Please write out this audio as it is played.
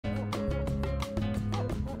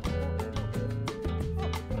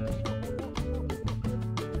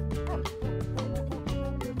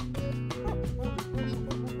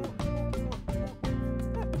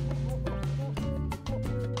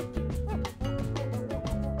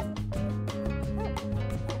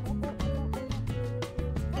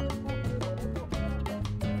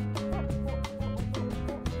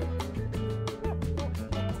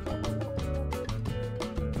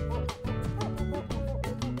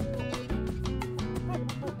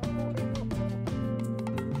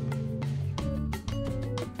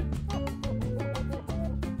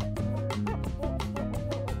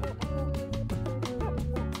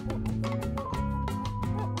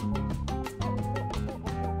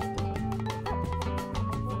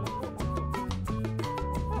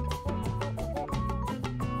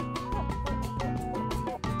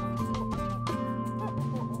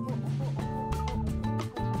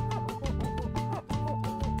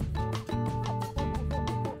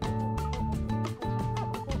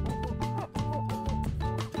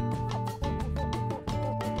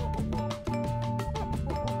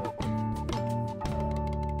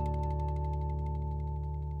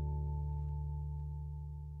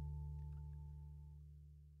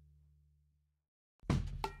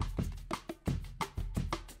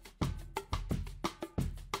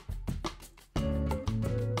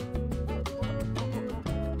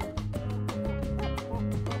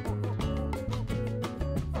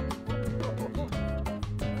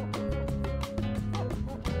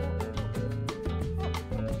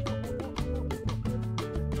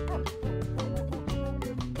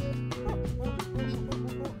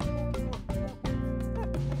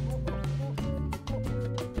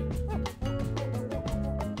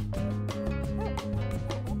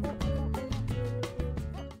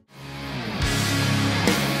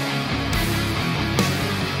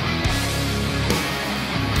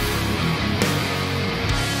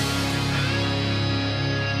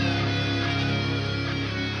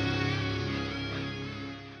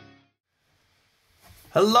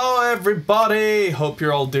Hello everybody, hope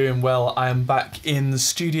you're all doing well. I am back in the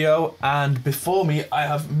studio and before me I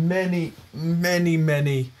have many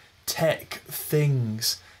tech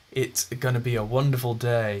things. It's gonna be a wonderful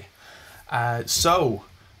day.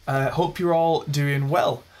 Hope you're all doing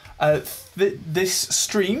well. This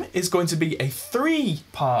stream is going to be a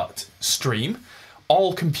 3-part stream,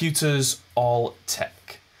 all computers, all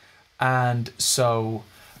tech. And so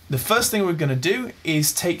the first thing we're gonna do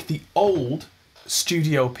is take the old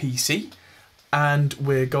Studio PC and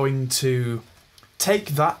we're going to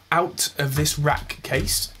take that out of this rack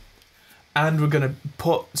case and we're going to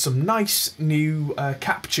put some nice new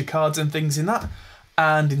capture cards and things in that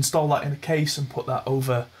and install that in a case and put that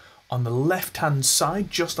over on the left hand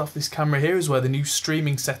side just off this camera here is where the new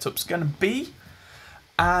streaming setup's going to be.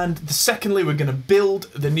 And secondly we're going to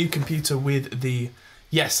build the new computer with the,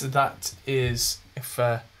 yes, that is, if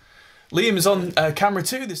Liam is on camera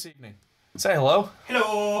too this evening. Say hello.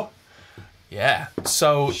 Hello. Yeah.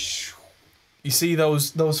 So you see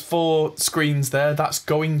those 4 screens there? That's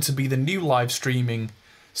going to be the new live streaming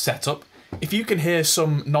setup. If you can hear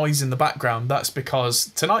some noise in the background, that's because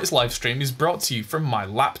tonight's live stream is brought to you from my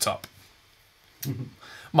laptop.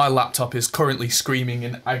 My laptop is currently screaming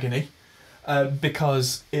in agony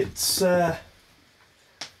because it's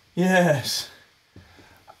yes.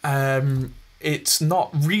 It's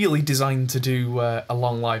not really designed to do a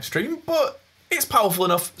long live stream, but it's powerful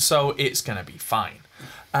enough, so it's going to be fine.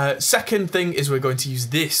 Second thing is we're going to use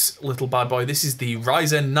this little bad boy. This is the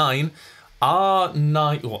Ryzen 9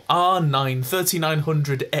 R9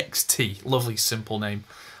 3900 XT. Lovely, simple name.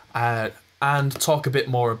 And talk a bit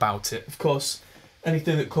more about it. Of course,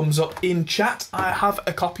 anything that comes up in chat, I have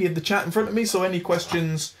a copy of the chat in front of me, so any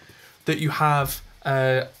questions that you have,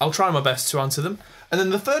 I'll try my best to answer them. And then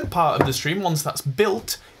the third part of the stream, once that's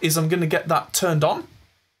built, is I'm going to get that turned on,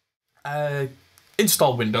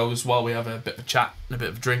 install Windows while we have a bit of a chat and a bit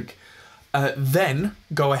of a drink, then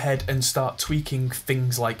go ahead and start tweaking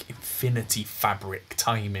things like Infinity Fabric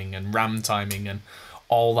timing and RAM timing and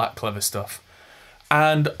all that clever stuff.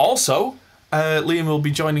 And also, Liam will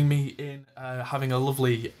be joining me in having a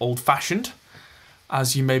lovely old-fashioned.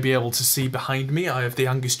 As you may be able to see behind me, I have the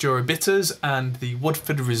Angostura Bitters and the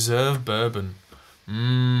Woodford Reserve Bourbon.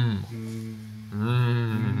 I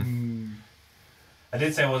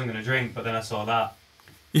did say I wasn't going to drink, but then I saw that.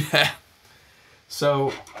 Yeah.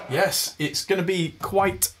 So, yes, it's going to be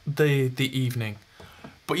quite the evening.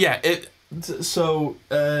 But yeah,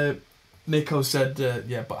 Nico said,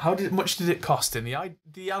 yeah, but how much did it cost him?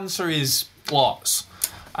 The answer is lots.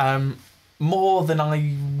 More than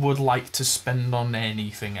I would like to spend on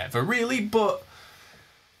anything ever, really, but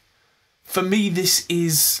for me this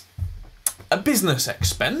is a business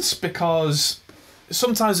expense because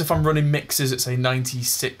sometimes if I'm running mixes at say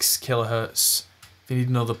 96 kilohertz, if you need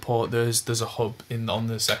another port, there's a hub on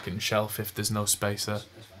the second shelf if there's no space there.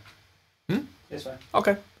 It's fine. It's fine.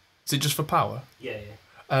 Okay. Is it just for power? Yeah.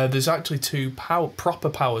 There's actually 2 proper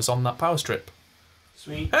powers on that power strip.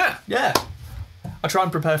 Sweet. Yeah. I try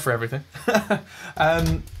and prepare for everything. At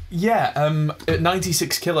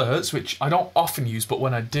 96 kilohertz, which I don't often use, but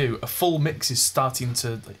when I do, a full mix is starting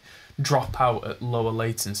to drop out at lower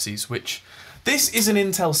latencies, which this is an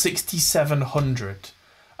Intel 6700,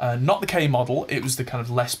 not the K model. It was the kind of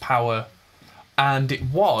less power, and it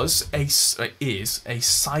is a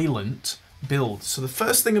silent build. So the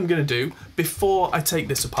first thing I'm going to do before I take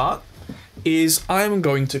this apart is I'm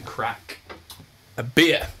going to crack a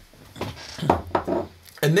beer.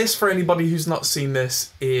 And this, for anybody who's not seen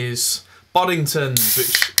this, is Boddington's,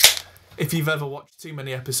 which, if you've ever watched too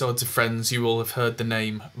many episodes of Friends, you will have heard the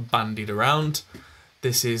name bandied around.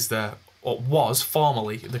 This is what was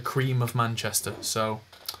formerly the cream of Manchester. So,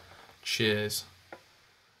 cheers.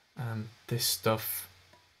 And this stuff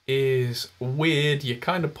is weird. You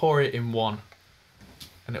kind of pour it in one,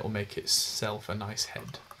 and it will make itself a nice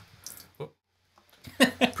head.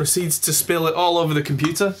 Proceeds to spill it all over the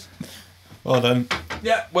computer. Well done.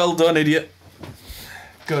 Yeah, well done, idiot.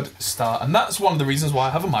 Good start. And that's one of the reasons why I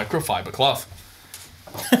have a microfiber cloth.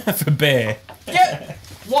 For beer. Yeah,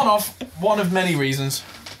 one of many reasons.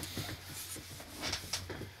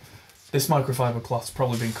 This microfiber cloth's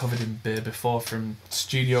probably been covered in beer before from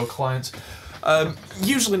studio clients.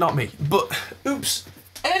 Usually not me, but oops.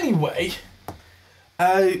 Anyway,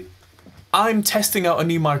 I'm testing out a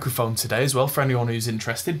new microphone today as well for anyone who's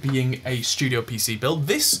interested, being a Studio PC build.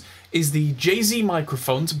 This is the JZ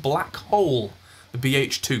Microphones Black Hole, the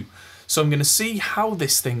BH2. So I'm going to see how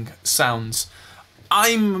this thing sounds.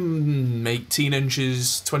 I'm 18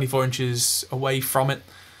 inches, 24 inches away from it,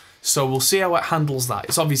 so we'll see how it handles that.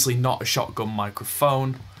 It's obviously not a shotgun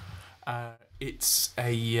microphone. it's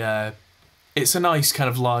a nice kind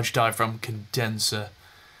of large diaphragm condenser,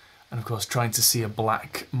 and of course trying to see a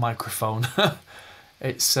black microphone.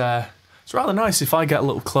 It's rather nice. If I get a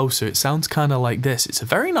little closer, it sounds kind of like this. It's a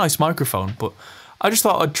very nice microphone, but I just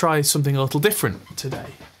thought I'd try something a little different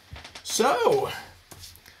today. So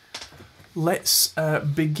let's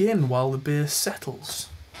begin while the beer settles.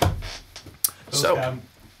 So,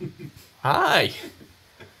 hi.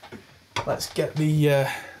 Let's get the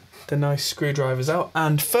nice screwdrivers out,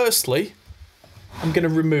 and firstly, I'm going to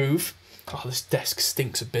remove. Oh, this desk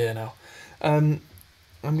stinks of beer now. I'm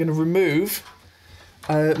going to remove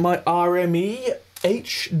my RME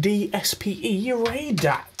HDSPE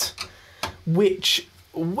RADAT, which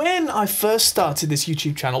when I first started this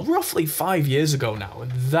YouTube channel, roughly 5 years ago now,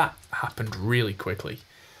 and that happened really quickly,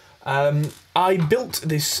 I built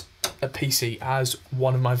this PC as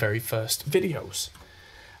one of my very first videos.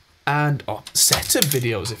 And, set of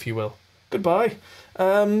videos, if you will. Goodbye.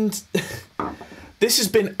 And this has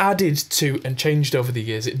been added to and changed over the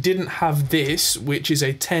years. It didn't have this, which is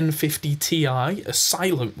a 1050 Ti, a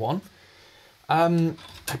silent one. I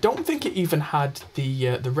don't think it even had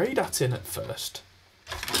the RADAT in at first.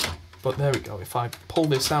 But there we go. If I pull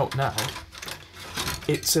this out now,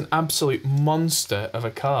 it's an absolute monster of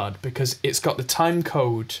a card because it's got the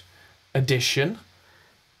timecode edition,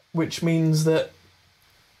 which means that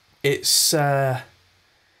it's a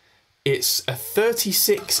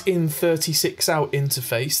 36 in, 36 out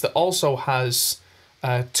interface that also has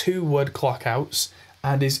 2 word clock outs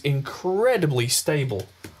and is incredibly stable.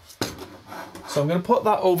 So I'm going to put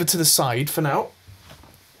that over to the side for now.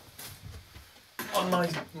 On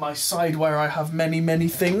my side where I have many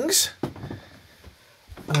things.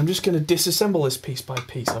 And I'm just going to disassemble this piece by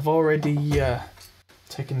piece. I've already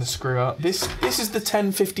taken the screw out. This is the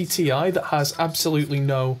 1050 Ti that has absolutely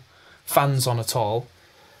no fans on at all.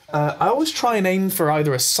 I always try and aim for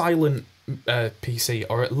either a silent PC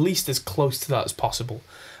or at least as close to that as possible.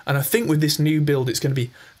 And I think with this new build it's going to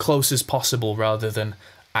be close as possible rather than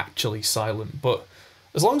actually silent. But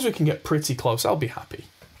as long as we can get pretty close, I'll be happy.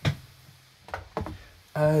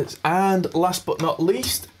 And last but not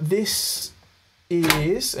least, this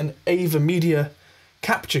is an Ava Media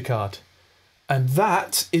capture card. And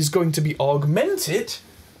that is going to be augmented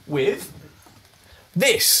with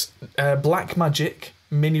this Blackmagic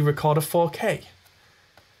Mini Recorder 4K.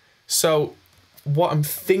 So what I'm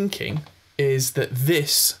thinking is that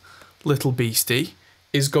this little beastie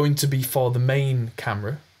is going to be for the main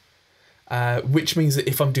camera, which means that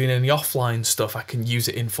if I'm doing any offline stuff, I can use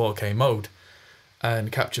it in 4K mode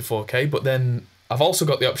and capture 4K. But then I've also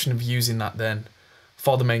got the option of using that then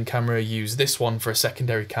for the main camera, use this one for a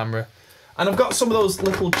secondary camera. And I've got some of those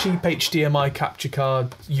little cheap HDMI capture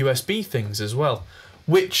card USB things as well,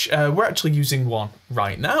 which we're actually using one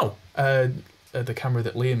right now. The camera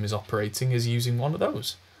that Liam is operating is using one of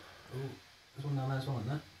those. Ooh, there's one down there as well,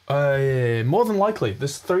 isn't there? More than likely,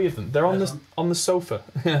 there's 3 of them. They're on the sofa.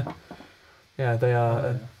 Yeah, they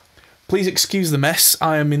are. Please excuse the mess.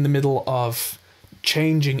 I am in the middle of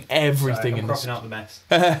changing everything in this. I'm cropping out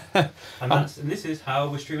the mess. and this is how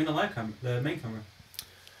we're streaming the live camera, the main camera.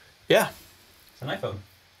 Yeah. It's an iPhone.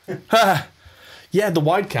 Yeah, the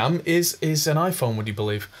wide cam is an iPhone, would you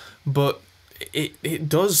believe? But it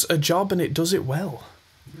does a job and it does it well.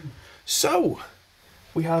 So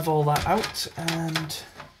we have all that out, and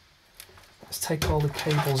let's take all the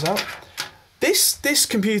cables out. This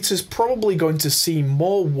computer's probably going to see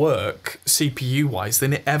more work CPU-wise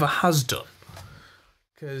than it ever has done.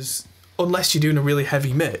 Because unless you're doing a really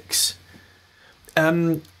heavy mix,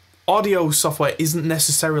 audio software isn't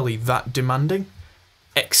necessarily that demanding,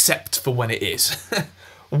 except for when it is.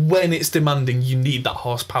 When it's demanding, you need that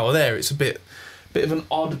horsepower there. It's a bit of an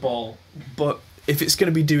oddball, but if it's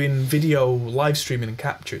going to be doing video live streaming and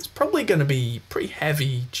capture, it's probably going to be pretty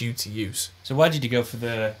heavy duty use. So why did you go for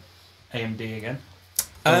the AMD again?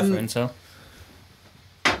 Go for Intel.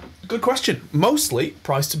 Good question. Mostly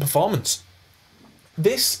price to performance.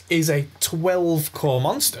 This is a 12-core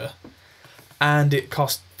monster, and it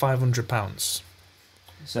cost £500.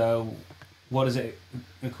 So, what is it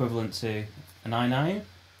equivalent to? An i9?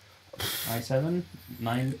 i7?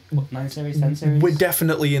 9 series? 10 series? We're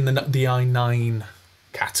definitely in the i9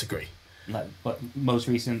 category. Like, what, most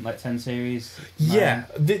recent, like 10 series? 9? Yeah,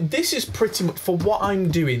 this is pretty much, for what I'm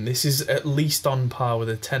doing, this is at least on par with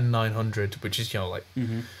a 10900, which is, like,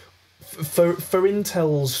 for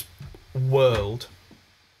Intel's world,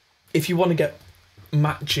 if you want to get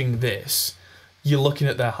matching this, you're looking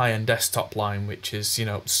at their high-end desktop line, which is,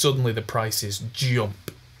 suddenly the prices jump.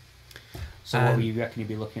 So what do you reckon you'd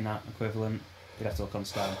be looking at equivalent? You'd have to look on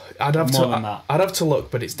Steam. I'd have More to. than that. I'd have to look,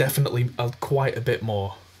 but it's definitely quite a bit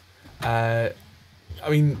more. I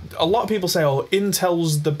mean, a lot of people say, "Oh,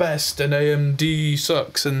 Intel's the best and AMD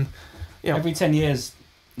sucks," and you know, Every 10 years,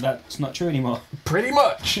 that's not true anymore. pretty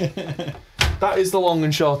much. That is the long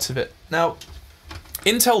and short of it. Now,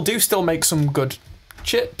 Intel do still make some good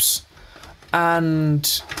chips,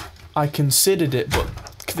 and I considered it, but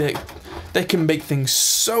they can make things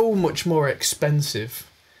so much more expensive.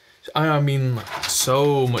 I mean, like,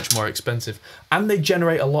 so much more expensive, and they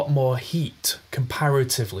generate a lot more heat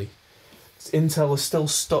comparatively. Intel is still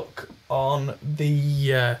stuck on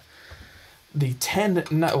the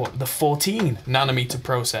 14 nanometer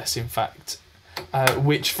process, in fact,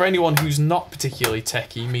 which for anyone who's not particularly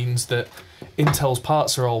techie means that Intel's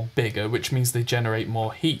parts are all bigger, which means they generate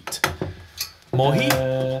more heat. More heat.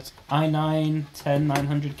 i9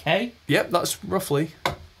 10900K. Yep, that's roughly.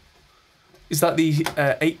 Is that the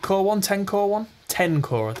 8-core one, 10-core one?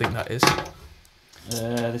 10-core, I think that is.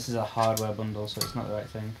 This is a hardware bundle, so it's not the right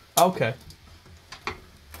thing. Okay.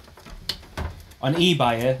 On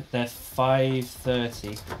eBuyer, they're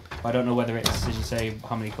 530. I don't know whether it's, as you say,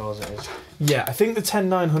 how many cores it is. Yeah, I think the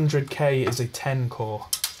 10900K is a 10-core.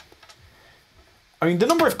 I mean, the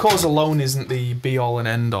number of cores alone isn't the be-all and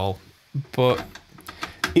end-all, but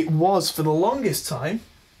it was for the longest time.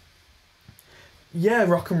 Yeah,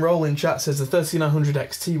 Rock and Roll in chat says the 3900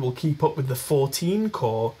 XT will keep up with the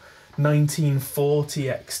 14-core 1940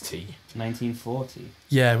 XT. 1940?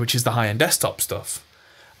 Yeah, which is the high-end desktop stuff.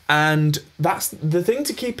 And that's the thing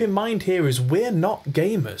to keep in mind here is we're not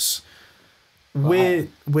gamers. Wow.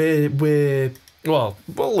 Well,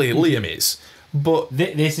 Liam is, but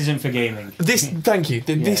this isn't for gaming. Thank you.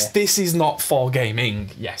 This is not for gaming.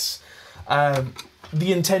 Yes,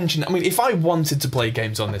 the intention. I mean, if I wanted to play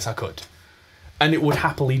games on this, I could, and it would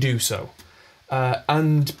happily do so.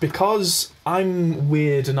 And because I'm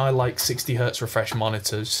weird and I like 60 Hz refresh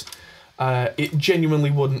monitors. It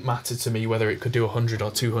genuinely wouldn't matter to me whether it could do 100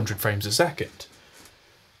 or 200 frames a second.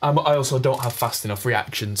 I also don't have fast enough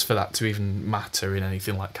reactions for that to even matter in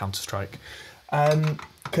anything like Counter-Strike.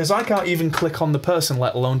 Because I can't even click on the person,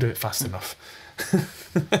 let alone do it fast enough.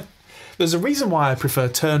 There's a reason why I prefer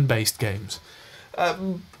turn-based games.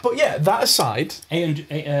 But yeah, that aside...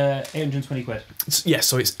 820 quid. Yeah,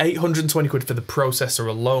 so it's 820 quid for the processor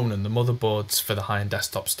alone, and the motherboards for the high-end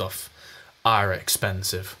desktop stuff are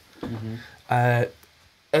expensive. Mm-hmm.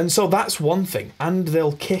 And so that's one thing, and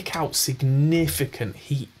they'll kick out significant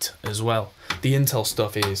heat as well. The Intel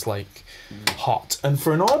stuff is like hot, and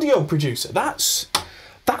for an audio producer, that's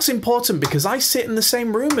important because I sit in the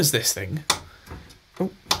same room as this thing.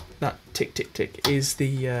 Oh, that tick tick tick is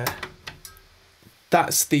the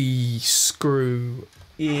that's the screw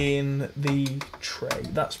in the tray.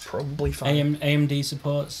 That's probably fine. AMD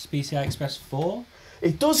supports PCI Express 4.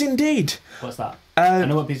 It does indeed. What's that? I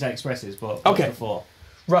know what PCI Express is, but what's the 4?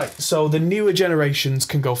 Right, so the newer generations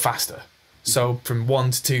can go faster. So from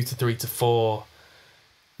 1 to 2 to 3 to 4,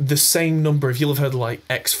 the same number, if you'll have heard like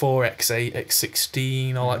X4, X8,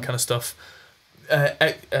 X16, all that kind of stuff,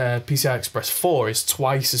 PCI Express 4 is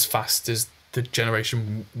twice as fast as the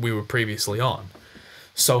generation we were previously on.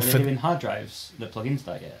 So Are they doing hard drives that plug into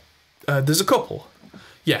that yet? There's a couple.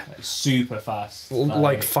 Yeah. Like super fast.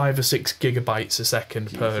 Like 5 or 6 gigabytes a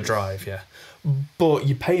second per drive, yeah. But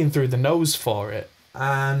you're paying through the nose for it.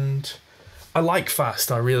 And I like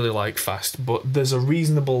fast, I really like fast, but there's a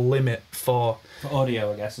reasonable limit for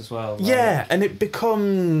audio, I guess, as well. Yeah, and it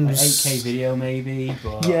becomes... Like 8K video maybe,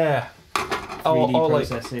 but... Yeah. 3D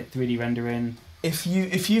process it, 3D rendering. If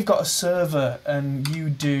you've got a server and you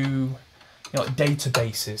do like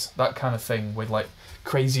databases, that kind of thing, with like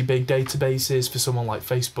crazy big databases for someone like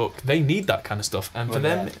Facebook, they need that kind of stuff. And for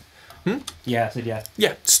them... Yeah, I said yeah.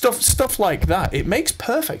 Yeah, stuff like that. It makes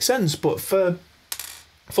perfect sense, but for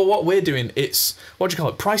what we're doing, it's, what do you call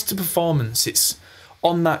it, price to performance. It's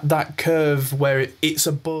on that curve where it's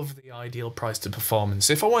above the ideal price to performance.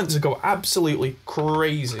 If I wanted to go absolutely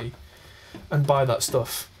crazy and buy that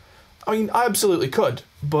stuff, I mean, I absolutely could,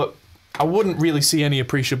 but I wouldn't really see any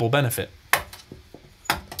appreciable benefit.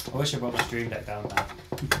 I wish I brought my Stream Deck down now.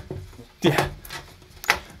 Yeah.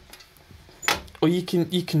 Well, you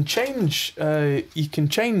can change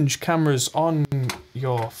cameras on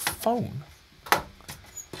your phone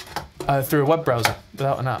through a web browser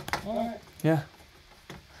without an app. Alright. Yeah.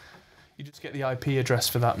 You just get the IP address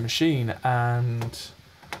for that machine and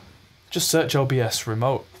just search OBS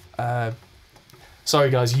remote. Sorry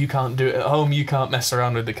guys, you can't do it at home. You can't mess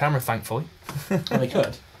around with the camera, thankfully. Well, they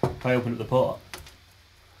could if I opened up the port.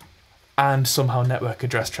 And somehow network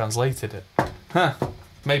address translated it. Huh?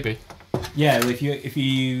 Maybe. Yeah, well, if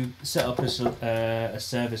you set up a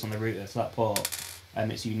service on the router to that port,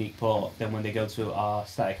 and it's a unique port, then when they go to our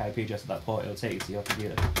static IP address at that port, it'll take you to your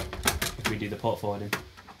computer. If we do the port forwarding.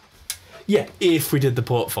 Yeah, if we did the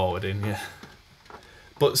port forwarding, yeah.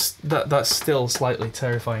 But that's still slightly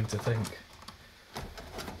terrifying to think.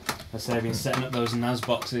 I say I've been setting up those NAS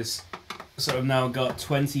boxes, so I've now got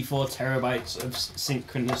 24 terabytes of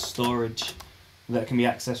synchronous storage that can be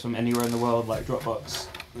accessed from anywhere in the world, like Dropbox,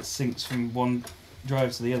 that syncs from one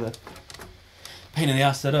drive to the other. Pain in the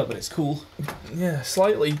ass set up, but it's cool. Yeah,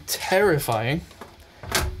 slightly terrifying.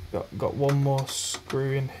 Got one more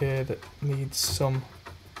screw in here that needs some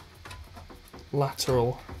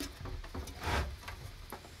lateral.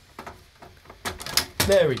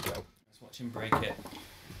 There we go. Let's watch him break it.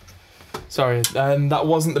 Sorry, that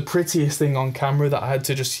wasn't the prettiest thing on camera, that I had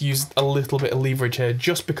to just use a little bit of leverage here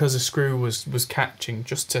just because the screw was catching,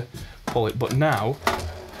 just to pull it. But now,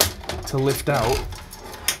 to lift out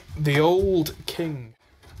the old king.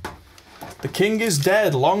 The king is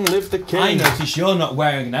dead, long live the king. I notice you're not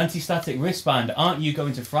wearing an anti-static wristband. Aren't you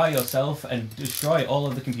going to fry yourself and destroy all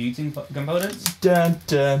of the computing components? Dun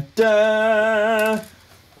dun dun!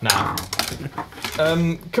 Nah.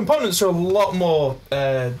 Components are a lot more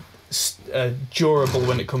durable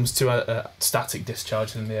when it comes to a static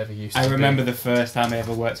discharge than they ever used to be. I remember the first time I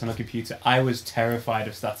ever worked on a computer, I was terrified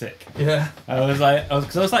of static. Yeah. I was like,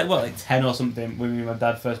 what, like 10 or something when me and my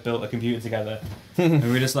dad first built a computer together. And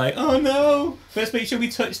we were just like, oh no, let's make sure we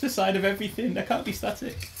touch the side of everything. That can't be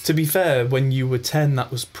static. To be fair, when you were 10, that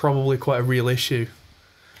was probably quite a real issue.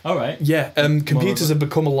 Alright. Yeah, computers have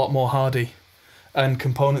become a lot more hardy, and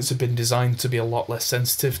components have been designed to be a lot less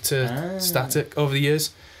sensitive to static over the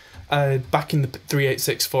years. Back in the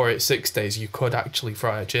 386, 486 days, you could actually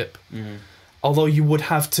fry a chip. Mm. Although you would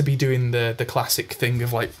have to be doing the classic thing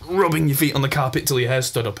of like rubbing your feet on the carpet till your hair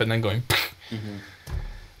stood up and then going. Mm-hmm.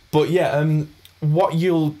 But yeah, what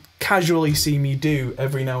you'll casually see me do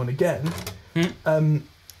every now and again.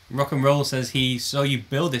 Rock and Roll says he saw you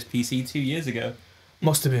build this PC 2 years ago.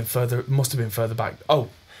 Must have been further back. Oh,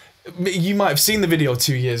 you might have seen the video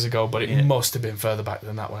 2 years ago, but it must have been further back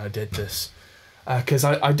than that when I did this. Because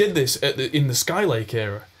I did this in the Skylake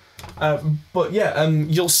era. But yeah,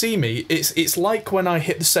 you'll see me. It's like when I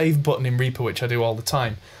hit the save button in Reaper, which I do all the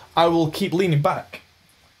time. I will keep leaning back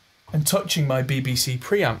and touching my BBC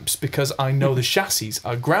preamps because I know the chassis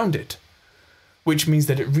are grounded, which means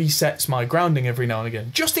that it resets my grounding every now and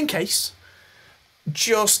again, just in case.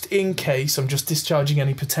 Just in case I'm just discharging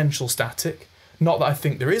any potential static. Not that I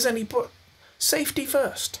think there is any, but safety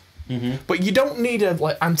first. Mm-hmm. But you don't need a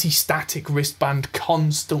like anti-static wristband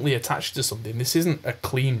constantly attached to something. This isn't a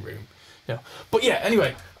clean room, you know. But yeah,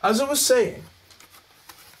 anyway, as I was saying,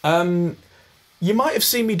 you might have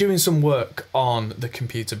seen me doing some work on the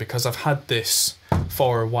computer because I've had this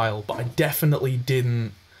for a while, but I definitely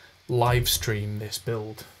didn't live stream this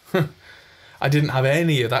build. I didn't have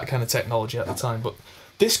any of that kind of technology at the time, but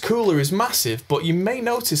this cooler is massive, but you may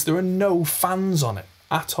notice there are no fans on it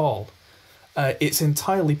at all. It's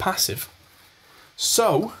entirely passive.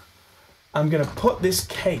 So, I'm going to put this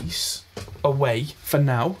case away for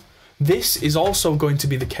now. This is also going to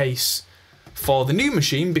be the case for the new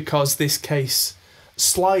machine because this case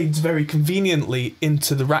slides very conveniently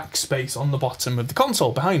into the rack space on the bottom of the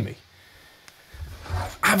console behind me.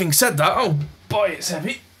 Having said that, oh boy, it's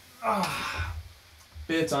heavy.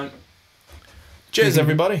 Beer time. Cheers,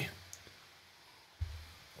 everybody.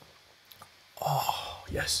 Oh,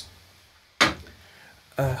 yes.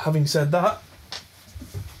 Having said that,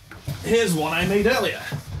 here's one I made earlier.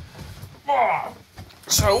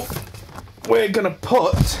 So, we're going to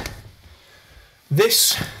put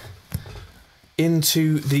this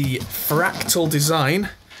into the Fractal Design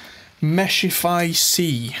Meshify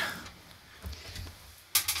C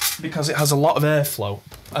because it has a lot of airflow.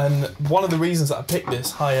 And one of the reasons that I picked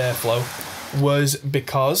this high airflow was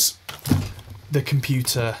because the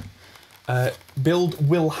computer build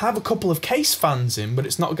will have a couple of case fans in, but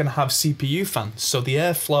it's not going to have CPU fans. So the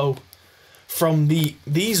airflow from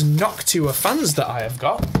these Noctua fans that I have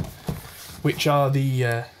got, which are the,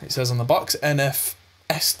 it says on the box,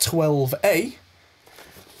 NF-S12A,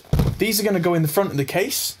 these are going to go in the front of the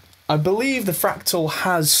case. I believe the Fractal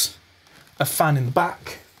has a fan in the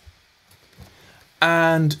back.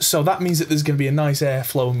 And so that means that there's going to be a nice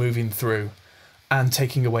airflow moving through and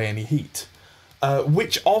taking away any heat.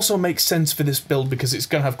 Which also makes sense for this build because it's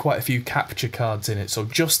going to have quite a few capture cards in it. So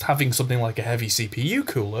just having something like a heavy CPU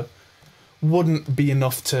cooler wouldn't be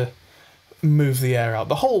enough to move the air out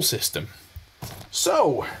the whole system.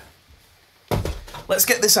 So, let's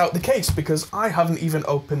get this out the case because I haven't even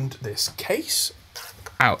opened this case.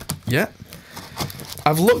 out yet.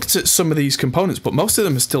 I've looked at some of these components, but most of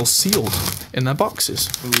them are still sealed in their boxes.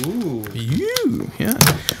 Ooh. Yeah.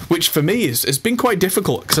 Which for me has been quite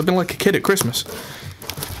difficult, because I've been like a kid at Christmas.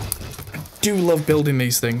 I do love building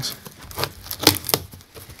these things.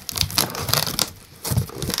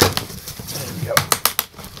 There we go.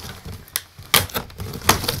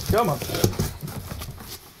 Come on.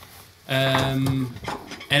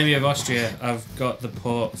 Enemy of Austria, I've got the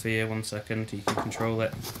port for you. 1 second, you can control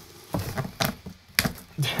it.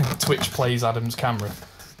 Twitch plays Adam's camera.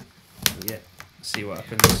 Yeah, see what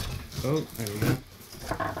happens. Oh, there we go.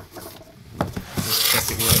 Just check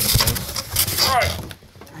it works. Alright.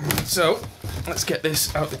 So, let's get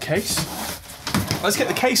this out the case. Let's get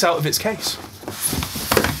the case out of its case.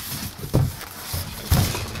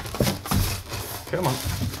 Come on.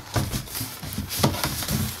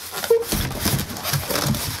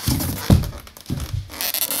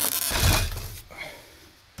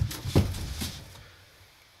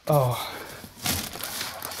 Oh,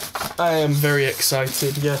 I am very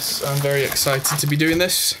excited. Yes, I'm very excited to be doing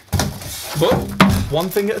this. But one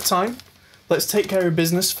thing at a time. Let's take care of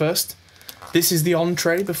business first. This is the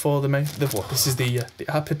entree before the main. This is the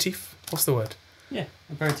aperitif. What's the word? Yeah,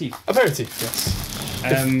 aperitif. Aperitif. Yes.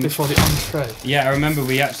 Before the entree. Yeah, I remember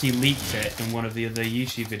we actually leaked it in one of the other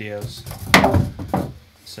YouTube videos.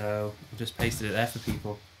 So I've just pasted it there for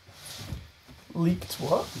people. Leaked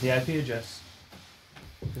what? The IP address.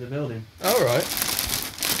 For the building. Alright.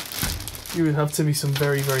 You would have to be some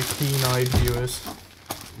very, very keen-eyed viewers.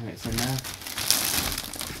 Right, it's in there.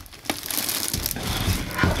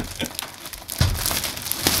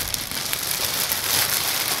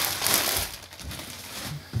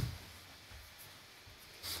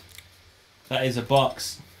 That is a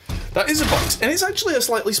box. That is a box, and it's actually a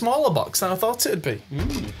slightly smaller box than I thought it'd be.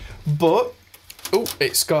 But, oh,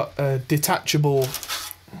 it's got a detachable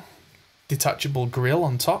grill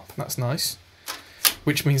on top. That's nice.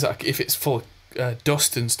 Which means that if it's full of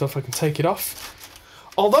dust and stuff, I can take it off.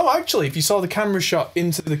 Although, actually, if you saw the camera shot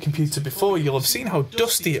into the computer before, you'll have seen how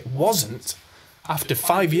dusty it wasn't after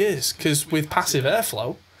 5 years. Because with passive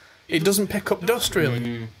airflow, it doesn't pick up dust,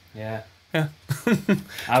 really. Yeah. Yeah.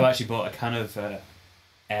 I've actually bought a can of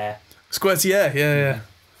air. Squirty air, yeah.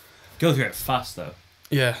 Go through it fast, though.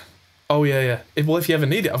 Yeah. Oh, yeah. Well, if you ever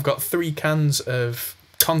need it, I've got 3 cans of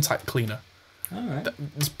contact cleaner. Alright.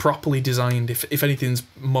 It's properly designed if anything's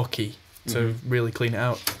mucky to really clean it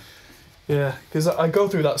out. Yeah, because I go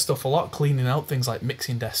through that stuff a lot, cleaning out things like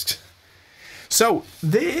mixing desks. So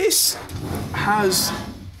this has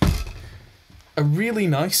a really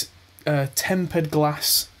nice tempered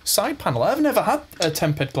glass side panel. I've never had a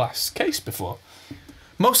tempered glass case before.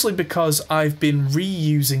 Mostly because I've been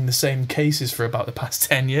reusing the same cases for about the past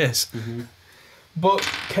 10 years. But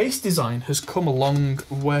case design has come a long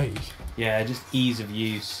way. Yeah, just ease of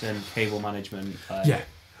use and cable management. Yeah.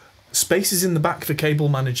 Spaces in the back for cable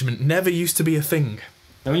management never used to be a thing.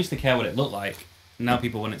 No one used to care what it looked like. Now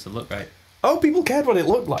people want it to look right. Oh, people cared what it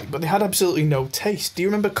looked like, but they had absolutely no taste. Do you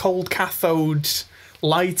remember cold cathode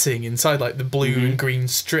lighting inside like the blue and green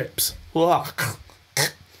strips? Rat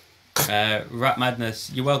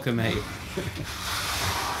Madness, you're welcome, mate.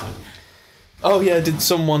 Oh yeah, did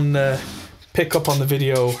someone pick up on the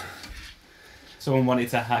video? Someone wanted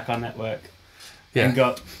to hack our network and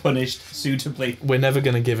got punished suitably. We're never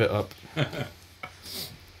going to give it up.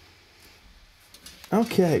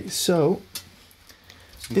 Okay, so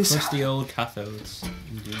Some crusty old cathodes.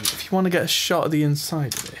 Indeed. If you want to get a shot of the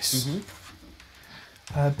inside of this,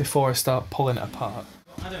 before I start pulling it apart.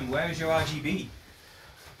 Adam, where is your RGB?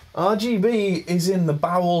 RGB is in the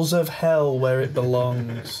bowels of hell where it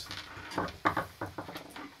belongs.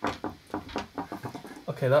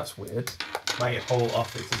 Okay, that's weird. My whole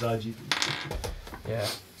office is RGB. Yeah.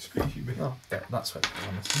 It's crazy big. Oh, that's where it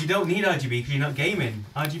belongs. You don't need RGB because you're not gaming.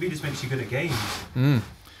 RGB just makes you good at games.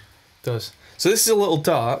 Does. So this is a little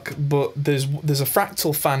dark, but there's a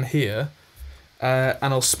fractal fan here,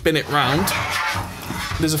 and I'll spin it round.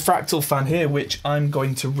 There's a fractal fan here which I'm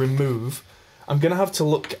going to remove. I'm going to have to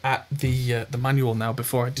look at the manual now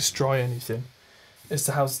before I destroy anything as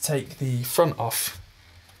to how to take the front off.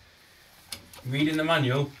 Reading the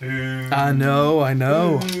manual. I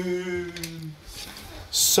know.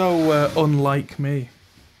 So unlike me.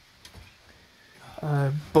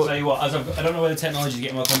 But tell you what, I don't know whether technology is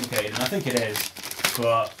getting more complicated, and I think it is,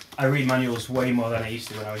 but I read manuals way more than I used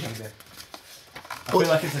to when I was younger. I feel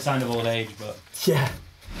like it's a sign of old age, but... Yeah.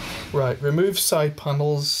 Right, remove side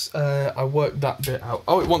panels. I worked that bit out.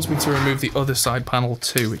 Oh, it wants me to remove the other side panel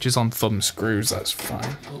too, which is on thumb screws. That's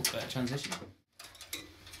fine. Oh, transition.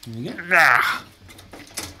 There we go. Ah.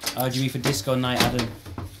 RGB for Disco Night, Adam.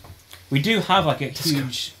 We do have like a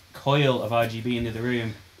huge coil of RGB in the other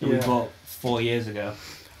room that we bought 4 years ago.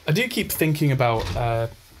 I do keep thinking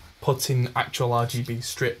about putting actual RGB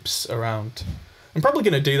strips around. I'm probably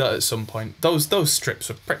going to do that at some point. Those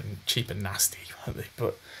strips are pretty cheap and nasty, aren't they?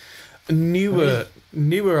 But newer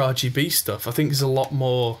RGB stuff, I think, is a lot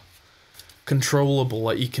more controllable.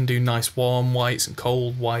 Like you can do nice warm whites and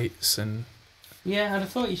cold whites, and yeah, I'd have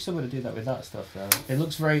thought you still would do that with that stuff though. It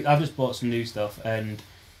looks very. I've just bought some new stuff, and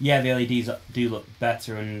yeah, the LEDs do look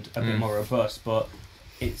better and a bit more robust, but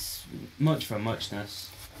it's much for muchness.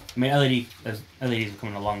 I mean, LEDs have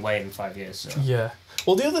come a long way in 5 years. So. Yeah.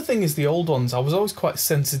 Well, the other thing is the old ones. I was always quite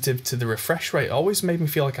sensitive to the refresh rate. It always made me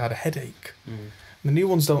feel like I had a headache. The new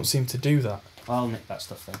ones don't seem to do that. I'll nick that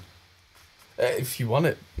stuff then. If you want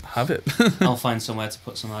it, have it. I'll find somewhere to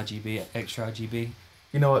put some RGB, extra RGB.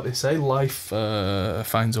 You know what they say, life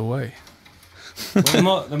finds a way.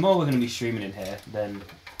 Well, the more we're going to be streaming in here, then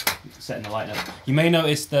setting the light up. You may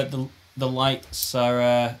notice that the lights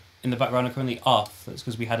are in the background are currently off. That's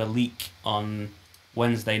because we had a leak on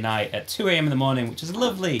Wednesday night at 2 AM in the morning, which is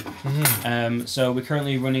lovely. So we're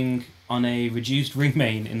currently running on a reduced ring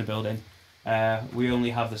main in the building. We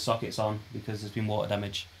only have the sockets on because there's been water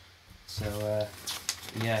damage. So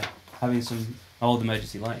yeah, having some old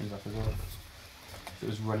emergency lighting off as well. It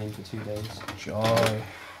was running for 2 days. Joy.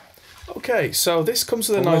 Okay, so this comes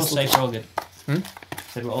with a we're all nice. safe, we're all good.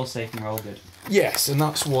 Said we're all safe and we're all good. Yes, and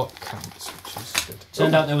that's what counts, which is good.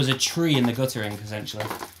 Turned out there was a tree in the guttering, essentially.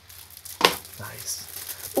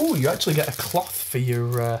 Nice. Oh, you actually get a cloth for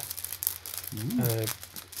your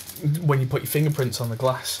when you put your fingerprints on the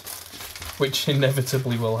glass, which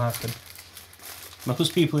inevitably will happen.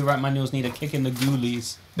 Most people who write manuals need a kick in the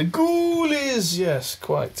ghoulies. The ghoulies, yes,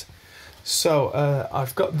 quite. So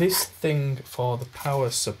I've got this thing for the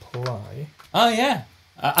power supply. Oh yeah,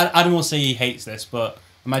 Adam will say he hates this, but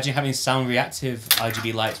imagine having sound reactive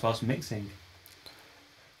RGB lights whilst mixing.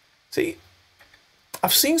 See,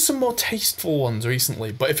 I've seen some more tasteful ones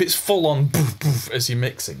recently, but if it's full on poof, poof, as you're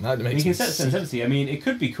mixing, that makes You can set sensitivity. I mean, it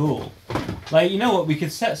could be cool. Like, you know what? We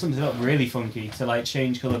could set something up really funky to like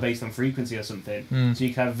change colour based on frequency or something, so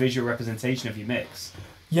you can have visual representation of your mix.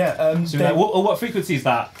 Yeah. So like, what frequency is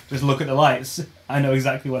that? Just look at the lights. I know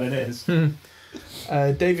exactly what it is.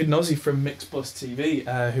 David Nozzi from Mix Plus TV,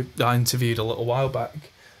 who I interviewed a little while back,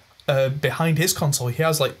 behind his console, he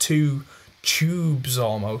has like 2 tubes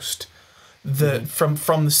almost that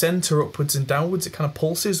from the centre upwards and downwards, it kind of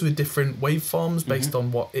pulses with different waveforms based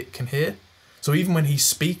on what it can hear. So even when he's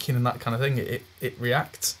speaking and that kind of thing, it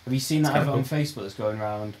reacts. Have you seen that advert on Facebook that's going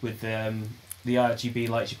around with the RGB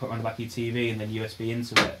lights you put around the back of your TV and then USB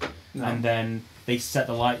into it? No. And then they set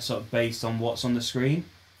the lights up based on what's on the screen.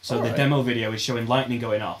 So the demo video is showing lightning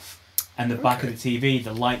going off, and the back of the TV,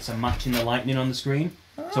 the lights are matching the lightning on the screen.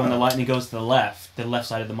 So when the lightning goes to the left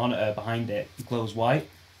side of the monitor behind it glows white.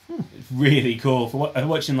 It's really cool. For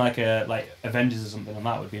watching like Avengers or something on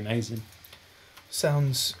that would be amazing.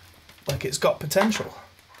 Sounds like it's got potential.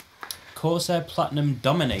 Corsair Platinum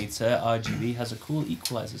Dominator RGB has a cool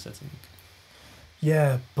equalizer setting.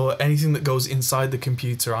 Yeah, but anything that goes inside the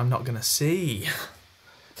computer, I'm not going to see.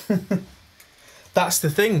 That's the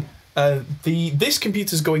thing. This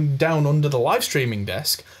computer's going down under the live streaming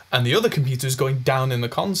desk, and the other computer's going down in the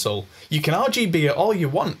console. You can RGB it all you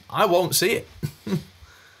want. I won't see it.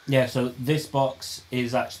 Yeah, so this box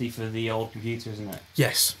is actually for the old computer, isn't it?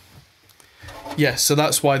 Yes. Yes, so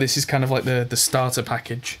that's why this is kind of like the starter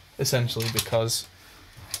package, essentially, because...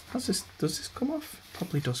 does this come off?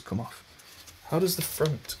 Probably does come off. How does the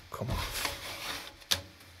front come off?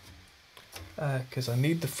 Because I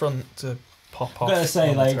need the front to pop off. I gotta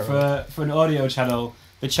say, like, for an audio channel,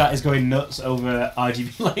 the chat is going nuts over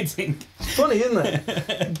RGB lighting. It's funny, isn't it?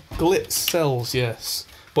 Glitz sells, yes.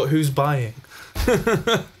 But who's buying?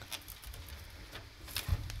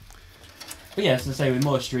 But yeah, so to say, with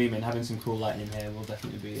more streaming, having some cool lighting in here will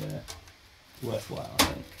definitely be worthwhile, I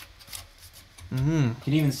think. You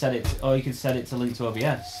can even set it, or you can set it to link to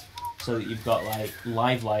OBS, so that you've got like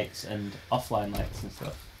live lights and offline lights and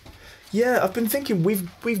stuff. Yeah, I've been thinking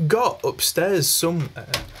we've got upstairs some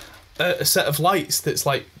a set of lights that's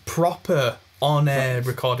like proper on-air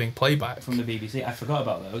recording playback from the BBC. I forgot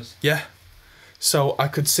about those. Yeah, so I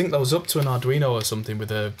could sync those up to an Arduino or something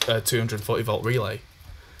with a 240 volt relay.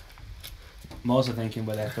 I'm also thinking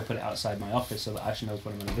whether I could put it outside my office so that Ash knows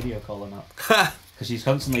when I'm on a video call or not. Because she's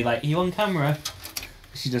constantly like, "Are you on camera?"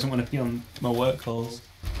 She doesn't want to be on my work calls.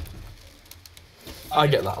 I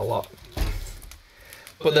get that a lot.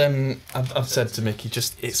 But then I've said to Mickey,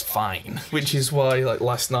 it's fine. Which is why, like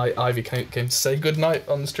last night, Ivy came to say goodnight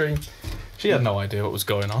on the stream. She had no idea what was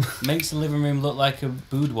going on. Makes the living room look like a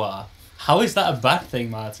boudoir. How is that a bad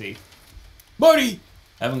thing, Marty? Marty!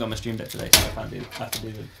 I haven't got my stream deck today, so I have to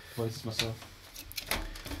do the voices myself.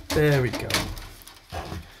 There we go.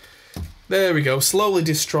 There we go. Slowly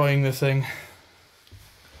destroying the thing.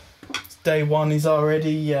 It's day one. He's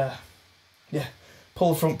already, yeah.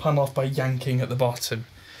 Pull the front panel off by yanking at the bottom.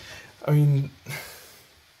 I mean,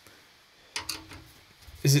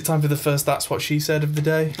 is it time for the first That's What She Said of the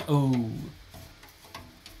day? Ooh.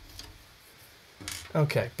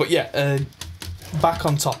 Okay, but yeah, back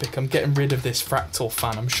on topic. I'm getting rid of this Fractal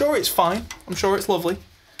fan. I'm sure it's fine. I'm sure it's lovely.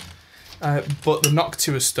 But the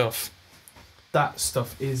Noctua stuff, that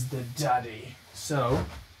stuff is the daddy. So,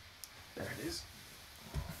 there it is.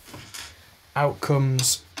 Out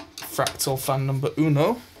comes Fractal fan number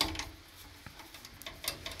uno.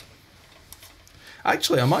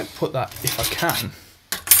 Actually, I might put that, if I can,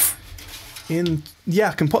 in...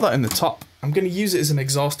 Yeah, I can put that in the top. I'm going to use it as an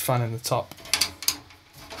exhaust fan in the top.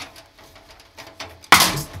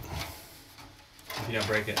 If you don't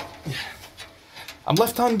break it. Yeah. I'm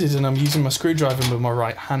left-handed and I'm using my screwdriver with my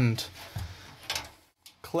right hand.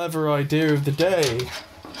 Clever idea of the day.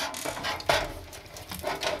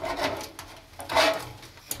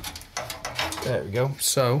 There we go.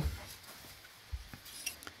 So,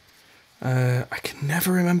 I can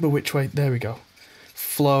never remember which way. There we go.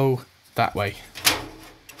 Flow that way.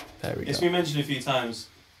 There we go. It's been mentioned a few times.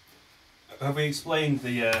 Have we explained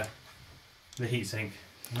the heatsink?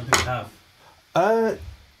 I don't think we have.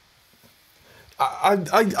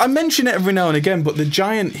 I mention it every now and again, but the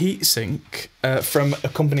giant heatsink from a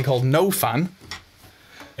company called NoFan.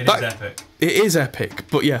 It is epic. It is epic,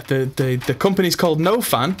 but yeah, the company's called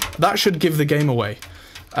NoFan. That should give the game away.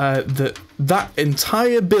 That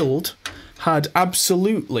entire build had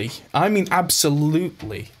absolutely, I mean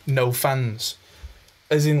absolutely, no fans.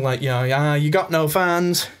 As in, like, you know, you got no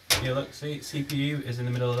fans. Yeah, look, see, CPU is in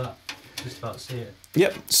the middle of that. Just about to see it.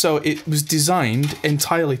 Yep, so it was designed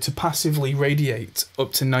entirely to passively radiate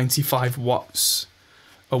up to 95 watts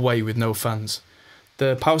away with no fans.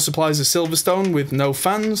 The power supply is a Silverstone with no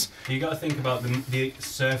fans. You got to think about the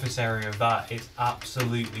surface area of that. It's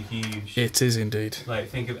absolutely huge. It is indeed. Like,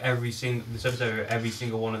 think of the surface area of every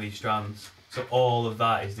single one of these strands. So all of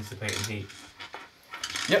that is dissipating heat.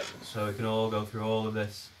 Yep. So it can all go through all of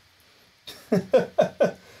this.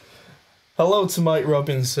 Hello to Mike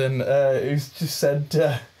Robinson, who's just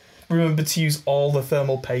said, remember to use all the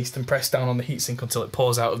thermal paste and press down on the heatsink until it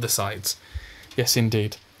pours out of the sides. Yes,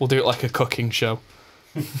 indeed. We'll do it like a cooking show.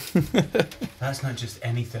 That's not just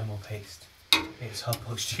any thermal paste. It's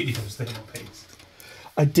Hubble Studios thermal paste.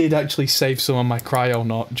 I did actually save some on my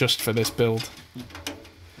Cryonaut just for this build.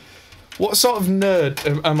 What sort of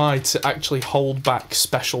nerd am I to actually hold back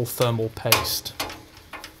special thermal paste?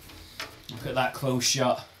 Look at that close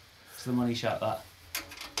shot. It's the money shot, that.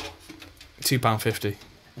 £2.50.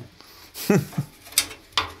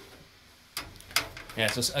 Yeah,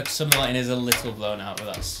 so some of the lighting is a little blown out, but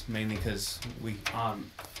that's mainly because we aren't.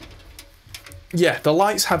 Yeah, the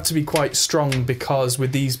lights have to be quite strong because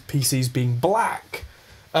with these PCs being black,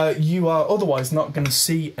 you are otherwise not going to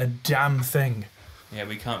see a damn thing. Yeah,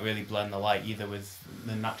 we can't really blend the light either with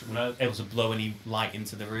the natural. We're not able to blow any light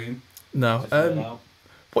into the room. No.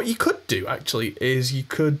 What you could do, actually, is you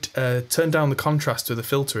could turn down the contrast with a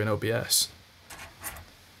filter in OBS.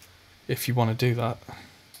 If you want to do that.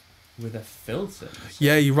 With a filter?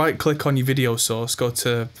 Yeah, you right-click on your video source,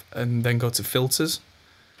 and then go to filters.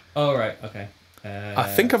 Oh, right, okay. I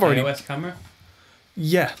think I've already... iOS camera?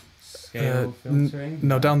 Yeah. Scale filtering?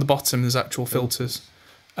 No, down the bottom there's actual filters.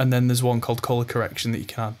 And then there's one called colour correction that you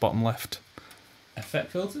can add bottom left.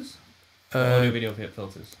 Effect filters? Audio video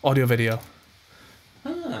filters? Audio video.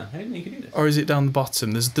 Ah, I didn't know you could do this. Or is it down the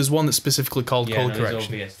bottom? There's one that's specifically called colour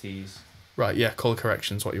correction. Yeah, VSTs. Right, yeah, colour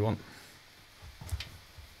correction's what you want.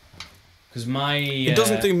 Because my... it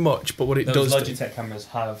doesn't do much, but what it does Those Logitech cameras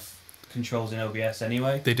have controls in OBS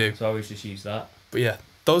anyway. They do. So I always just use that. But yeah,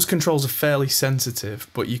 those controls are fairly sensitive,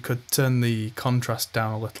 but you could turn the contrast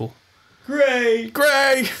down a little. Grey!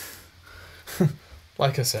 Grey!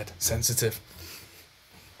 Like I said, sensitive.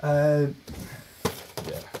 Yeah.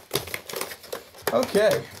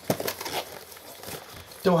 Okay.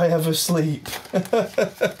 Do I ever sleep?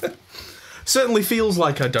 Certainly feels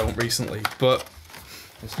like I don't recently, but...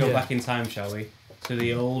 Let's go back in time, shall we? To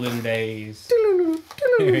the olden days.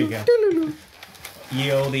 Here we go.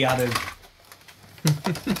 Ye olde Adam.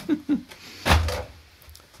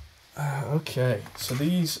 Okay, so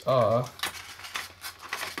these are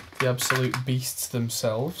the absolute beasts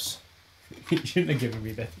themselves. You shouldn't have given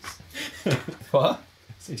me this. What?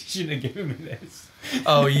 So you shouldn't have given me this.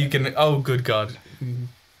 Oh, you can... Oh, good God.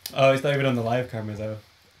 Oh, it's not even on the live camera, though.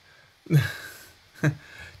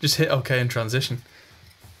 Just hit OK and transition.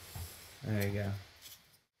 There you go.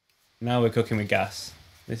 Now we're cooking with gas.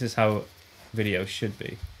 This is how video should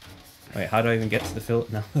be. Wait, how do I even get to the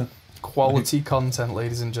filter now? Quality content,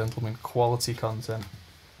 ladies and gentlemen. Quality content.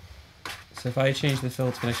 So if I change the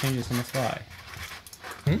filter, can I change this on the fly?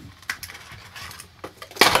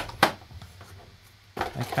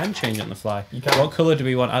 I can change it on the fly. You can. What colour do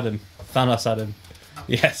we want Adam? Thanos Adam.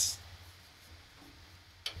 Yes.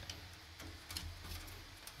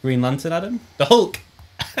 Green Lantern Adam? The Hulk!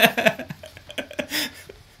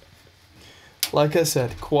 Like I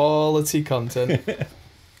said, quality content.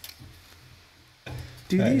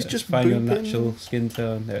 Do these just find your boop in? natural skin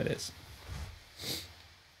tone? There it is.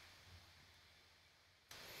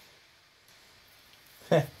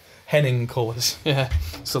 Henning colours. Yeah.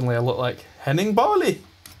 Suddenly I look like Henning Barley.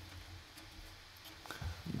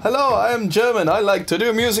 Hello, I am German. I like to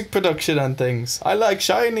do music production and things. I like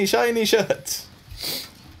shiny, shiny shirts.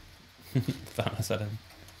 Thanos Adam.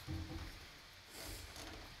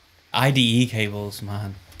 IDE cables,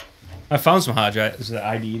 man. I found some hard drives at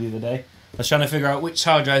IDE the other day. I was trying to figure out which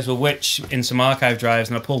hard drives were which in some archive drives,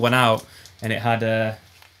 and I pulled one out, and it had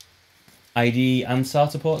IDE and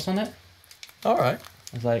SATA ports on it. Alright.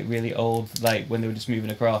 It was like really old, like when they were just moving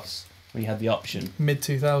across, when you had the option.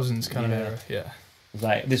 Mid-2000s kind of era, yeah. It was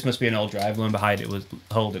like, this must be an old drive. The one behind it was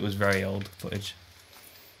very old footage.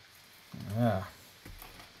 Yeah.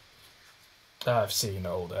 I've seen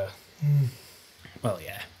older. Well,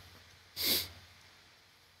 yeah.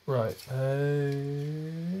 Right.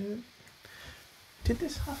 Did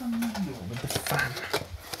this have a manual with the fan?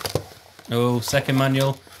 Oh, second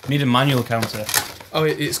manual. We need a manual counter. Oh,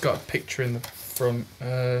 it's got a picture in the front.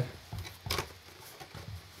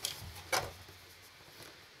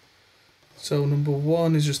 So number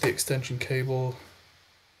 1 is just the extension cable.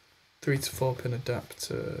 3 to 4 pin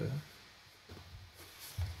adapter.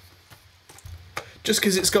 Just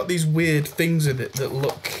because it's got these weird things with it that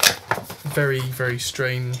look very, very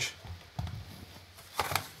strange.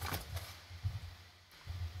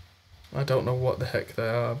 I don't know what the heck they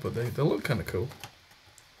are, but they look kind of cool.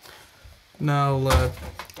 Now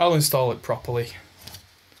I'll install it properly.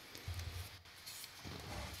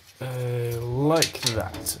 Like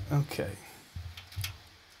that. Okay.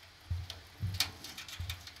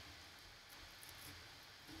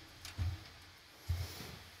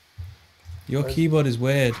 Your keyboard is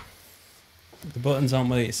weird. The buttons aren't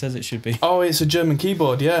where it says it should be. Oh, it's a German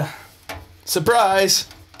keyboard, yeah. Surprise!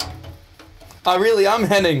 I really am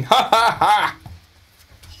Henning. Ha ha ha!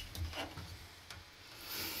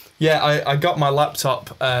 Yeah, I got my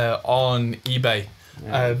laptop on eBay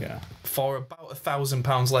for about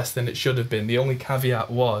 £1,000 less than it should have been. The only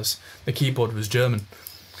caveat was the keyboard was German.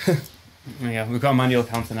 Yeah, we've got a manual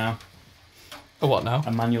counter now. A what now?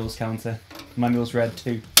 A manuals counter. Manuals red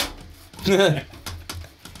too.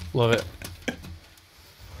 Love it.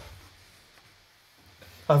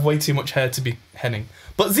 I have way too much hair to be Henning.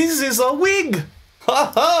 But this is a wig!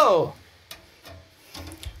 Ha ho!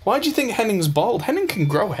 Why do you think Henning's bald? Henning can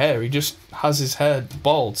grow hair, he just has his hair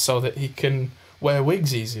bald so that he can wear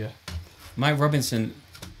wigs easier. Mike Robinson,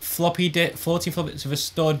 14 floppy to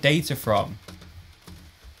restore data from.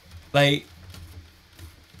 Like,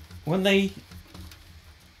 weren't they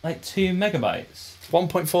like 2 megabytes?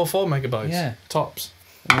 1.44 megabytes. Yeah. Tops.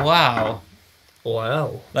 Wow.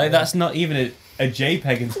 Well. Like, that's not even a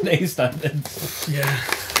JPEG in today's standards. Yeah.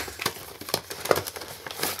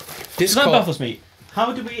 That baffles me.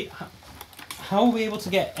 How are we able to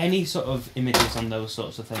get any sort of images on those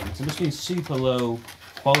sorts of things? It must be super low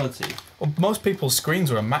quality. Well, most people's screens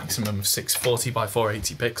are a maximum of 640 by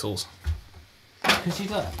 480 pixels. Because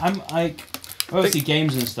I'm like, obviously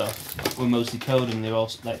games and stuff were mostly code and they're all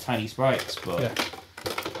like tiny sprites, but Yeah.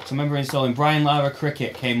 so I remember installing Brian Lara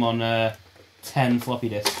Cricket came on 10 floppy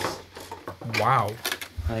disks. Wow.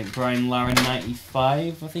 Like Brian Lara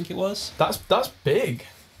 95, I think it was. That's big.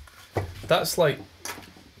 That's like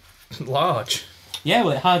large. Yeah,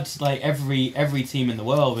 well, it had like every team in the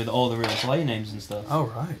world with all the real player names and stuff. Oh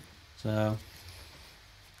right. So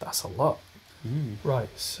That's a lot. Right,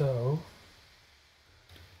 so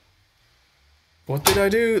what did I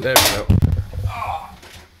do? There we go.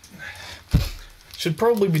 Should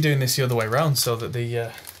probably be doing this the other way around so that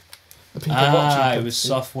the people watching. It was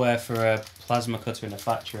software for a plasma cutter in a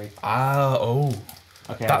factory. Oh.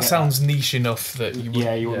 Okay, That sounds niche enough that you you won't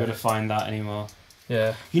be able to find that anymore.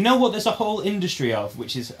 Yeah. You know what there's a whole industry of,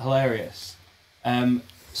 which is hilarious?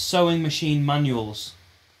 Sewing machine manuals.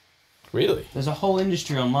 Really? There's a whole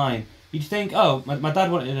industry online. You'd think, oh, my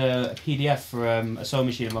dad wanted a PDF for a sewing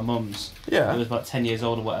machine at my mum's. Yeah. It was about 10 years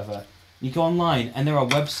old or whatever. You go online, and there are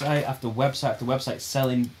website after website after website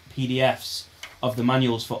selling PDFs of the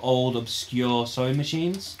manuals for old, obscure sewing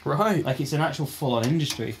machines. Right. Like, it's an actual full-on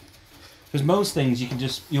industry. Because most things,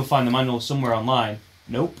 you'll find the manual somewhere online.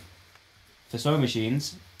 Nope. For sewing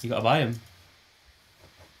machines, you got to buy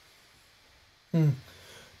them.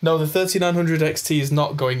 No, the 3900 XT is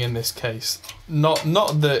not going in this case. Not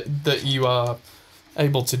that you are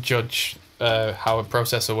able to judge how a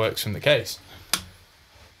processor works from the case.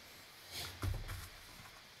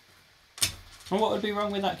 And what would be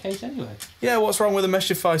wrong with that case anyway? Yeah, what's wrong with a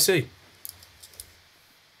Meshify C?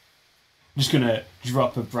 I'm just gonna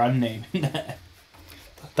drop a brand name in there.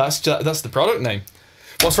 That's the product name.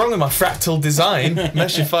 What's wrong with my Fractal Design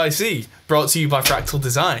Meshify C? Brought to you by Fractal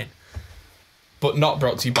Design. But not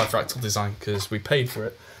brought to you by Fractal Design, because we paid for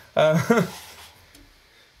it.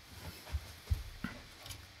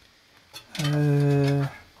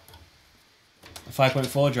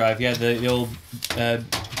 5.4 drive, yeah, the old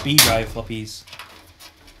B drive floppies.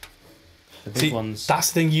 The big ones. That's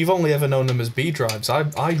the thing, you've only ever known them as B drives.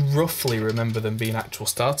 I roughly remember them being actual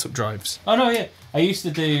startup drives. Oh no, yeah. I used to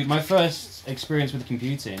do, my first experience with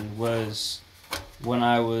computing was when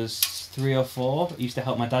I was 3 or 4. I used to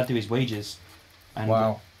help my dad do his wages. And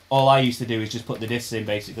Wow. all I used to do is just put the discs in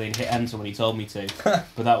basically and hit enter when he told me to.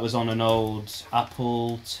 But that was on an old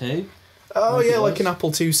Apple II. Oh Like yeah, it like was. an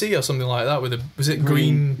Apple IIc or something like that with a, was it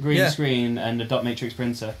green? Yeah. Screen and a dot matrix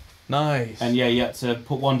printer. Nice. And yeah, you had to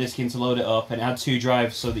put one disc in to load it up, and it had 2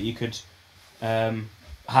 drives so that you could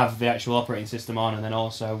have the actual operating system on, and then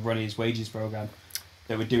also run his wages program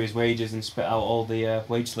that would do his wages and spit out all the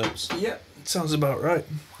wage slips. Yeah, sounds about right.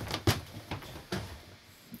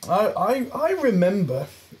 I remember.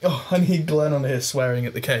 Oh, I need Glenn on here swearing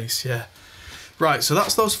at the case. Yeah. Right, so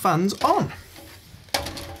that's those fans on.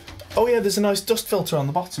 Oh yeah, there's a nice dust filter on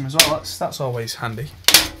the bottom as well. That's always handy.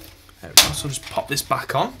 There we go. So just pop this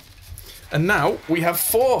back on. And now we have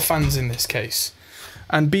 4 fans in this case.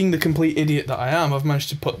 And being the complete idiot that I am, I've managed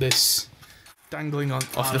to put this dangling on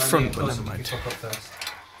off the front, but never mind.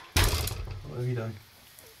 What have you done?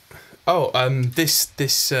 Oh, this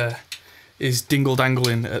is dingle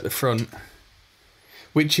dangling at the front,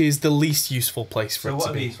 which is the least useful place for it to be. So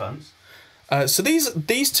what are these fans? So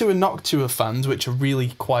these 2 are Noctua fans, which are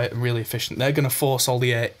really quiet and really efficient. They're going to force all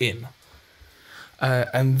the air in.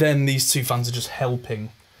 And then these 2 fans are just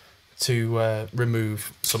helping to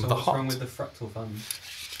remove some of the hot. What's wrong with the fractal fans?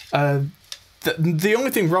 The only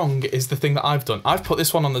thing wrong is the thing that I've done. I've put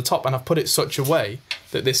this one on the top and I've put it such a way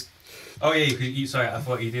that this... Oh yeah, sorry, I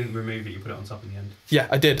thought you didn't remove it, you put it on top in the end. Yeah,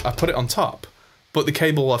 I did. I put it on top, but the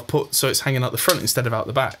cable I've put so it's hanging out the front instead of out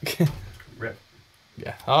the back. Rip.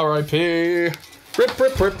 Yeah, R.I.P. Rip,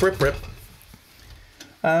 rip, rip, rip, rip.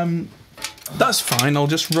 That's fine. I'll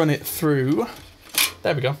just run it through.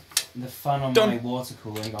 There we go. The fan on Done. my water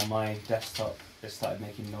cooling on my desktop, it started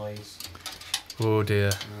making noise. Oh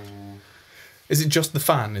dear. Is it just the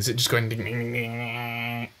fan? Is it just going ding, ding, ding,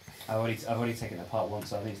 ding? I've already taken it apart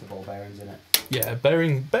once, so I think it's the ball bearings in it. Yeah,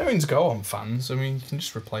 bearings go on fans. I mean, you can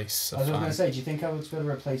just replace a I was going fan. to say, do you think I would be able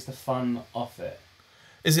to replace the fan off it?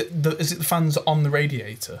 Is it the fans on the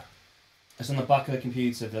radiator? It's on the back of the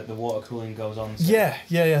computer that the water cooling goes on. So. Yeah.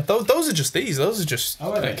 Those are just these. Those are just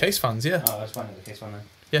case fans. Yeah. Oh, I was finding the case one then.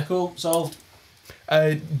 Yeah. Cool. Solved.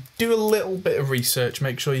 Do a little bit of research.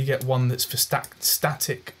 Make sure you get one that's for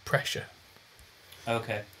static pressure.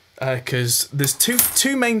 Okay. Because there's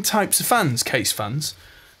two main types of fans, case fans.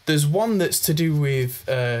 There's one that's to do with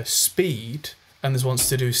speed, and there's one that's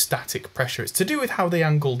to do with static pressure. It's to do with how they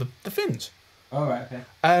angle the fins. Oh, right, okay.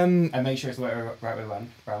 And make sure it's the right way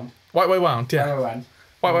round. White way wound, yeah. Right way round.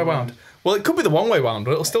 White way wound. Well, it could be the one way wound,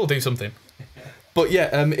 but it'll still do something. But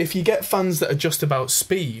yeah, if you get fans that are just about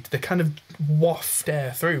speed, they kind of waft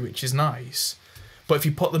air through, which is nice. But if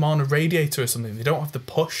you put them on a radiator or something, they don't have the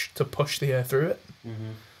push to push the air through it.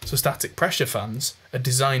 Mm-hmm. So static pressure fans are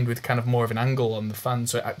designed with kind of more of an angle on the fan,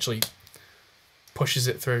 so it actually pushes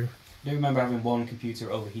it through. I do remember having one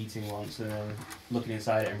computer overheating once and then looking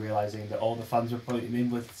inside it and realising that all the fans were pointing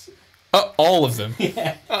inwards. All of them?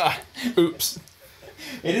 Yeah. Oops.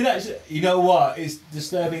 It is actually, you know what, it's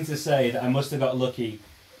disturbing to say that I must have got lucky,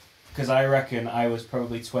 because I reckon I was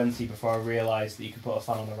probably 20 before I realised that you could put a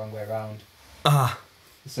fan on the wrong way around.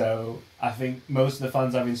 So I think most of the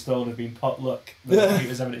fans I've installed have been pot luck. The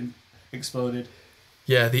computers haven't exploded.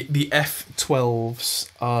 Yeah, the F12s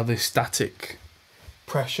are the static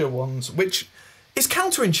pressure ones, which is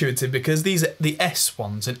counterintuitive because these are the S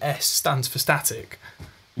ones, and S stands for static,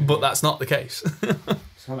 but that's not the case.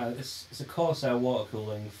 It's a Corsair water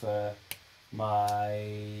cooling for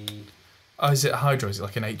my... Oh, is it a hydro? Is it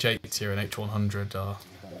like an H80 or an H100? Or...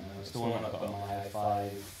 I don't know. It's the one that I've got on my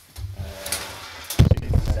i5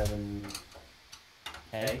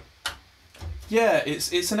 7K. Yeah,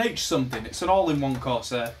 it's an H something. It's an all-in-one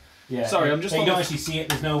Corsair. Yeah. Sorry, I'm just. You don't actually see it.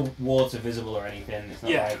 There's no water visible or anything. It's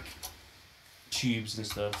not Yeah. like tubes and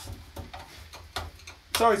stuff.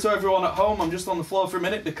 Sorry to everyone at home. I'm just on the floor for a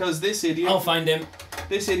minute because this idiot. I'll find him.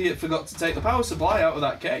 This idiot forgot to take the power supply out of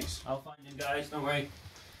that case. I'll find him, guys. Don't worry.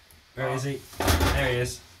 Where is he? There he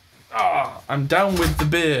is. Ah, I'm down with the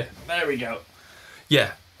beer. There we go.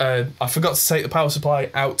 Yeah, I forgot to take the power supply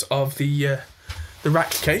out of the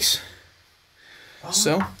rack case. Oh.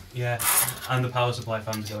 So. Yeah, and the power supply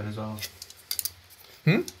fan's going as well.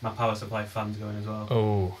 My power supply fan's going as well.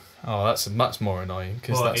 Oh, that's more annoying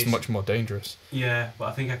because Well, that's it's- much more dangerous. Yeah, but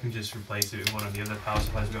I think I can just replace it with one of the other power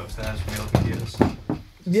supplies we got upstairs from the old computers.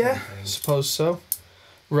 Yeah, Same thing. suppose so.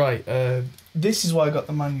 Right, this is why I got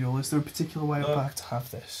the manual. Is there a particular way up I have to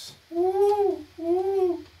have this?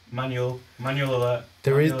 Manual alert.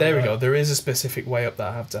 There is. Manual There we alert. go. There is a specific way up that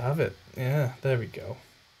I have to have it. Yeah, there we go.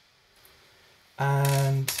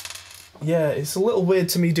 And yeah, it's a little weird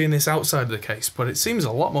to me doing this outside of the case, but it seems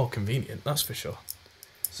a lot more convenient. That's for sure.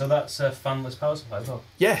 So that's a fanless power supply as well.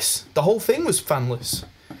 Yes, the whole thing was fanless.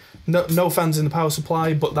 No fans in the power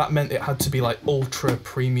supply, but that meant it had to be like ultra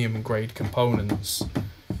premium grade components,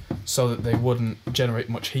 so that they wouldn't generate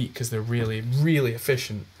much heat because they're really, really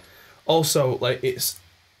efficient. Also, like it's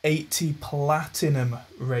 80 platinum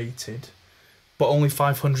rated, but only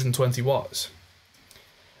 520 watts.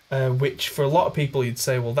 Which for a lot of people you'd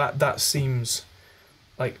say, well, that seems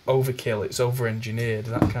like overkill. It's over-engineered,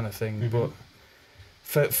 that kind of thing. Mm-hmm.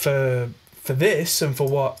 But for this and for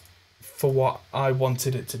what I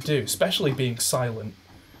wanted it to do, especially being silent,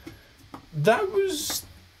 that was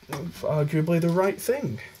arguably the right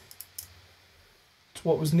thing. It's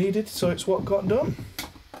what was needed, so it's what got done.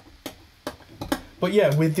 But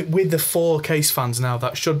yeah, with the 4 case fans now,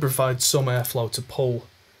 that should provide some airflow to pull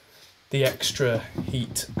the extra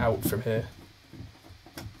heat out from here.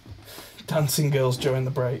 Dancing girls during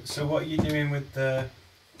the break. So what are you doing with the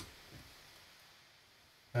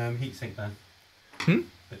heatsink then?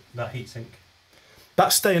 That heatsink.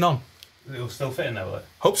 That's staying on. It'll still fit in there, will it?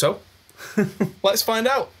 Hope so. Let's find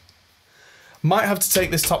out. Might have to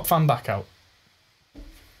take this top fan back out.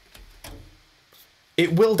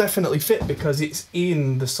 It will definitely fit because it's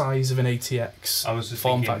in the size of an ATX I was just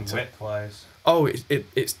form thinking factor. width-wise. Oh,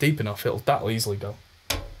 it's deep enough. That'll easily go.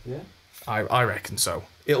 Yeah. I reckon so.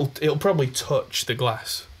 It'll probably touch the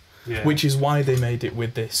glass, Yeah. which is why they made it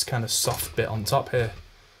with this kind of soft bit on top here.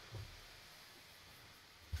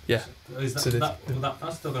 Yeah. Is So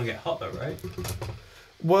that's still going to get hot though, right?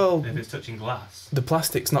 Well, If it's touching glass. the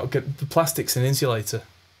plastic's not good. The plastic's an insulator.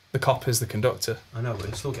 The copper's the conductor. I know, but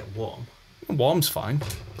it'll still get warm. Warm's fine.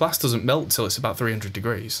 Glass doesn't melt till it's about 300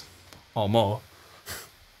 degrees or more.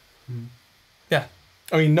 Yeah.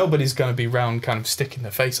 I mean, nobody's going to be round kind of sticking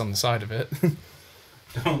their face on the side of it.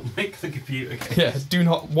 Don't lick the computer case.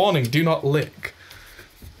 Yeah, warning, do not lick.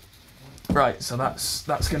 Right, so that's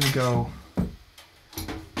going to go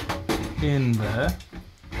in there.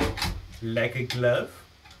 Like a glove.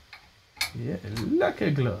 Yeah, like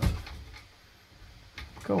a glove.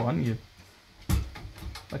 Go on, you.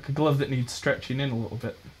 Like a glove that needs stretching in a little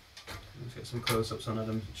bit. Let's get some close-ups on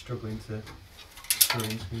Adam struggling to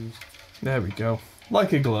green screens. There we go.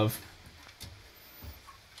 Like a glove.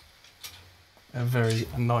 A very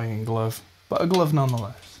annoying glove, but a glove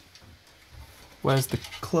nonetheless. Where's the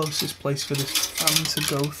closest place for this fan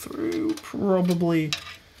to go through? Probably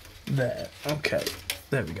there. Okay,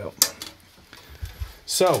 there we go.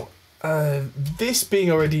 So, this being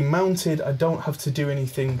already mounted, I don't have to do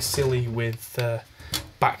anything silly with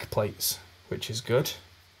back plates, which is good.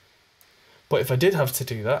 But if I did have to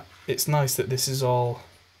do that, it's nice that this is all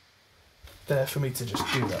there for me to just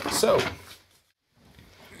do that. So,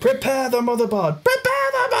 prepare the motherboard!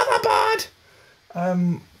 Prepare the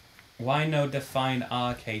motherboard! Why no define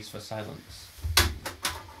R case for silence?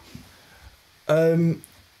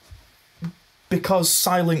 Because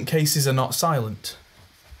silent cases are not silent.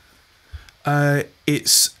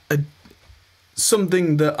 It's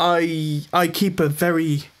something that I keep a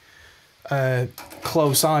very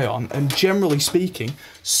close eye on, and generally speaking,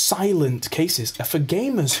 silent cases are for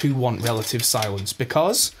gamers who want relative silence,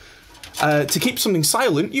 because to keep something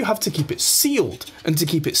silent, you have to keep it sealed, and to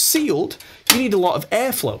keep it sealed, you need a lot of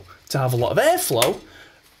airflow. To have a lot of airflow,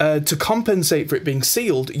 to compensate for it being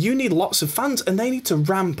sealed, you need lots of fans, and they need to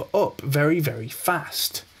ramp up very, very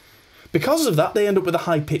fast. Because of that, they end up with a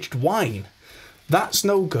high-pitched whine. That's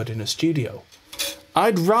no good in a studio.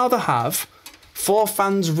 I'd rather have 4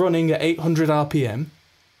 fans running at 800 RPM,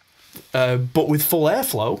 but with full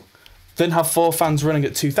airflow, then have 4 fans running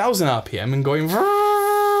at 2000 RPM and going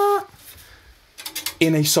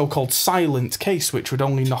in a so-called silent case, which would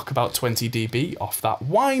only knock about 20 dB off that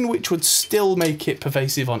whine, which would still make it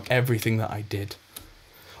pervasive on everything that I did.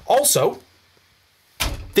 Also,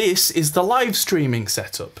 this is the live streaming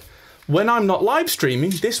setup. When I'm not live streaming,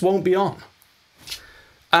 this won't be on.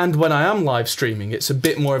 And when I am live streaming, it's a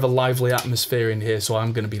bit more of a lively atmosphere in here, so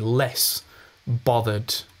I'm going to be less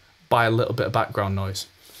bothered by a little bit of background noise.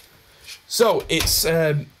 So it's,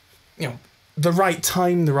 you know, the right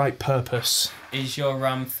time, the right purpose. Is your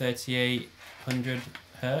RAM 3800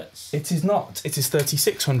 hertz? It is not. It is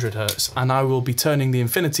 3600 hertz, and I will be turning the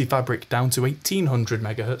Infinity Fabric down to 1800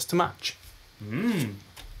 megahertz to match.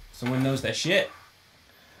 Someone knows their shit.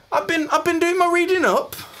 I've been doing my reading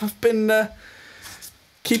up. I've been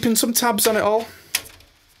keeping some tabs on it all.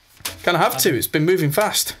 Kind of have to. It's been moving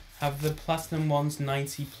fast. Have the Platinum ones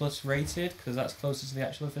 90 plus rated? Because that's closer to the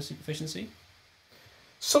actual efficiency.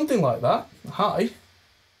 Something like that. Hi.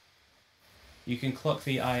 You can clock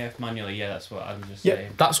the IF manually. Yeah, that's what I'm just Yeah,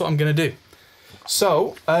 saying. that's what I'm going to do.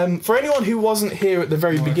 So, for anyone who wasn't here at the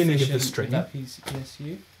very More beginning of the efficient stream... with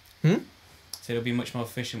that PSU? So it'll be much more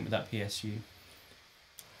efficient with that PSU.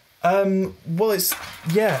 Well, it's...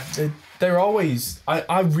 Yeah, they're always...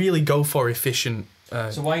 I really go for efficient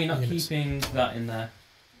So why are you not units. keeping that in there?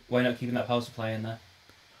 Why are you not keeping that power supply in there?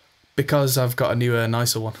 Because I've got a newer,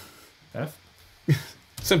 nicer one. Fair enough.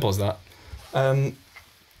 Simple as that. I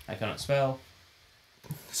cannot spell.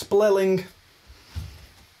 Splelling.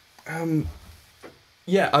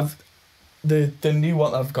 Yeah, the new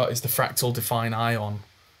one I've got is the Fractal Design Ion,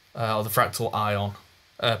 or the Fractal Ion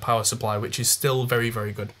power supply, which is still very,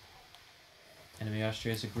 very good. Enemy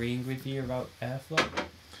Austria is agreeing with you about airflow.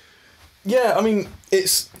 Yeah, I mean,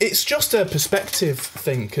 it's just a perspective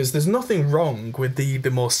thing, because there's nothing wrong with the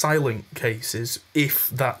more silent cases if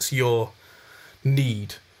that's your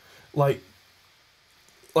need. Like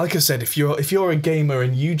I said, if you're a gamer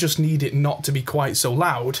and you just need it not to be quite so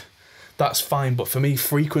loud, that's fine. But for me,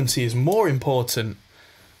 frequency is more important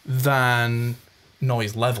than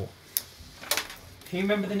noise level. Can you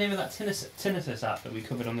remember the name of that tinnitus app that we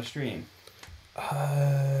covered on the stream?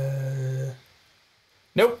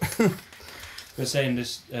 Nope. We were saying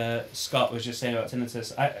this. Scott was just saying about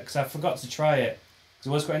tinnitus. Because I forgot to try it. Because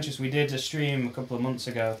it was quite interesting. We did a stream a couple of months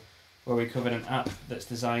ago where we covered an app that's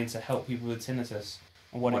designed to help people with tinnitus.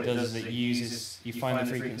 And what it does is it uses, you find the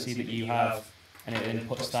frequency that you have, and it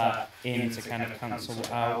inputs that in to kind of cancel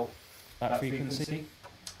out that frequency.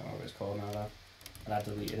 I don't know what it's called now though. And I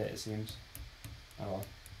deleted it seems. Oh well.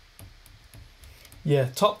 Yeah,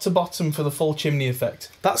 top to bottom for the full chimney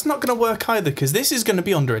effect. That's not going to work either, because this is going to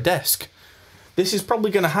be under a desk. This is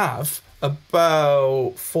probably going to have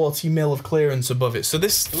about 40 mil of clearance above it. So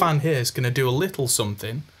this fan here is going to do a little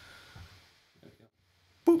something.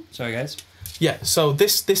 Boop. Sorry guys. Yeah, so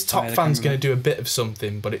this top the fan's camera. going to do a bit of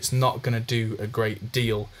something, but it's not going to do a great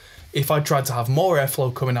deal. If I tried to have more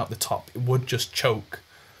airflow coming out the top, it would just choke,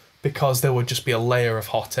 because there would just be a layer of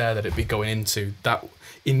hot air that it'd be going into. That,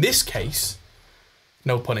 in this case,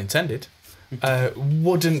 no pun intended,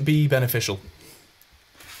 wouldn't be beneficial.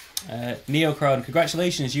 Neocron,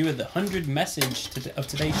 congratulations, you were the 100th message of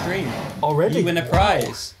today's stream. Already? You win a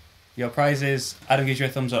prize. Your prize is Adam gives you a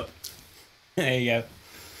thumbs up. There you go.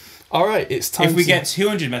 All right, it's time. If we get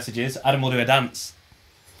 200 messages, Adam will do a dance.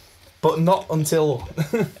 But not until...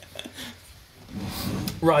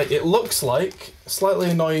 Right, it looks like,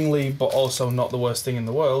 slightly annoyingly, but also not the worst thing in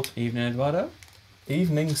the world. Evening, Eduardo.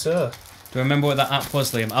 Evening, sir. Do you remember what that app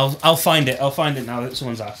was, Liam? I'll find it. I'll find it now that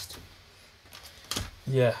someone's asked.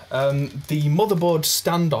 Yeah, the motherboard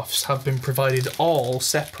standoffs have been provided all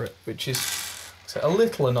separate, which is a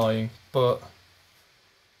little annoying, but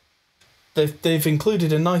they've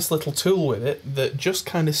included a nice little tool with it that just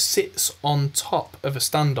kind of sits on top of a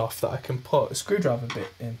standoff that I can put a screwdriver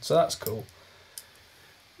bit in, so that's cool.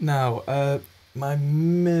 Now, my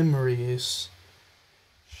memory is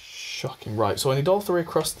shocking. Right, so I need all three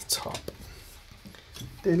across the top.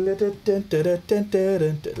 Probably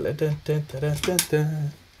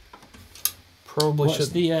What's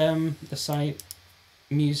should. the site?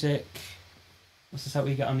 Music. What's the site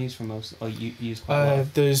we get on these from most? Or you use quite a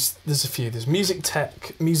lot? There's a few. There's Music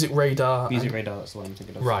Tech, Music Radar. Music Radar, that's the one I'm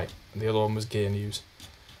thinking of. Right, the other one was Gear News.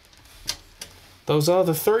 Those are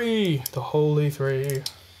the three, the holy three.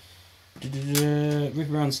 Rick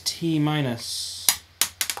Brown's T minus.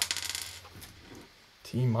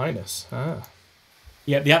 T minus, ah.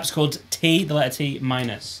 Yeah, the app's called T, the letter T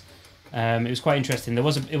minus. It was quite interesting. It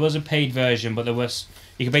was a paid version, but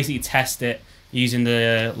you could basically test it using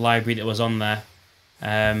the library that was on there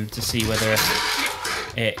to see whether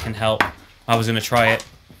it can help. I was going to try it,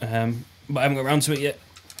 but I haven't got around to it yet.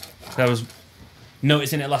 So I was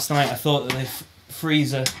noticing it last night. I thought that the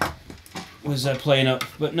freezer was playing up,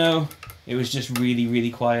 but no, it was just really,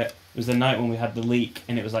 really quiet. It was the night when we had the leak,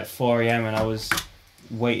 and it was like 4 AM, and I was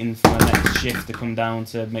waiting for my next shift to come down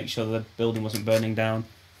to make sure the building wasn't burning down.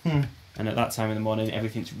 And at that time in the morning,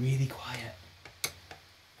 everything's really quiet.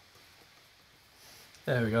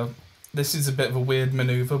 There we go. This is a bit of a weird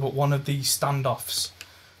manoeuvre, but one of the standoffs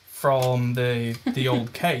from the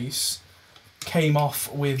old case came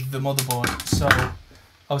off with the motherboard, so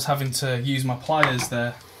I was having to use my pliers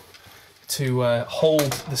there to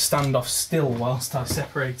hold the standoff still whilst I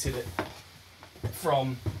separated it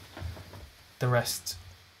from the rest.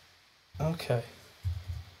 Okay.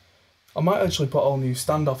 I might actually put all new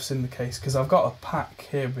standoffs in the case because I've got a pack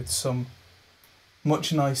here with some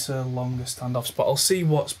much nicer, longer standoffs, but I'll see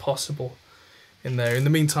what's possible in there. In the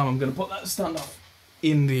meantime, I'm going to put that standoff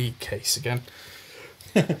in the case again.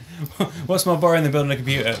 What's more boring than building a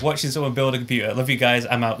computer? Watching someone build a computer. Love you guys.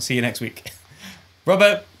 I'm out. See you next week.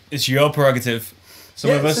 Robert, it's your prerogative.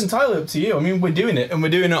 It's entirely up to you. I mean, we're doing it, and we're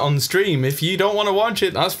doing it on stream. If you don't want to watch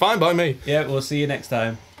it, that's fine by me. Yeah, we'll see you next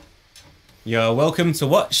time. You're welcome to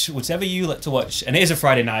watch whatever you like to watch. And it is a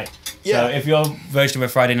Friday night. Yeah. So if your version of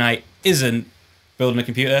a Friday night isn't building a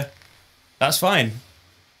computer, that's fine.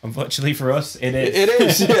 Unfortunately for us, it is. It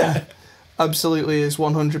is, yeah. Absolutely is,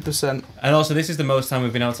 100%. And also, this is the most time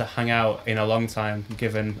we've been able to hang out in a long time,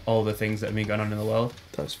 given all the things that have been going on in the world.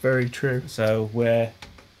 That's very true. So we're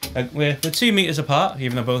 2 meters apart,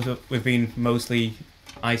 even though we've been mostly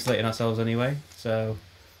isolating ourselves anyway. So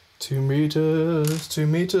 2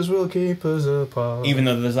 meters will keep us apart. Even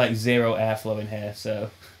though there's like zero airflow in here, so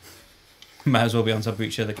might as well be on top of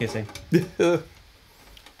each other kissing.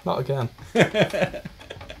 Not again.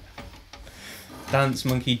 Dance,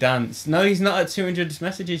 monkey, dance. No, he's not at 200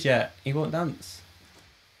 messages yet. He won't dance.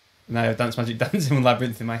 No, Dance Magic Dancing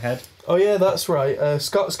Labyrinth in my head. Oh yeah, that's right.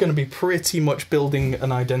 Scott's going to be pretty much building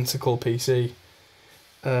an identical PC.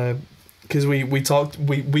 Because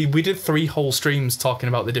we did 3 whole streams talking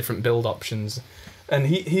about the different build options. And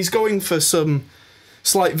he's going for some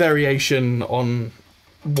slight variation on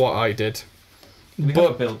what I did. Do we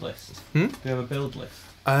have a build list? Hmm? Do we have a build list?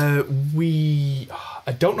 I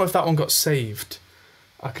don't know if that one got saved.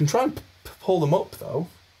 I can try and pull them up though.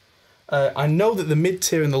 I know that the mid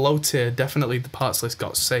tier and the low tier, definitely the parts list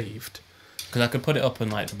got saved. Because I could put it up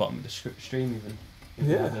on like the bottom of the stream even.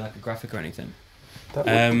 Yeah. Like a graphic or anything. That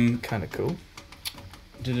would be kind of cool.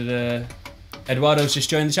 Eduardo's just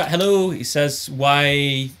joined the chat. Hello. He says,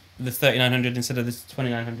 why the 3900 instead of the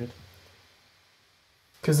 2900?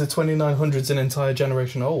 Because the 2900's an entire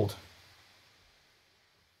generation old.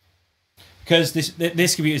 Because this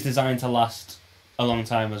computer is designed to last a long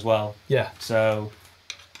time as well. Yeah. So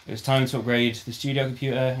it was time to upgrade the studio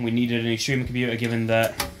computer, and we needed a new streaming computer given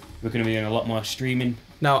that we're going to be doing a lot more streaming.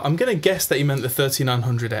 Now, I'm going to guess that you meant the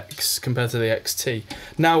 3900X compared to the XT.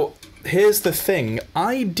 Now, here's the thing.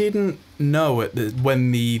 I didn't know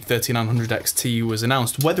when the 3900 XT was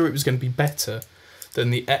announced whether it was going to be better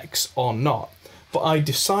than the X or not. But I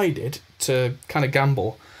decided to kind of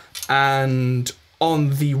gamble and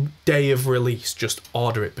on the day of release just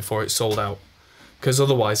order it before it sold out. Because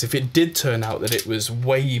otherwise, if it did turn out that it was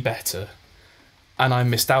way better and I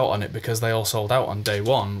missed out on it because they all sold out on day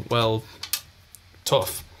one, well,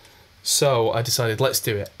 tough. So I decided, let's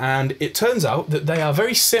do it. And it turns out that they are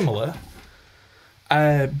very similar,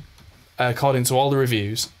 according to all the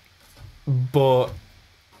reviews, but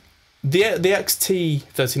the XT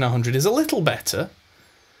 3900 is a little better,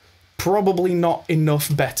 probably not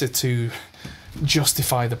enough better to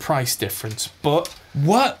justify the price difference, but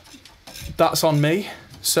what? That's on me,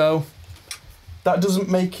 so that doesn't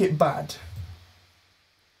make it bad.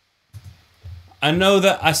 I know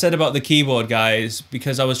that I said about the keyboard, guys,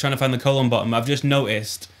 because I was trying to find the colon bottom. I've just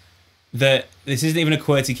noticed that this isn't even a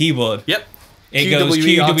QWERTY keyboard. Yep. It goes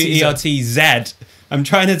QWERTZ. I'm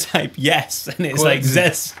trying to type yes, and it's like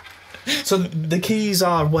Z. So the keys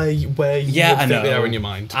are where you think they are in your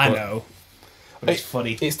mind. I know. But it's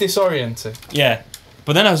funny. It's disorienting. Yeah.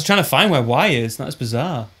 But then I was trying to find where Y is. That's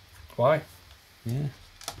bizarre. Why? Yeah.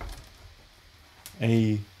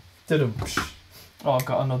 Hey. Oh, I've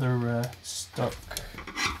got another stuck.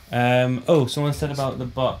 Oh, someone said about the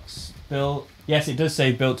box. Built. Yes, it does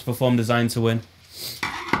say built to perform, designed to win.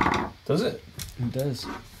 Does it? It does.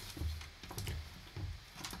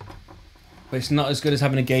 But it's not as good as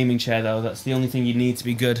having a gaming chair, though. That's the only thing you need to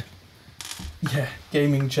be good. Yeah,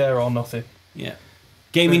 gaming chair or nothing. Yeah.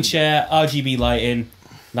 Gaming chair, RGB lighting.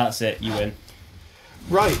 That's it. You win.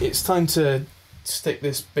 Right, it's time to stick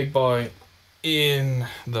this big boy in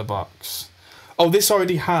the box. Oh, this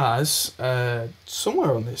already has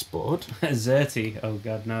somewhere on this board. Zerty. Oh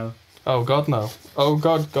god, no. Oh god, no. Oh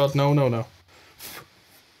god, no, no, no.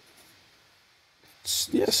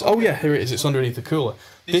 Yes. Oh yeah, here it is. It's underneath the cooler.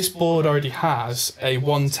 This board already has a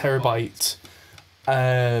 1 terabyte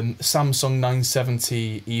Samsung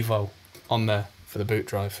 970 Evo on there for the boot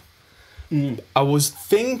drive. I was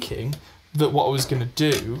thinking that what I was going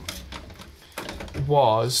to do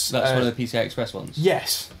was... That's one of the PCI Express ones?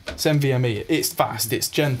 Yes. It's NVMe. It's fast. It's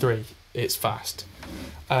Gen 3. It's fast.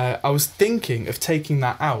 I was thinking of taking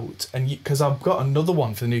that out, and because I've got another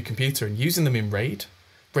one for the new computer, and using them in RAID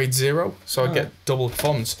 0, so I get double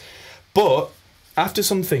performance. But after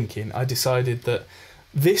some thinking, I decided that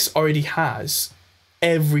this already has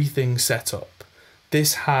everything set up.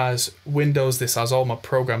 This has Windows, this has all my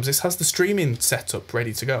programs, this has the streaming setup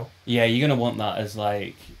ready to go. Yeah, you're going to want that as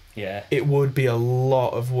like, yeah. It would be a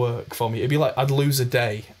lot of work for me. It'd be like I'd lose a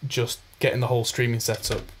day just getting the whole streaming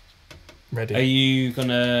setup ready. Are you going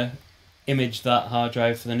to image that hard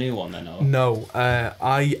drive for the new one then? Or? No,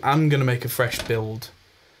 I am going to make a fresh build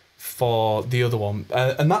for the other one.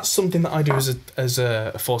 And that's something that I do as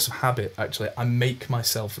a force of habit, actually. I make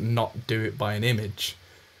myself not do it by an image.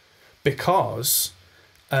 Because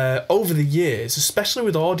over the years, especially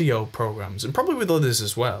with audio programs, and probably with others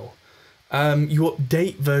as well, you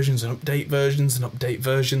update versions and update versions and update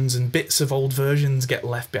versions, and bits of old versions get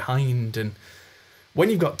left behind. And when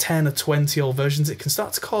you've got 10 or 20 old versions, it can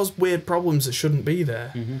start to cause weird problems that shouldn't be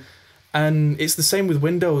there. Mm-hmm. And it's the same with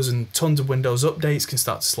Windows, and tons of Windows updates can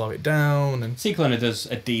start to slow it down. And C-Cloner does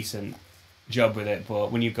a decent job with it,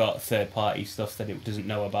 but when you've got third-party stuff that it doesn't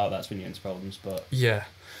know about, that's when you get into problems. But yeah.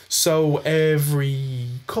 So every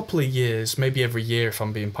couple of years, maybe every year if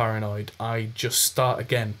I'm being paranoid, I just start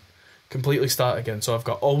again. Completely start again. So I've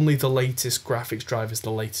got only the latest graphics drivers,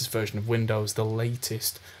 the latest version of Windows, the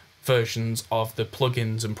latest versions of the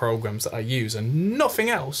plugins and programs that I use, and nothing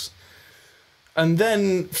else. And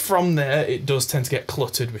then from there, it does tend to get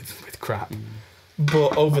cluttered with crap.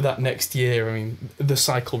 But over that next year, I mean, the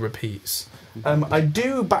cycle repeats. I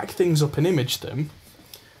do back things up and image them,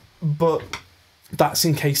 but that's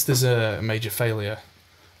in case there's a major failure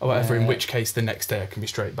or whatever, in which case the next day I can be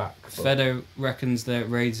straight back. Fedo reckons that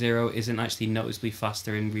RAID 0 isn't actually noticeably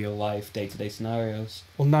faster in real life, day-to-day scenarios.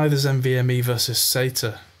 Well, neither's NVMe versus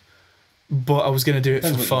SATA. But I was going to do it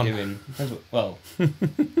for fun.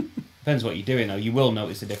 Depends what you're doing, though. You will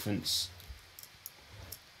notice the difference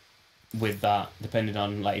with that, depending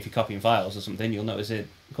on, like, if you're copying files or something, you'll notice it.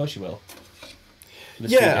 Of course you will.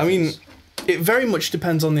 Yeah, I mean, it very much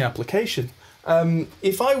depends on the application.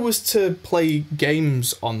 If I was to play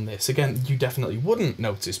games on this, again, you definitely wouldn't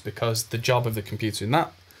notice, because the job of the computer in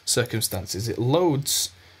that circumstance is it loads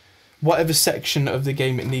whatever section of the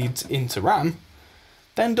game it needs into RAM,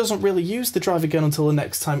 then doesn't really use the drive again until the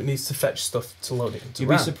next time it needs to fetch stuff to load it into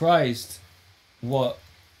RAM. You'd be surprised what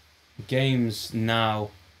games now...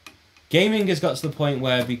 Gaming has got to the point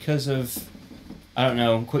where, because of, I don't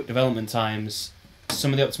know, quick development times,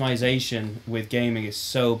 some of the optimization with gaming is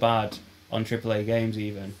so bad on AAA games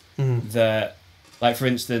even, that, like for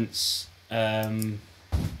instance, Dota,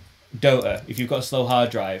 if you've got a slow hard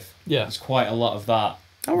drive, there's quite a lot of that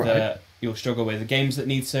that you'll struggle with. The games that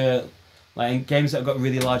need to... Like games that have got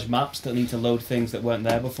really large maps that need to load things that weren't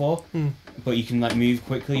there before, but you can like move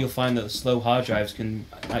quickly, you'll find that the slow hard drives can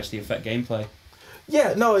actually affect gameplay.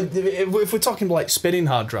 Yeah, no, if we're talking like spinning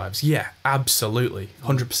hard drives, yeah, absolutely,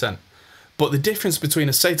 100%. But the difference between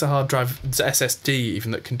a SATA hard drive, SSD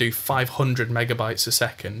even, that can do 500 megabytes a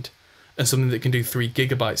second, and something that can do 3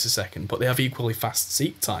 gigabytes a second, but they have equally fast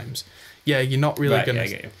seek times, yeah, you're not really going to... Yeah, I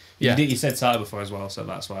get you. Yeah. You said SATA before as well, so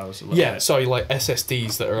that's why I was a little bit... sorry, like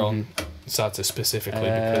SSDs that are on SATA specifically,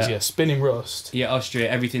 because, spinning Rust... Yeah, Austria,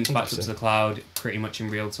 everything's backed up to the cloud pretty much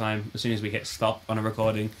in real time. As soon as we hit stop on a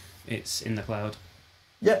recording, it's in the cloud.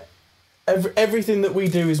 Yeah. Everything that we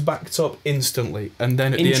do is backed up instantly, and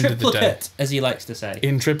then at the end of the day... In triplicate, as he likes to say.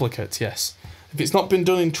 In triplicate, yes. If it's not been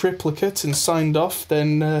done in triplicate and signed off,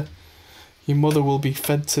 then your mother will be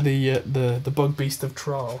fed to the bug beast of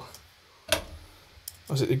Traal.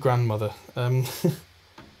 Or was it the grandmother?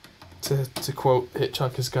 To quote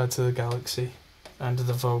Hitchhiker's Guide to the Galaxy and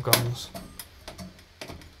the Vogons.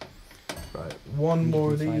 Right, one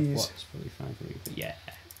more of these. Watts, probably fine for you, but yeah.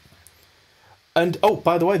 And oh,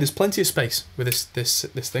 by the way, there's plenty of space with this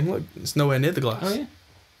thing. Look, it's nowhere near the glass. Oh yeah.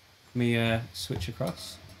 Let me switch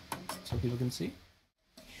across so people can see.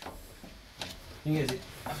 Thing is,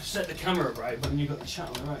 I've set the camera up right, but then you've got the chat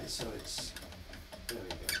on the right, so it's... There we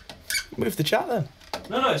go. Move the chat then.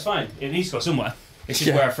 No, it's fine. It needs to go somewhere. It's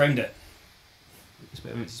just where I framed it. It's a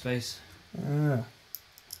bit of empty space. Ah.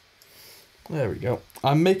 There we go.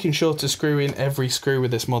 I'm making sure to screw in every screw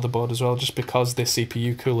with this motherboard as well, just because this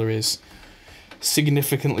CPU cooler is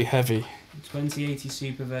significantly heavy. 2080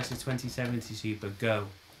 Super versus 2070 Super, go.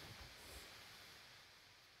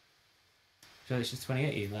 So it's just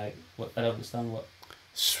 2080, like, what? I don't understand what.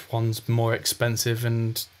 One's more expensive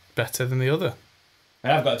and better than the other.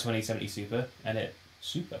 And I've got a 2070 Super, and it's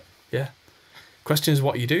super. Yeah. Question is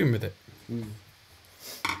what you're doing with it. Mm.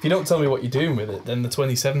 If you don't tell me what you're doing with it, then the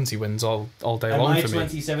 2070 wins all day And long my for me.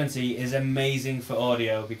 2070 is amazing for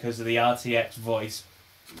audio because of the RTX voice,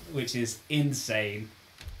 which is insane.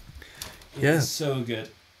 Yeah. It's so good.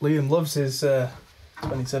 Liam loves his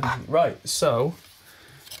 2070. Right, so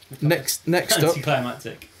next up.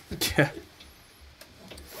 Anticlimactic. Yeah.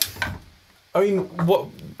 I mean,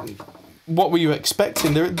 what were you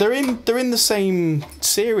expecting? They're in the same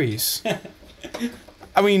series.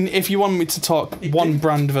 I mean, if you want me to talk one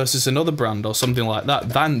brand versus another brand or something like that,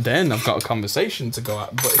 then I've got a conversation to go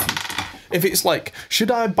at. But if it's like,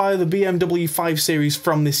 should I buy the BMW 5 Series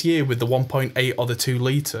from this year with the 1.8 or the 2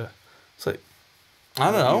 litre? It's like,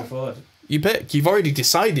 I don't know. You pick. You've already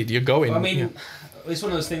decided you're going. Well, I mean, it's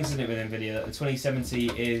one of those things, isn't it, with NVIDIA, that the 2070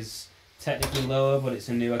 is technically lower, but it's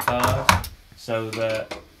a newer card, so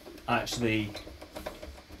that actually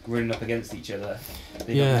running up against each other,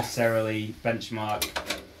 they don't necessarily benchmark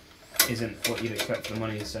isn't what you'd expect for the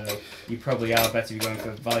money, so you probably are better if you're going for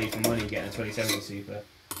value for money getting a 2070 Super.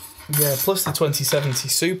 Yeah, plus the 2070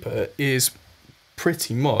 Super is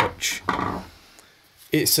pretty much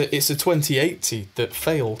it's a 2080 that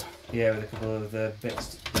failed. Yeah, with a couple of the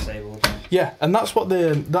bits disabled. Yeah, and that's what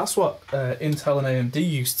Intel and AMD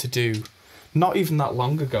used to do not even that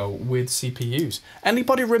long ago with CPUs.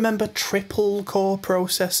 Anybody remember triple core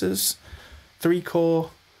processors?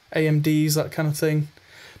 3-core AMDs, that kind of thing?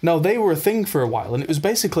 No, they were a thing for a while, and it was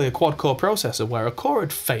basically a quad-core processor where a core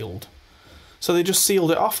had failed. So they just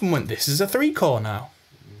sealed it off and went, this is a 3-core now.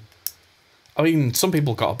 I mean, some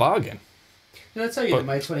people got a bargain. Did I tell you that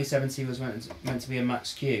my 2070 was meant to be a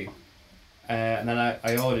Max Q? And then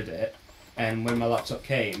I ordered it, and when my laptop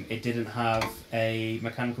came, it didn't have a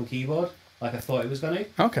mechanical keyboard like I thought it was going to.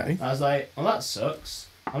 Okay. I was like, well, that sucks.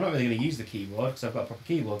 I'm not really going to use the keyboard because I've got a proper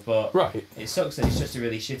keyboard, but it sucks that it's just a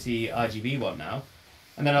really shitty RGB one now.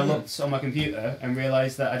 And then I looked on my computer and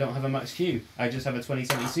realised that I don't have a Max Q. I just have a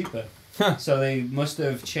 2070 Super. So they must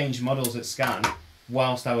have changed models at Scan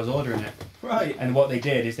whilst I was ordering it. Right. And what they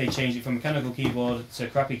did is they changed it from mechanical keyboard to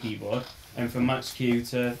crappy keyboard and from Max Q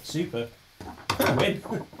to Super. Win.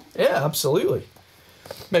 Yeah, absolutely.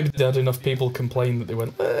 Maybe they had enough people complain that they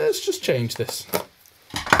went, let's just change this.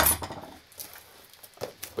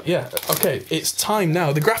 But yeah, okay, it's time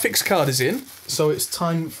now. The graphics card is in, so it's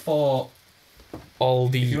time for all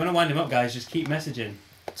the... If you want to wind him up, guys, just keep messaging.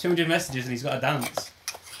 200 messages and he's got to dance.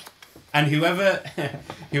 And whoever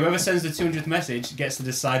sends the 200th message gets to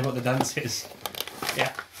decide what the dance is.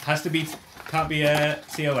 Yeah, has to be... Can't be a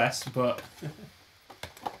TOS, but...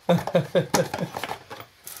 Okay.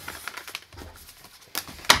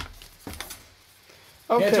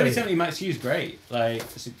 Yeah, 2070 Max Q is great. Like,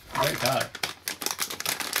 it's a great card.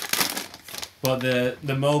 But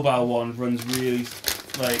the mobile one runs really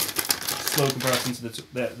like slow comparison to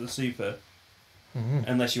the Super,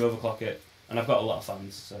 unless you overclock it. And I've got a lot of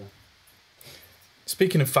fans, so.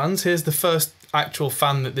 Speaking of fans, here's the first actual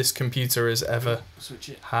fan that this computer has ever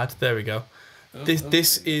had. There we go.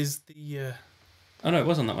 This is the. Oh no, it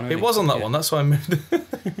was on that one. It was on that one. That's why I moved.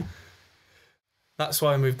 That's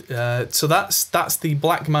why I moved. So that's the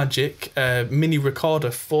Blackmagic Mini Recorder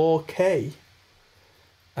 4K.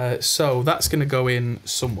 So that's going to go in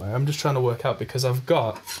somewhere. I'm just trying to work out because I've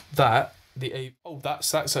got that.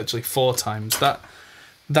 That's actually 4 times.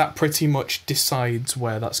 That pretty much decides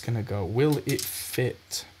where that's going to go. Will it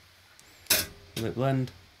fit? Will it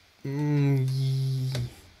blend?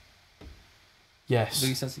 Yes.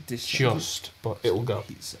 Just, but it'll go.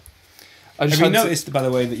 Have you noticed, by the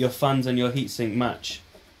way, that your fans and your heatsink match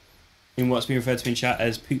in what's been referred to in chat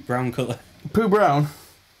as poop brown colour? Poop brown.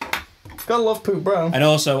 Gotta love poop brown. And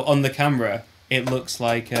also, on the camera, it looks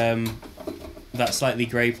like that slightly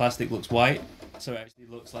grey plastic looks white. So it actually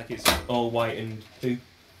looks like it's all white and poop.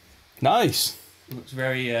 Nice. It looks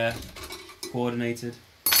very coordinated.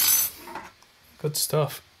 Good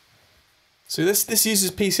stuff. So this uses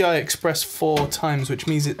PCI Express 4 times, which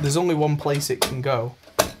means there's only one place it can go.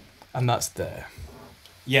 And that's there.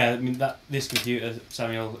 Yeah, I mean this computer,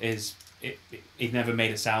 Samuel, it never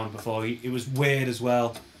made a sound before. It was weird as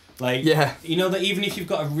well. Like, you know that even if you've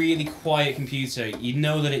got a really quiet computer, you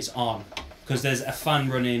know that it's on because there's a fan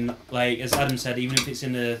running. Like as Adam said, even if it's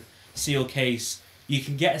in a sealed case, you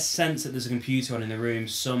can get a sense that there's a computer on in the room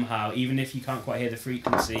somehow, even if you can't quite hear the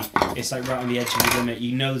frequency. It's like right on the edge of the limit.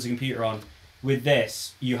 You know there's a computer on. With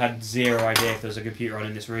this, you had zero idea if there was a computer on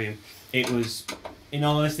in this room. It was, in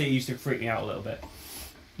all honesty, it used to freak me out a little bit.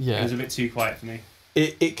 Yeah. It was a bit too quiet for me.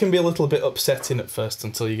 It can be a little bit upsetting at first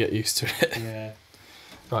until you get used to it. Yeah.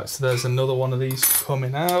 Right, so there's another one of these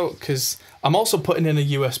coming out, because I'm also putting in a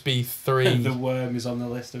USB 3. The worm is on the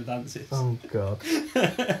list of dances. Oh, God.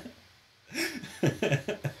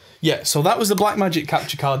 Yeah, so that was the Blackmagic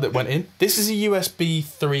capture card that went in. This is a USB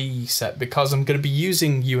 3 set, because I'm going to be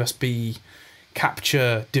using USB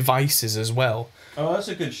capture devices as well. Oh, that's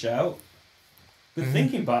a good shout. Good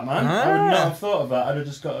thinking, Batman. I would not have thought of that. I'd have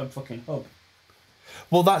just got a fucking hub.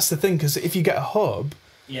 Well, that's the thing, because if you get a hub...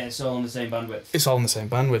 Yeah, it's all on the same bandwidth. It's all on the same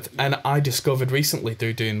bandwidth. And I discovered recently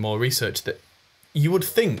through doing more research that you would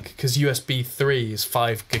think, because USB 3 is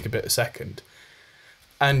 5 gigabit a second,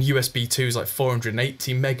 and USB 2 is like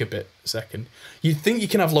 480 megabit a second, you'd think you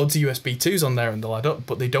can have loads of USB 2s on there and they'll add up,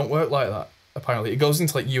 but they don't work like that, apparently. It goes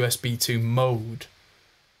into like USB 2 mode.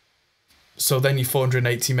 So then your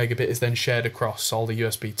 480 megabit is then shared across all the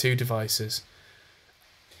USB 2 devices.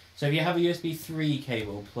 So if you have a USB 3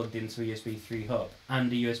 cable plugged into a USB 3 hub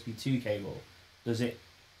and a USB 2 cable, does it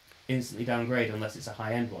instantly downgrade unless it's a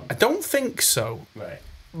high-end one? I don't think so. Right.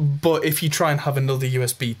 But if you try and have another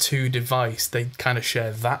USB 2 device, they kind of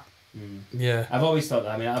share that. Yeah. I've always thought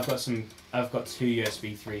that. I mean, I've got two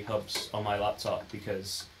USB 3 hubs on my laptop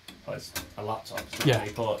because it's a laptop, it's not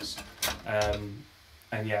many ports.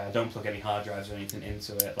 And yeah, I don't plug any hard drives or anything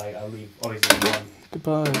into it. Like, I always leave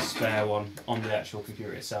one spare one on the actual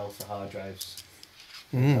computer itself for hard drives.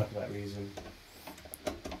 For that reason.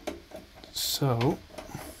 So,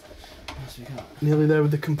 nearly there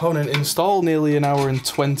with the component install, nearly an hour and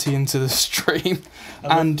 20 into the stream.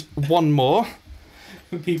 And one more.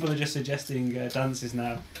 People are just suggesting dances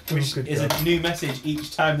now, which is a new message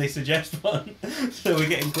each time they suggest one. So we're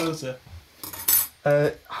getting closer.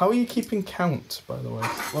 How are you keeping count, by the way?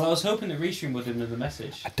 Well, I was hoping that Restream would do another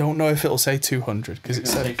message. I don't know if it'll say 200, because it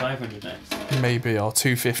said... say 500 next. Maybe, or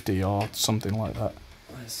 250, or something like that.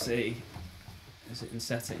 Let's see. Is it in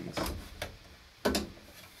settings?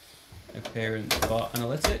 Appearance bot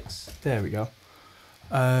analytics. There we go.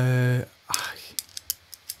 There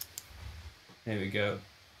we go.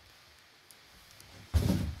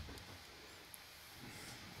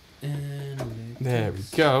 There we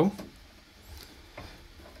go.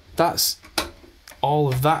 That's all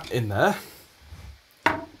of that in there.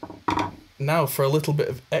 Now for a little bit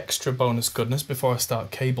of extra bonus goodness before I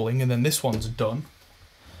start cabling, and then this one's done.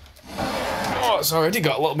 Oh, it's already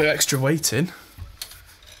got a little bit of extra weight in.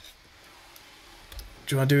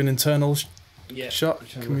 Do you want to do an internal shot?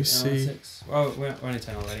 Can we see? Oh, we're on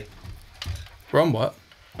internal already. We're on what?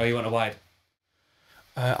 Oh, you want a wide?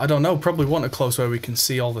 I don't know. Probably want a close where we can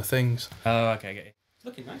see all the things. Oh, okay, I get you. It's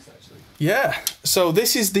looking nice, actually. Yeah. So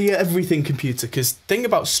this is the everything computer, because thing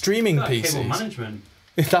about streaming PCs... Cable management.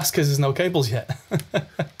 That's because there's no cables yet.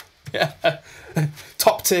 Yeah.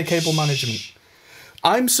 Top tier cable management.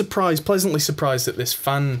 I'm surprised, pleasantly surprised that this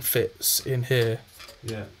fan fits in here.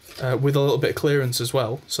 Yeah. With a little bit of clearance as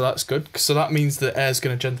well, so that's good. So that means that air's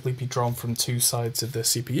going to gently be drawn from two sides of the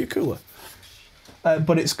CPU cooler.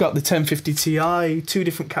 But it's got the 1050 Ti, 2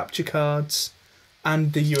 different capture cards,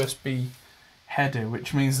 and the USB header,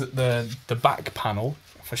 which means that the back panel,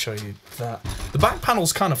 if I show you that, the back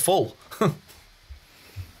panel's kind of full.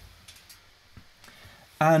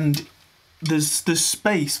 And there's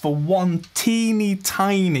space for one teeny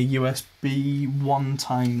tiny USB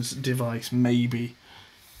 1x device, maybe.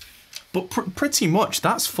 But pretty much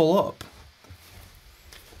that's full up.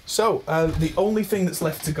 So the only thing that's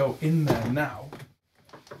left to go in there now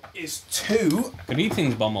is 2...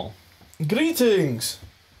 Greetings, Bommel. Greetings!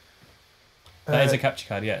 That is a capture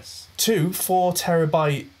card, yes. 2 4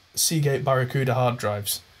 terabyte Seagate Barracuda hard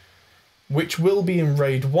drives, which will be in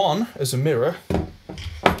RAID 1 as a mirror,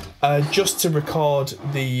 just to record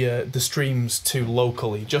the streams to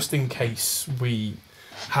locally, just in case we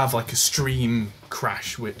have like a stream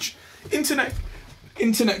crash, which internet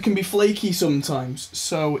can be flaky sometimes,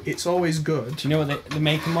 so it's always good. Do you know what the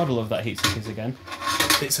make and model of that heatsink is again?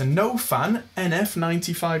 It's a no-fan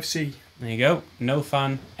NF95C. There you go. No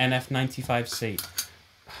fan NF95C.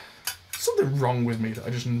 Something wrong with me that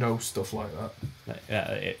I just know stuff like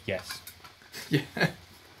that. Yes. Yeah.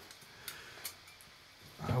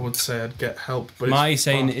 I would say I'd get help, but My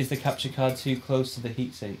saying is the capture card too close to the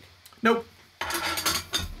heatsink? Nope.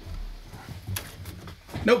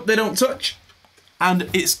 Nope, they don't touch.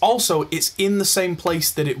 And it's in the same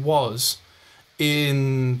place that it was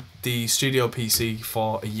in the studio PC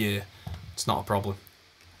for a year. It's not a problem.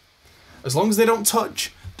 As long as they don't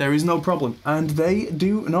touch, there is no problem. And they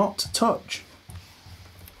do not touch.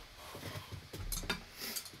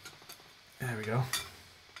 There we go.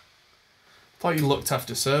 Thought you looked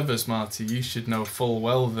after servers, Marty. You should know full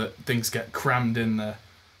well that things get crammed in there.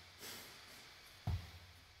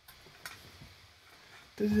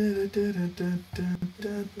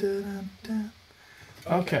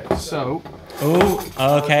 Okay, so...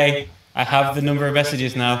 Oh, okay. I have the number of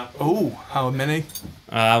messages now. Oh, how many?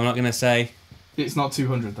 I'm not going to say. It's not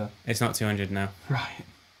 200 then? It's not 200 now. Right.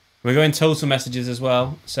 We're going total messages as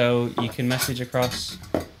well, so you can message across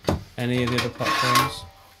any of the other platforms.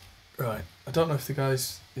 Right. I don't know if the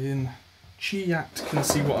guys in chat can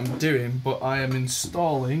see what I'm doing, but I am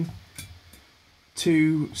installing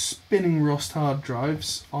 2 spinning rust hard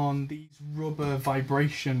drives on these rubber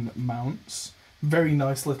vibration mounts. Very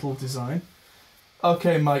nice little design.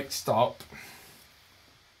 Okay, Mike, stop.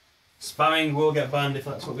 Spamming will get banned if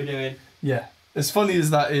that's what we're doing. Yeah. As funny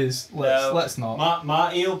as that is, let's not.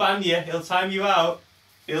 Marty, he'll ban you. He'll time you out.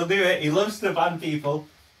 He'll do it. He loves to ban people.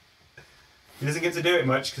 He doesn't get to do it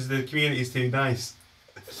much because the community's too nice.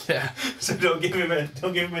 Yeah. So don't give him a chance.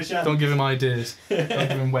 Don't give him ideas. Don't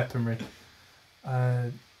give him weaponry.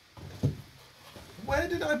 Where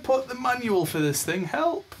did I put the manual for this thing?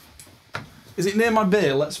 Help! Is it near my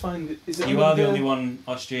beer? Let's find it. Is it? You are the only one,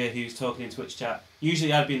 Austria, who's talking in Twitch chat.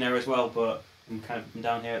 Usually I'd been there as well, but I'm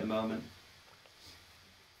down here at the moment.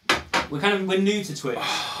 We're new to Twitch,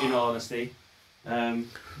 in all honesty.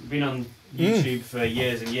 We've been on YouTube for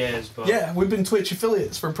years and years, but yeah, we've been Twitch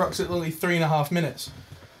affiliates for approximately 3.5 minutes.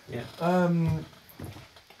 Yeah.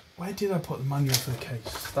 Where did I put the manual for the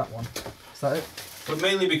case? That one. Is that it? But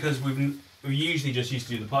mainly because we usually just used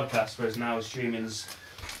to do the podcast, whereas now streaming's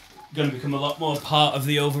going to become a lot more part of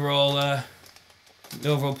the overall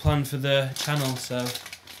plan for the channel. So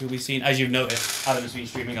you'll be seeing, as you've noticed, Adam has been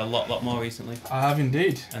streaming a lot more recently. I have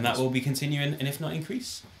indeed. And that will be continuing, and if not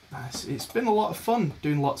increase. Nice. It's been a lot of fun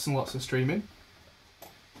doing lots and lots of streaming.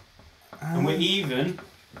 And we're even...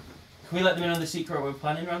 Can we let them in on the secret we're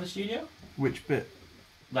planning around the studio? Which bit?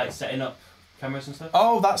 Like setting up cameras and stuff?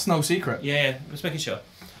 Oh, that's no secret. Yeah, just making sure.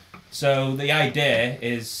 So the idea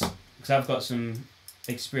is, because I've got some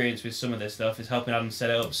experience with some of this stuff, is helping Adam set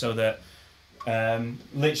it up so that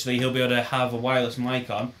literally he'll be able to have a wireless mic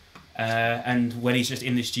on, and when he's just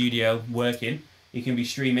in the studio working, he can be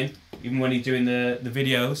streaming. Even when he's doing the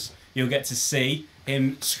videos, you'll get to see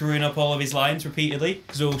him screwing up all of his lines repeatedly,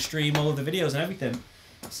 because we'll stream all of the videos and everything.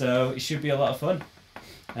 So it should be a lot of fun.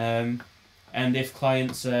 And if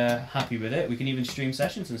clients are happy with it, we can even stream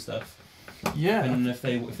sessions and stuff. Yeah. And if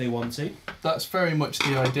they want to. That's very much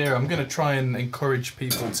the idea. I'm going to try and encourage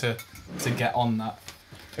people to get on that.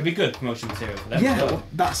 It'd be good promotion material for them. Yeah, well,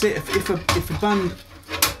 that's it. If a band...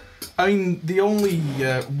 I mean, the only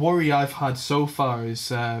worry I've had so far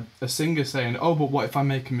is a singer saying, oh, but what if I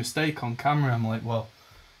make a mistake on camera? I'm like, well,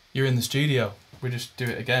 you're in the studio. We just do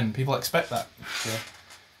it again. People expect that. Yeah.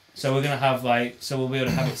 So we're going to have, so we'll be able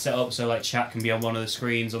to have it set up so, chat can be on one of the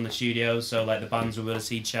screens on the studio, so, the bands will be able to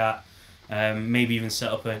see chat. Maybe even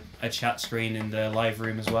set up a chat screen in the live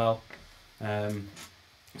room as well. So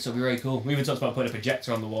it'll be really cool. We even talked about putting a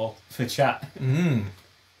projector on the wall for chat.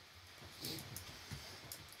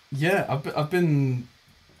 Yeah, I've been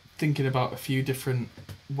thinking about a few different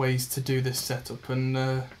ways to do this setup,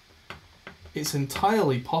 and it's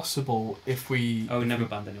entirely possible if we... Oh, we never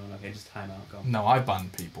banned anyone, okay, just time out, go on. No, I ban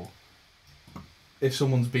people. If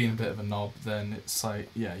someone's being a bit of a knob, then it's like,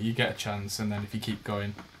 yeah, you get a chance, and then if you keep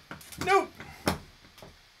going, nope!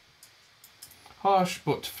 Harsh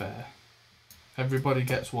but fair. Everybody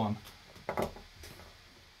gets one.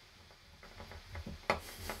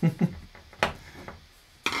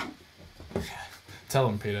 Tell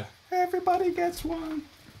them, Peter. Everybody gets one.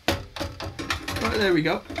 Right, there we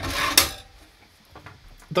go.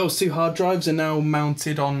 Those 2 hard drives are now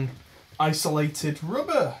mounted on isolated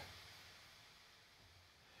rubber.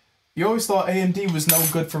 You always thought AMD was no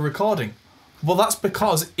good for recording. Well, that's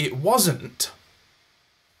because it wasn't.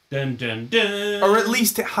 Dun dun dun! Or at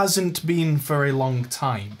least it hasn't been for a long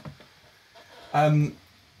time.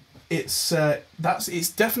 It's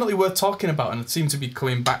definitely worth talking about, and it seems to be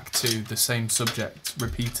coming back to the same subject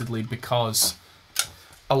repeatedly because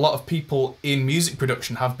a lot of people in music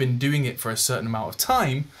production have been doing it for a certain amount of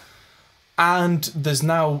time, and there's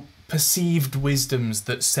now perceived wisdoms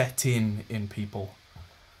that set in people.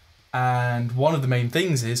 And one of the main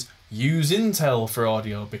things is use Intel for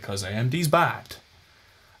audio because AMD's bad.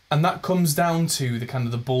 And that comes down to the kind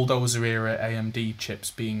of the bulldozer era AMD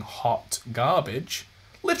chips being hot garbage.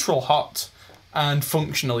 Literal hot and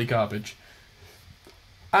functionally garbage.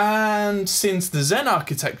 And since the Zen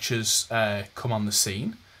architectures come on the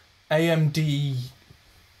scene, AMD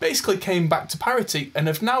basically came back to parity and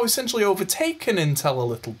have now essentially overtaken Intel a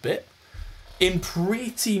little bit in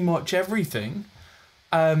pretty much everything.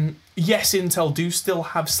 Yes, Intel do still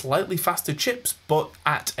have slightly faster chips, but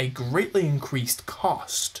at a greatly increased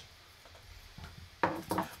cost.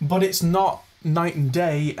 But it's not night and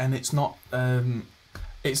day, and it's not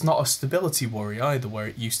a stability worry either, where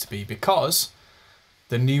it used to be, because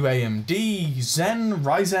the new AMD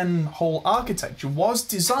Ryzen whole architecture was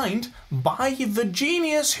designed by the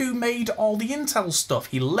genius who made all the Intel stuff.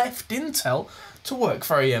 He left Intel to work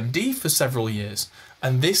for AMD for several years,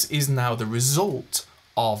 and this is now the result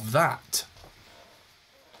of that.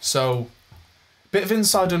 So, bit of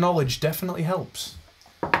insider knowledge definitely helps.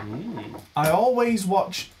 I always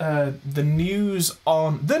watch the news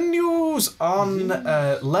on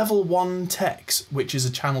Level 1 Techs, which is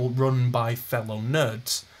a channel run by fellow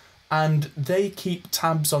nerds, and they keep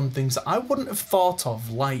tabs on things that I wouldn't have thought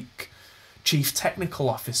of, like chief technical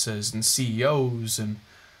officers and CEOs and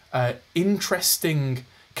interesting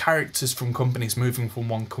characters from companies moving from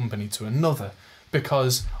one company to another,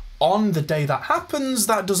 because on the day that happens,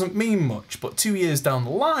 that doesn't mean much, but 2 years down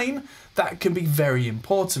the line, that can be very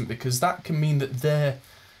important, because that can mean that their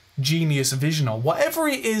genius vision or whatever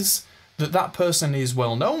it is that that person is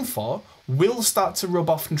well known for will start to rub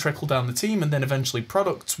off and trickle down the team, and then eventually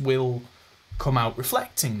products will come out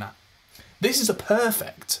reflecting that. This is a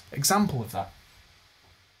perfect example of that.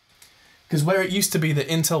 Because where it used to be that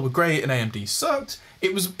Intel were great and AMD sucked,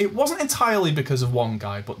 it wasn't entirely because of one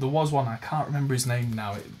guy, but there was one, I can't remember his name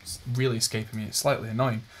now, it's really escaping me, it's slightly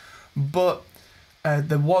annoying. But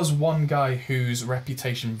there was one guy whose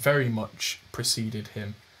reputation very much preceded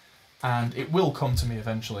him, and it will come to me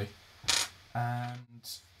eventually. And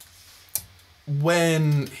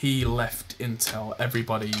when he left Intel,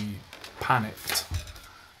 everybody panicked.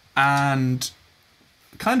 And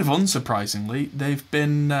kind of unsurprisingly, they've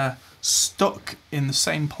been stuck in the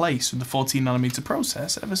same place with the 14nm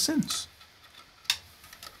process ever since.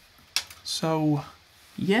 So,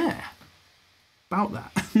 yeah, about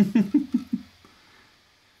that.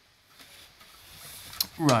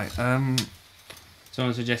 Right.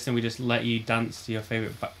 Someone's suggesting we just let you dance to your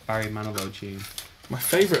favourite Barry Manilow tune. My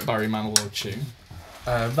favourite Barry Manilow tune?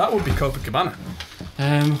 That would be Copacabana.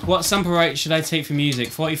 What sample rate should I take for music?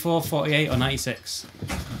 44, 48 or 96?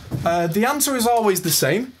 The answer is always the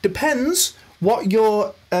same. Depends what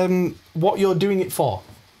you're doing it for.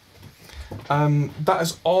 That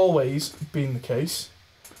has always been the case.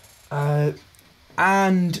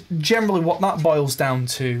 And generally what that boils down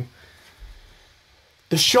to,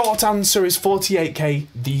 the short answer is 48k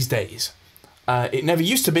these days. It never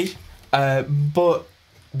used to be, but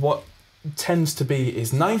what tends to be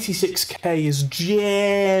is 96k is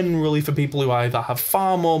generally for people who either have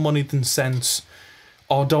far more money than sense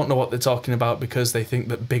or don't know what they're talking about because they think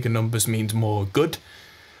that bigger numbers means more good.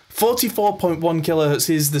 44.1 kilohertz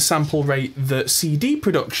is the sample rate that CD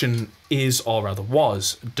production is, or rather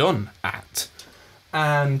was, done at.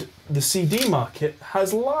 And the CD market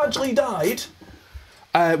has largely died,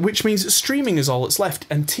 which means that streaming is all that's left,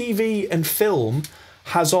 and TV and film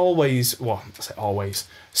has always, well, I say always,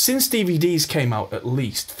 since DVDs came out at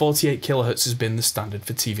least, 48 kilohertz has been the standard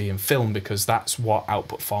for TV and film because that's what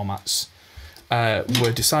output formats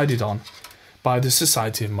were decided on by the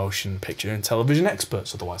Society of Motion Picture and Television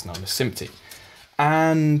Experts, otherwise known as SMPTE.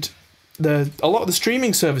 And a lot of the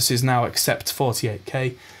streaming services now accept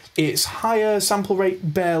 48k. It's higher sample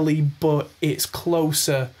rate barely, but it's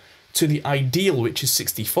closer to the ideal, which is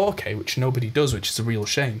 64k, which nobody does, which is a real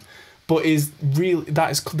shame. But that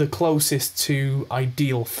is the closest to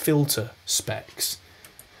ideal filter specs.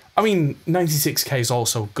 I mean, 96k is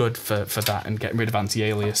also good for that and getting rid of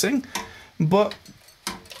anti-aliasing, but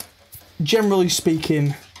generally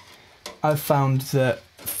speaking, I've found that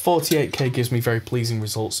 48k gives me very pleasing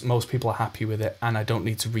results. Most people are happy with it, and I don't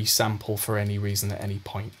need to resample for any reason at any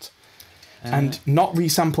point. And not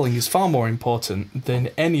resampling is far more important than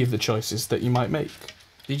any of the choices that you might make.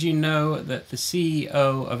 Did you know that the CEO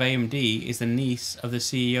of AMD is the niece of the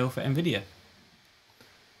CEO for NVIDIA?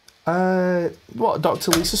 What,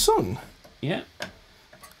 Dr. Lisa Sung? Yeah.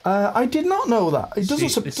 I did not know that. It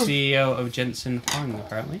doesn't. The CEO of Jensen Huang,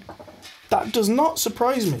 apparently. That does not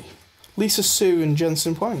surprise me. Lisa Su and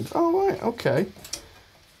Jensen Huang. Oh, right, okay.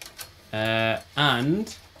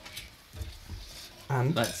 And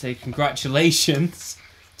let's say congratulations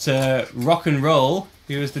to Rock and Roll,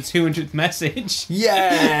 who was the 200th message.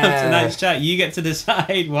 Yeah! Of tonight's chat. You get to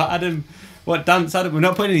decide what dance Adam... We're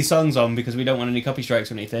not putting any songs on because we don't want any copy strikes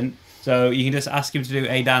or anything. So you can just ask him to do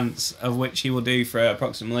a dance, of which he will do for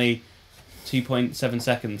approximately 2.7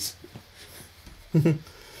 seconds.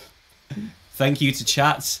 Thank you to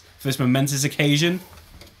chat for this momentous occasion.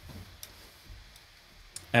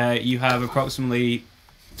 You have approximately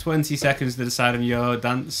 20 seconds to decide on your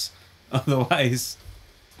dance, otherwise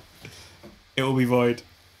it will be void.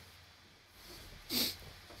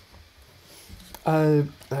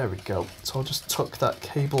 There we go. So I'll just tuck that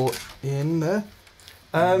cable in there.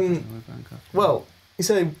 Well, you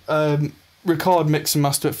say record, mix and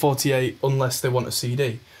master at 48 unless they want a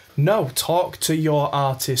CD. No, talk to your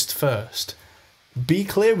artist first. Be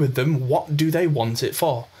clear with them, what do they want it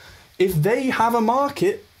for? If they have a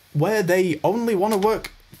market where they only want to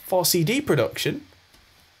work for CD production,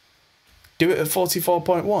 do it at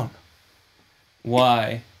 44.1.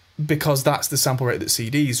 Why? Because that's the sample rate that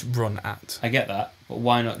CDs run at. I get that, but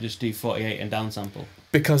why not just do 48 and downsample?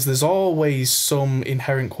 Because there's always some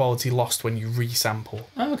inherent quality lost when you resample.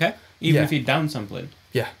 Oh, okay. Even if you're downsampling?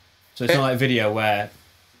 Yeah. So it's not like video where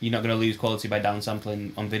you're not going to lose quality by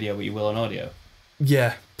downsampling on video, but you will on audio?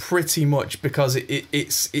 Yeah, pretty much, because it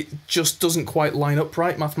just doesn't quite line up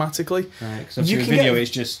right mathematically. Right, because obviously with video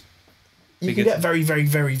it's just... You can get very, very,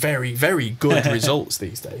 very, very, very good results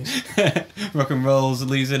these days. Rock and roll's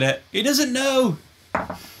losing it. He doesn't know!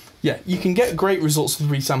 Yeah, you can get great results with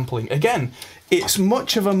resampling. Again, it's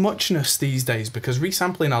much of a muchness these days because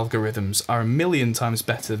resampling algorithms are a million times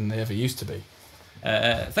better than they ever used to be.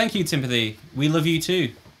 Thank you, Timothy. We love you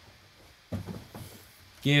too.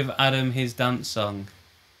 Give Adam his dance song.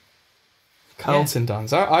 Carlton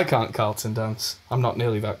dance. I can't Carlton dance. I'm not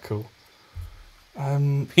nearly that cool.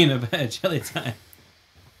 Peanut butter jelly time.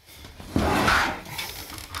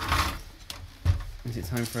 Is it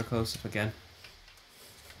time for a close-up again?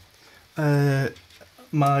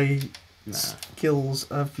 My skills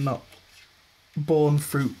have not borne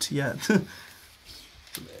fruit yet.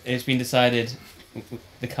 It's been decided.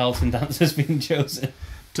 The Carlton dance has been chosen.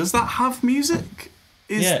 Does that have music?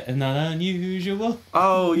 Yeah, not unusual.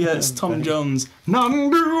 Oh yeah, it's Tom Jones. Not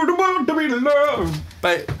unusual to be loved.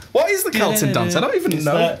 But what is the Carlton dance? I don't even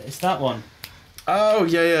know. It's that one. Oh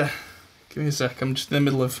yeah. Give me a sec. I'm just in the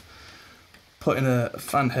middle of putting a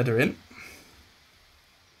fan header in.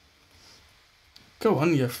 Go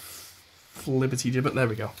on, you flibbity gibbet. There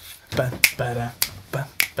we go.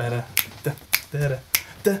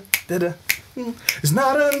 It's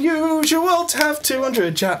not unusual to have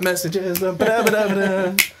 200 chat messages.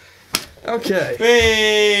 Okay.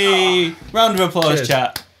 Hey! Round of applause, cheers.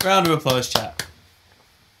 Chat. Round of applause, chat.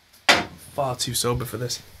 Far too sober for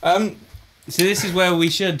this. So this is where we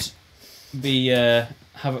should be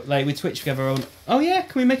have like with Twitch we have our own. Oh yeah,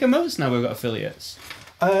 can we make emotes now? We've got affiliates.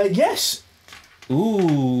 Yes.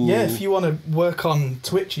 Ooh. Yeah, if you want to work on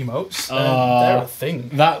Twitch emotes, they're a thing.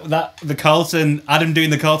 That the Carlton Adam doing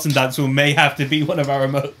the Carlton dance may have to be one of our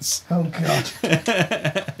emotes. Oh god.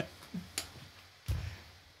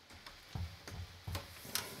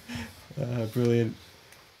 Brilliant.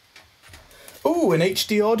 Ooh, an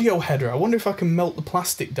HD audio header. I wonder if I can melt the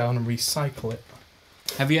plastic down and recycle it.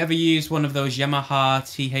 Have you ever used one of those Yamaha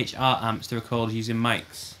THR amps to record using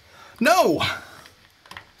mics? No!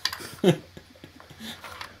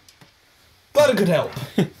 But it could help.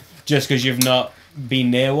 Just because you've not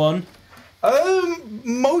been near one?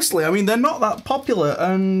 Mostly. I mean, they're not that popular,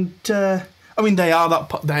 and I mean, they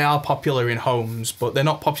are popular in homes, but they're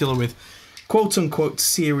not popular with quote unquote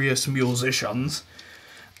serious musicians.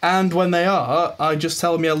 And when they are, I just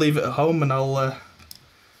tell them, yeah, leave it at home, and I'll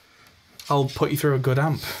put you through a good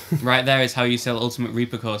amp. Right there is how you sell Ultimate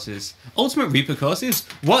Reaper courses. Ultimate Reaper courses?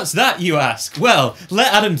 What's that, you ask? Well,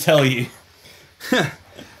 let Adam tell you.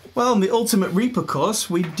 Well, in the Ultimate Reaper course,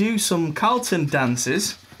 we do some Carlton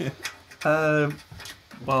dances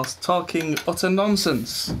whilst talking utter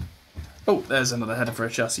nonsense. Oh, there's another header for a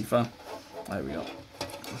chassis fan. There we go.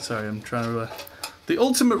 Sorry, I'm trying to... The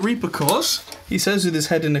Ultimate Reaper course, he says with his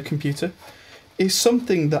head in a computer, is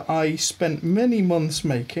something that I spent many months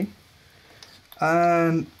making.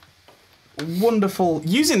 And wonderful...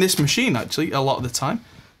 Using this machine, actually, a lot of the time.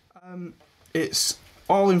 It's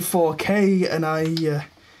all in 4K, and I...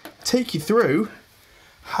 take you through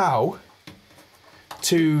how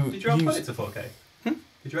to Did you output it to 4K?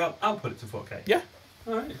 Did you output it to 4K? Yeah.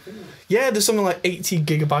 Alright. Yeah, there's something like 80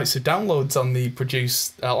 gigabytes of downloads on the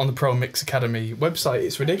Pro Mix Academy website.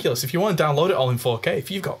 It's ridiculous. If you want to download it all in 4K,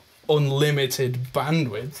 if you've got unlimited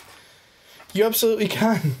bandwidth, you absolutely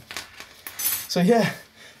can. So yeah,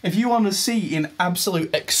 if you want to see in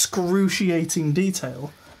absolute excruciating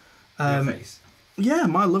detail, Your face. Yeah,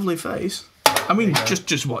 my lovely face. I mean,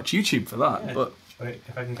 just watch YouTube for that. Yeah. But Wait,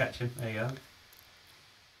 if I can catch him, there you go.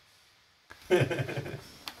 I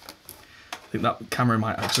think that camera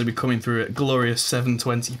might actually be coming through at glorious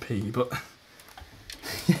 720p, but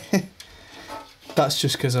that's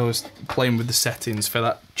just because I was playing with the settings for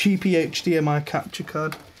that cheapy HDMI capture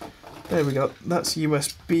card. There we go. That's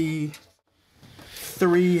USB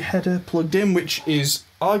 3 header plugged in, which is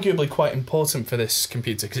arguably quite important for this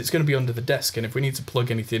computer because it's going to be under the desk, and if we need to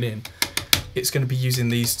plug anything in, it's going to be using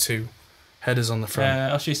these two headers on the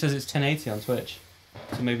front. Actually, it says it's 1080 on Twitch,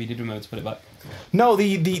 so maybe you did remember to put it back. No,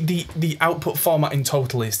 the output format in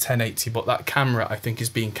total is 1080, but that camera I think is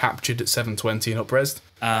being captured at 720 and up-resed.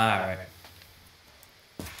 Right.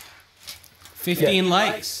 15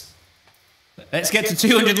 likes. Let's get to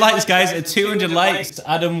 200 likes, guys. At 200 likes,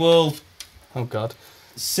 Adam will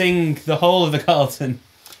sing the whole of the Carlton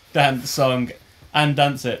dance song and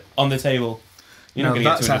dance it on the table. You're not gonna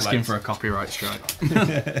that's get 200 asking likes. for a copyright strike.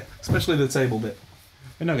 Especially the table bit.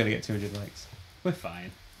 We're not going to get 200 likes. We're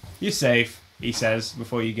fine. You're safe, he says,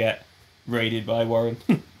 before you get raided by Warren.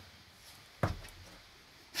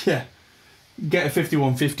 Yeah. Get a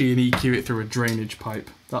 5150 and EQ it through a drainage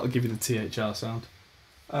pipe. That'll give you the THR sound.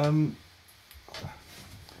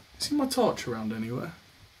 See my torch around anywhere?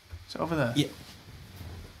 Is it over there? Yeah.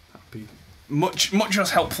 That'd be much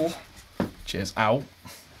less helpful. Cheers. Ow.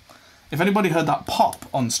 If anybody heard that pop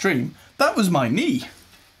on stream, that was my knee.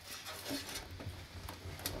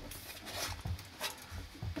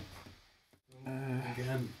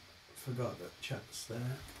 Again, forgot that chat's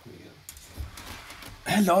there.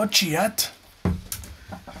 Hello, chat.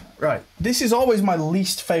 Right, this is always my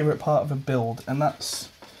least favourite part of a build, and that's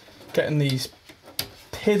getting these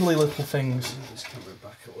piddly little things Just camera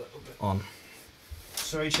back a little bit. on.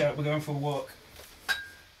 Sorry, chat, we're going for a walk.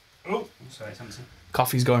 Oh, sorry, it's empty.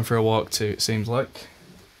 Coffee's going for a walk too, it seems like.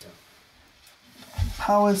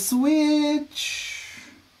 Power switch.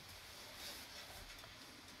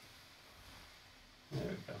 There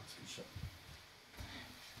we go.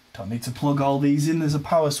 Don't need to plug all these in. There's a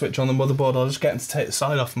power switch on the motherboard. I'll just get him to take the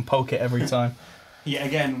side off and poke it every time. Yeah,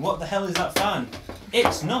 again, what the hell is that fan?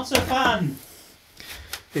 It's not a fan!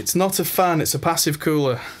 It's not a fan, it's a passive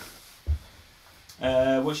cooler.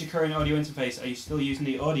 What's your current audio interface? Are you still using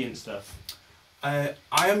the Audient stuff? I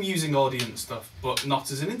am using Audient stuff, but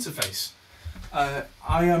not as an interface. I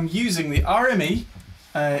am using the RME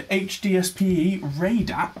HDSPE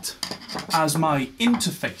RADAT as my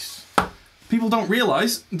interface. People don't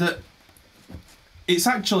realise that it's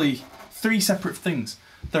actually three separate things.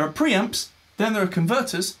 There are preamps, then there are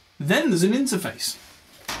converters, then there's an interface.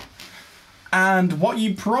 And what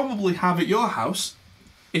you probably have at your house,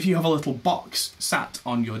 if you have a little box sat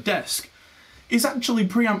on your desk, is actually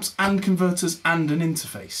preamps and converters and an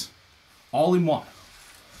interface. All in one.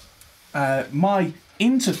 My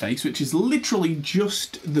interface, which is literally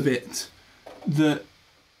just the bit that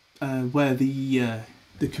where the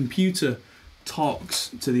computer talks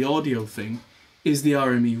to the audio thing, is the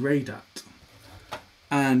RME RADAT.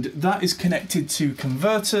 And that is connected to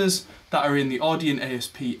converters that are in the Audient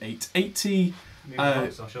ASP880. Move the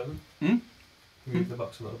box, I'll show them. Move the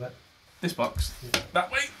box a little bit. This box. Yeah.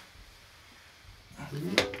 That way.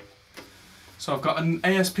 So I've got an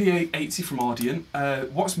ASP880 from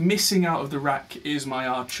Audient. What's missing out of the rack is my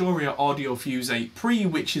Arturia Audio Fuse 8 Pre,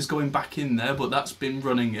 which is going back in there, but that's been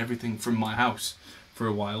running everything from my house for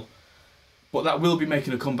a while. But that will be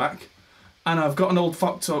making a comeback. And I've got an old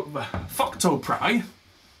Focusrite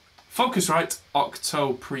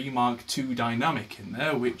Octo Pre Mark II Dynamic in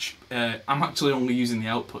there, which I'm actually only using the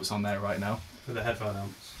outputs on there right now. For the headphone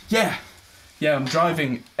amps. Yeah, I'm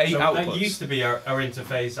driving 8 outputs. That used to be our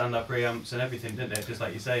interface and our preamps and everything, didn't it? Just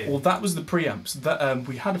like you say. Well, that was the preamps. That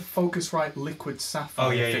we had a Focusrite Liquid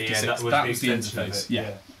Sapphire 56. That was the interface.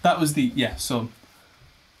 Yeah. That was the so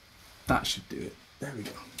that should do it. There we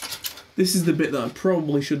go. This is the bit that I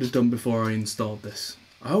probably should have done before I installed this.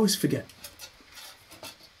 I always forget.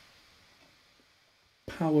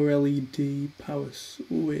 Power LED, power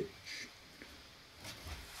switch.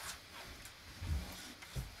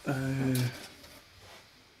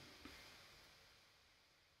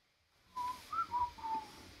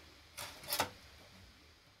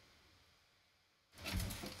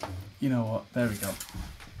 You know what? There we go.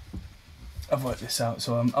 I've worked this out,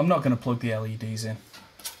 so I'm not going to plug the LEDs in.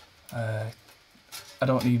 I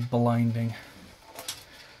don't need blinding.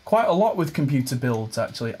 Quite a lot with computer builds,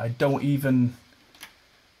 actually. I don't even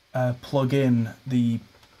plug in the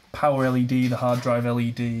power LED, the hard drive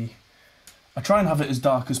LED. I try and have it as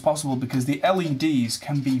dark as possible because the LEDs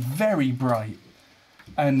can be very bright.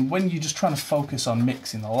 And when you're just trying to focus on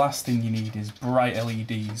mixing, the last thing you need is bright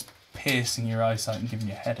LEDs piercing your eyesight and giving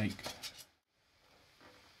you a headache.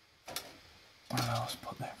 Let's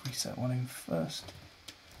put the reset one in first.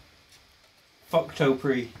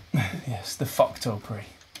 Fractal. Yes, the Fractal.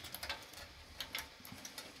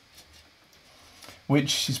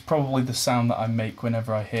 Which is probably the sound that I make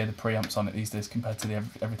whenever I hear the preamps on it these days compared to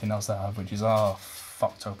everything else that I have, which is,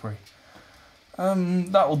 Fractal.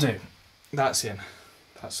 That'll do. That's in.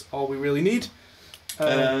 That's all we really need.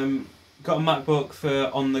 Got a MacBook for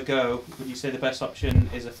on the go. Would you say the best option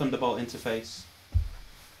is a Thunderbolt interface?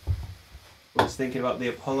 I was thinking about the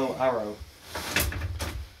Apollo Arrow.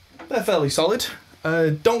 They're fairly solid.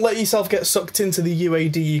 Don't let yourself get sucked into the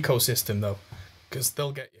UAD ecosystem though, because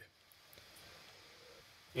they'll get you.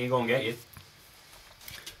 Ain't gonna get you.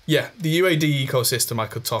 Yeah, the UAD ecosystem I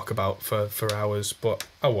could talk about for hours, but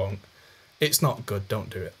I won't. It's not good, don't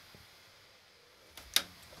do it.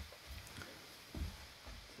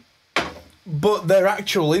 But their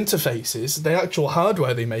actual interfaces, the actual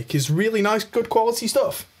hardware they make is really nice, good quality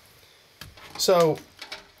stuff. So,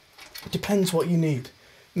 it depends what you need.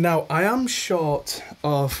 Now, I am short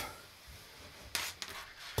of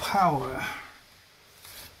power.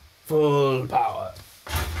 Full power.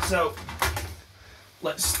 So,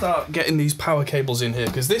 let's start getting these power cables in here,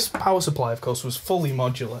 because this power supply, of course, was fully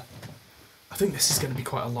modular. I think this is going to be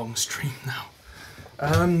quite a long stream now.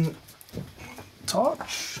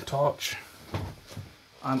 Torch.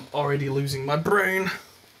 I'm already losing my brain.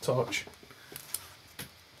 Torch.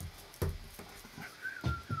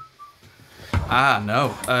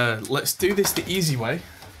 No. Let's do this the easy way.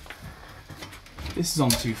 This is on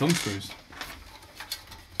 2 thumb screws.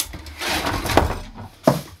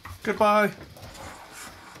 Goodbye.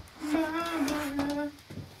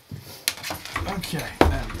 Okay,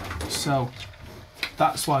 there we go. So,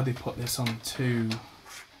 that's why they put this on 2.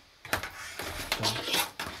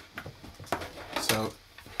 So,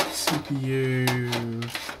 CPU.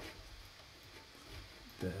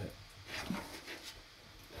 There.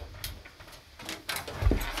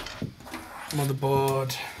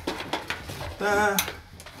 Motherboard. There.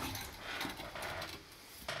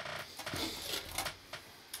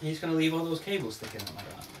 You're just going to leave all those cables sticking out like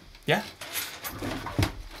that? Yeah.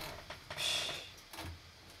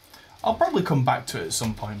 I'll probably come back to it at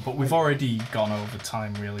some point, but we've already gone over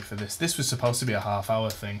time really for this. This was supposed to be a half-hour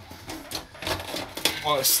thing.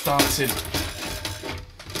 Well, it started.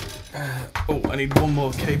 I need one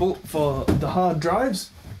more cable for the hard drives,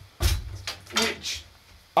 which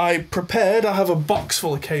I prepared. I have a box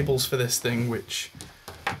full of cables for this thing, which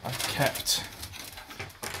I've kept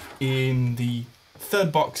in the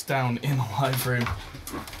 3rd box down in the live room.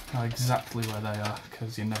 Know exactly where they are,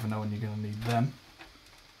 because you never know when you're going to need them.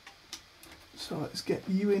 So let's get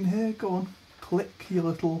you in here. Go on, click your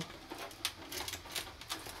little.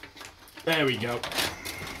 There we go.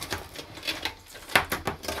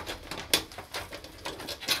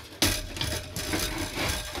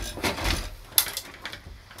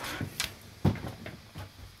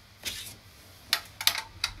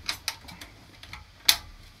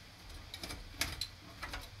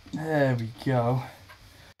 There we go.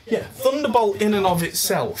 Yeah, Thunderbolt in and of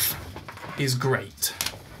itself is great.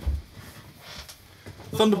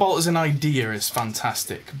 Thunderbolt as an idea is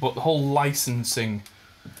fantastic, but the whole licensing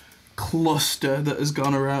cluster that has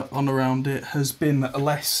gone around it has been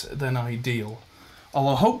less than ideal.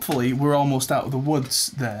 Although hopefully we're almost out of the woods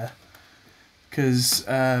there, because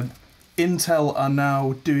Intel are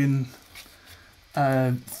now doing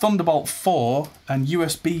Thunderbolt 4 and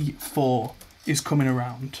USB 4 is coming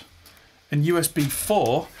around. And USB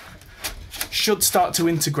 4 should start to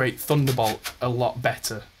integrate Thunderbolt a lot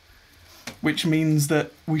better, which means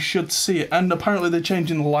that we should see it. And apparently they're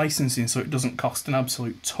changing the licensing so it doesn't cost an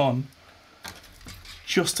absolute ton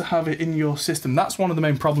just to have it in your system. That's one of the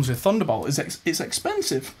main problems with Thunderbolt, is it's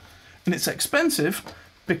expensive. And it's expensive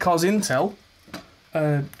because Intel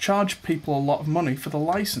charge people a lot of money for the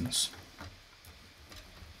license.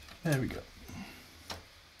 There we go.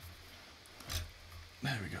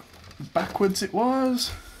 There we go. Backwards it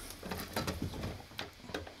was.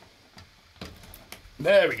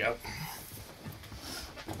 There we go.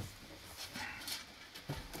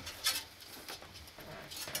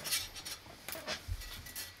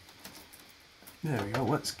 There we go.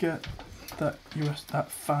 Let's get that that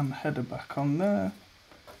fan header back on there.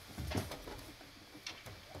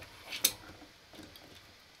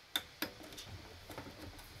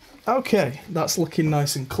 Okay, that's looking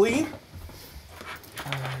nice and clean.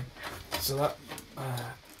 So that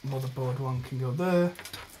motherboard one can go there.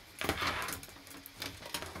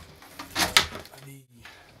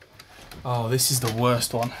 Oh, this is the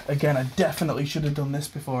worst one. Again, I definitely should have done this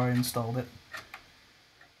before I installed it.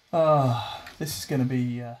 This is going to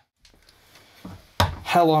be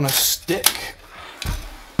hell on a stick.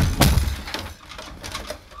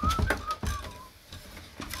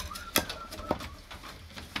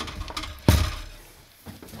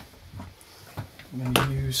 I'm going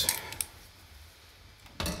to use...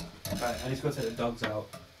 Right, I need to go take the dogs out.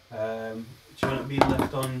 Do you want to be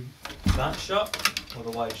left on that shot or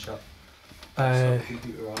the wide shot? The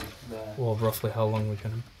computer on there. Well, roughly how long we're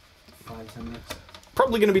going to... 5-10 minutes.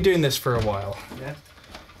 Probably going to be doing this for a while. Yeah.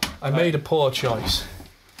 I made a poor choice.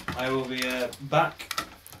 I will be back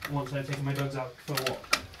once I've taken my dogs out for a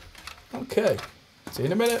walk. Okay. See you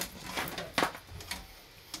in a minute.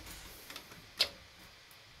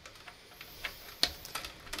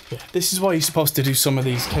 Yeah, this is why you're supposed to do some of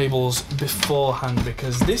these cables beforehand,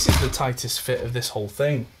 because this is the tightest fit of this whole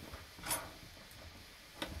thing.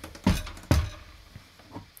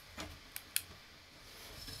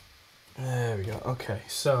 There we go. Okay,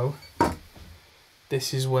 so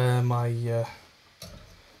this is where my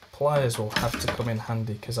pliers will have to come in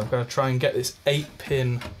handy, because I've got to try and get this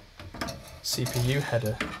 8-pin CPU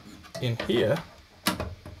header in here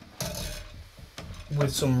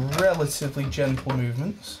with some relatively gentle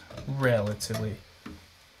movements,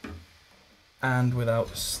 and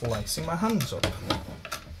without slicing my hands up,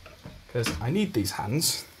 because I need these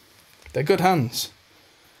hands. They're good hands.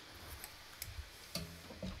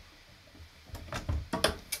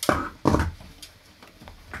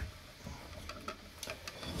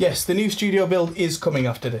 Yes, the new studio build is coming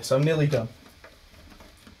after this. I'm nearly done.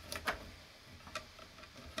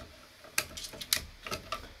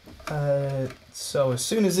 So as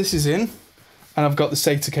soon as this is in, and I've got the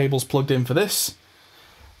SATA cables plugged in for this,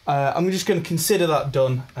 I'm just going to consider that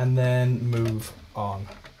done and then move on.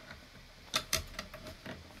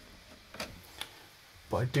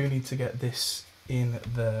 But I do need to get this in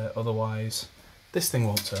there, otherwise this thing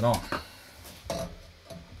won't turn on.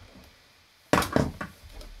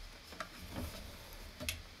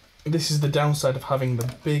 This is the downside of having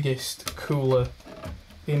the biggest cooler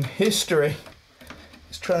in history.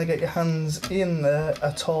 It's trying to get your hands in there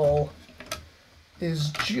at all is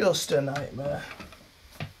just a nightmare.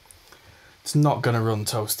 It's not going to run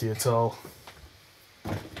toasty at all.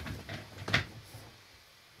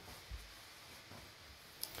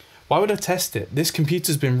 Why would I test it? This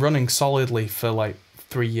computer's been running solidly for like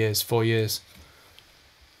 3 years, 4 years.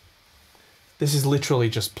 This is literally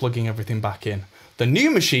just plugging everything back in. The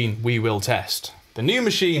new machine we will test. The new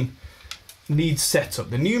machine needs setup.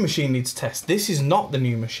 The new machine needs test. This is not the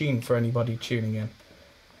new machine for anybody tuning in.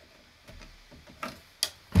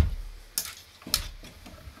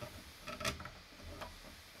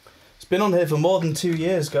 It's been on here for more than 2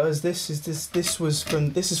 years, guys. This is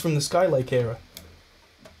from the Skylake era.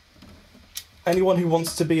 Anyone who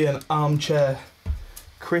wants to be an armchair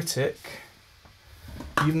critic,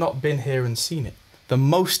 you've not been here and seen it. The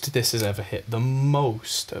most this has ever hit, the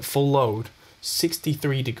most at full load,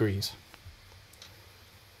 63 degrees.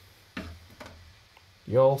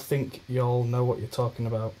 Y'all think y'all know what you're talking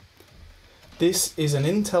about. This is an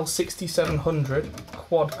Intel 6700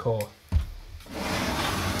 quad core.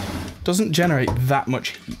 Doesn't generate that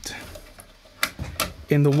much heat.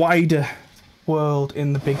 In the wider world,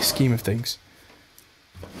 in the big scheme of things.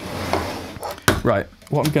 Right,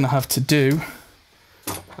 what I'm going to have to do,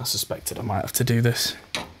 I suspected I might have to do this,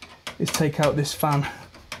 is take out this fan.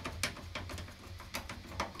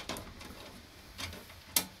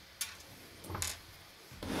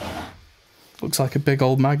 Looks like a big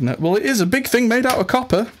old magnet. Well, it is a big thing made out of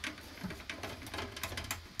copper.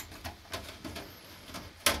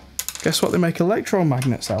 Guess what they make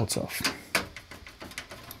electromagnets out of?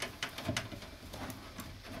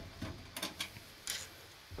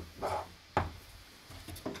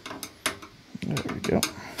 There we go.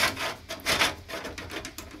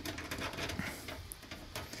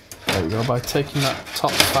 There we go, by taking that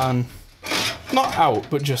top fan, not out,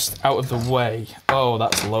 but just out of the way. Oh,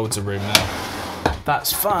 that's loads of room now.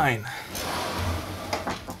 That's fine.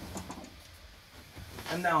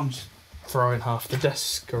 And now I'm just throwing half the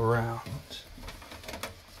desk around.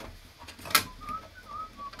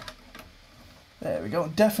 There we go.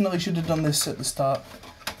 Definitely should have done this at the start.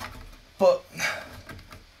 But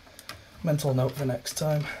mental note for next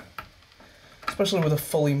time. Especially with a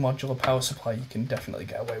fully modular power supply, you can definitely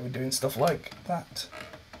get away with doing stuff like that.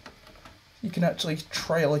 You can actually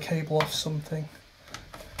trail a cable off something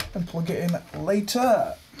and plug it in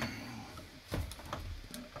later.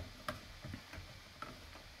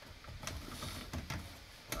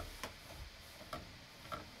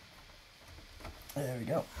 There we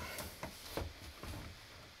go.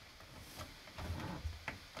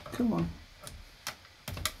 Come on.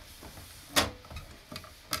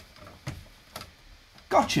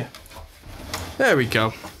 Gotcha. There we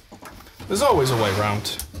go. There's always a way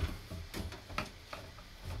round.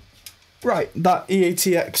 Right, that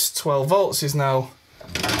EATX 12 volts is now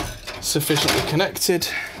sufficiently connected,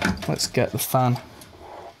 let's get the fan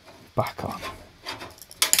back on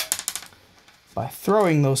by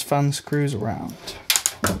throwing those fan screws around.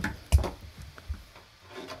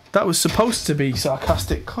 That was supposed to be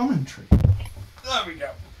sarcastic commentary. There we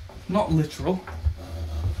go. Not literal.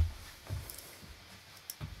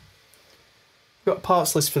 Got a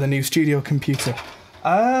parts list for the new studio computer.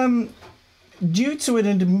 Due to an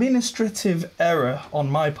administrative error on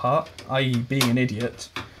my part, i.e. being an idiot,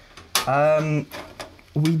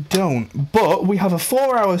 we don't. But we have a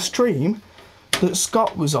 4-hour stream that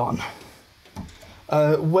Scott was on,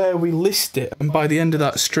 where we list it, and by the end of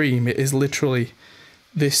that stream it is literally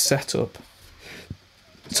this setup.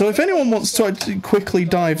 So if anyone wants to quickly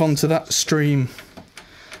dive onto that stream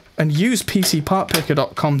and use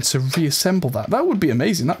PCPartPicker.com to reassemble that, that would be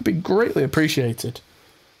amazing. That would be greatly appreciated.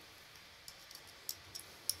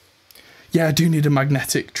 Yeah, I do need a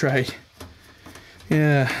magnetic tray.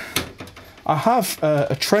 Yeah. I have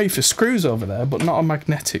a tray for screws over there, but not a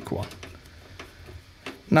magnetic one.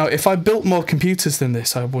 Now, if I built more computers than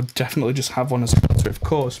this, I would definitely just have one as a matter of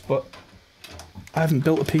course, but I haven't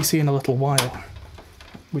built a PC in a little while,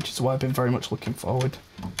 which is why I've been very much looking forward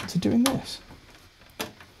to doing this.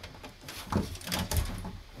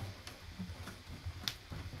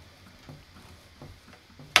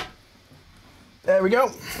 There we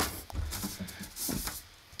go.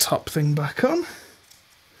 Top thing back on.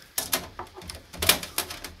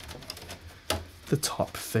 The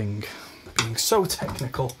top thing being so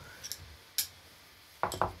technical.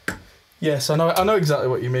 Yes, I know exactly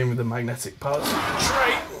what you mean with the magnetic parts.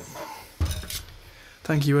 Tray.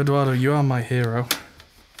 Thank you, Eduardo. You are my hero.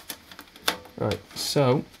 Right,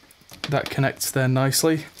 so that connects there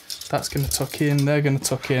nicely. That's going to tuck in. They're going to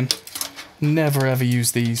tuck in. Never ever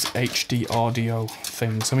use these HD audio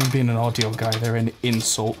things. I mean, being an audio guy, they're an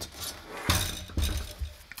insult.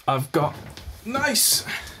 I've got nice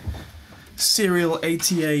serial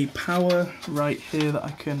ATA power right here that I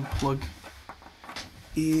can plug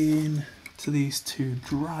in to these two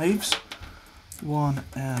drives. 1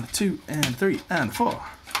 and 2 and 3 and 4.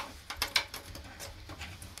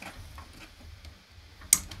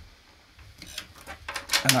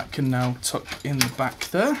 And that can now tuck in the back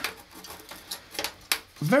there.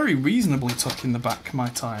 Very reasonably tuck in the back,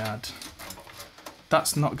 might I add.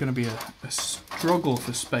 That's not going to be a struggle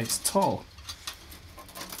for space at all.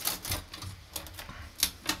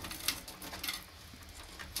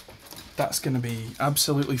 That's going to be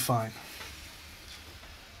absolutely fine.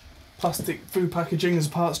 Plastic food packaging as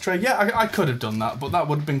a parts tray. Yeah, I could have done that, but that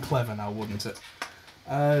would have been clever now, wouldn't it?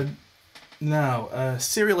 Now,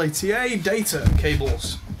 serial ATA data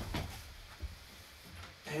cables.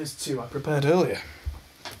 Here's two I prepared earlier.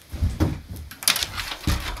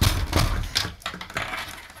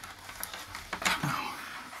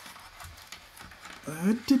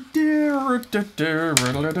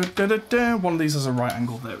 One of these has a right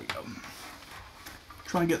angle. There we go.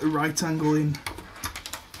 Try and get the right angle in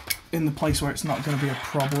the place where it's not going to be a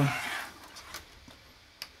problem.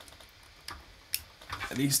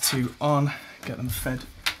 Get these two on, get them fed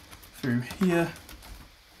through here.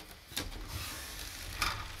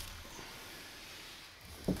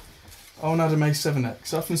 Oh, and Adam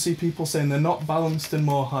A7X. I often see people saying they're not balanced and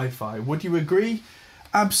more hi-fi. Would you agree?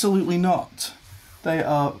 Absolutely not. They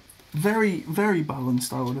are very, very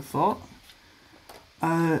balanced, I would have thought.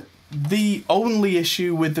 The only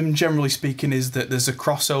issue with them, generally speaking, is that there's a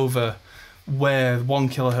crossover where 1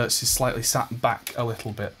 kilohertz is slightly sat back a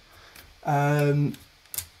little bit. And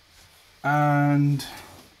in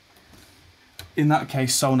that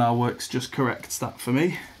case, Sonar Works just corrects that for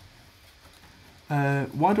me.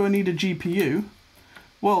 Why do I need a GPU?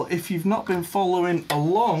 Well, if you've not been following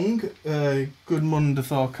along, Gudmund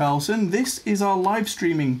Thor Carlson, this is our live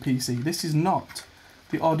streaming PC. This is not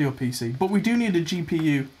the audio PC, but we do need a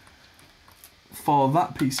GPU for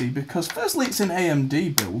that PC because firstly it's an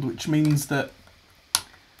AMD build, which means that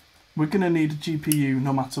we're going to need a GPU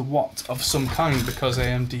no matter what of some kind because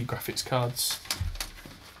AMD graphics cards,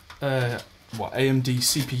 AMD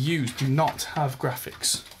CPUs do not have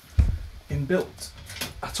graphics inbuilt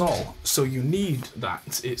at all, so you need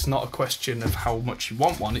that. It's not a question of how much you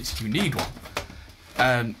want one, it's you need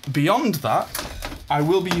one. Beyond that, I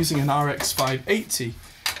will be using an RX 580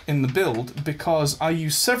 in the build because I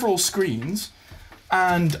use several screens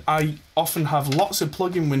and I often have lots of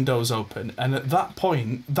plugin windows open, and at that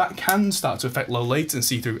point that can start to affect low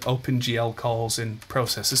latency through OpenGL calls in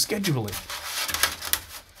processor scheduling,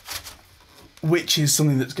 which is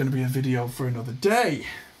something that's going to be a video for another day.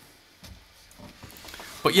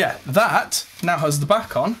 But yeah, that now has the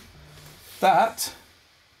back on. That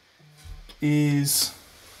is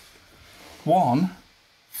one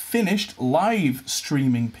finished live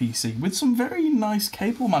streaming PC with some very nice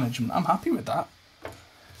cable management. I'm happy with that.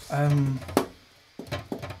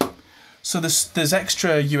 So there's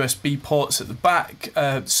extra USB ports at the back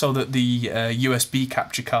so that the USB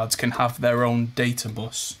capture cards can have their own data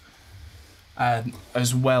bus,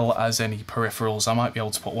 as well as any peripherals. I might be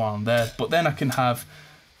able to put one on there, but then I can have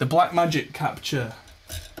the Blackmagic capture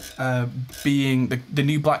being the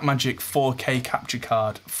new Blackmagic 4K capture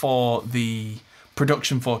card for the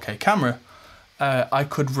production 4K camera. I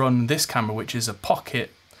could run this camera, which is a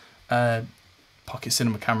pocket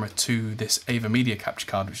cinema camera, to this AVerMedia capture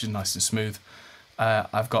card, which is nice and smooth.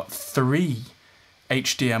 I've got 3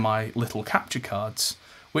 HDMI little capture cards,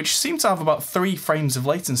 which seem to have about 3 frames of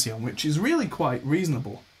latency on, which is really quite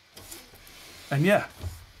reasonable. And yeah,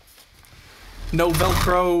 no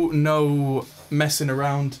Velcro, no messing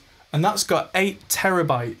around. And that's got 8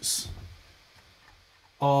 terabytes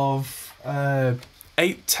of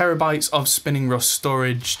 8 terabytes of spinning rust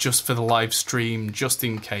storage just for the live stream, just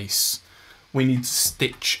in case we need to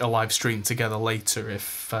stitch a live stream together later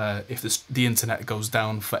if the internet goes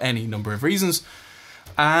down for any number of reasons.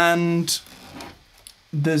 And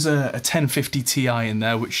there's a 1050 Ti in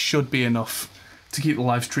there, which should be enough to keep the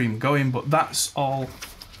live stream going, but that's all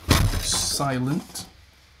silent.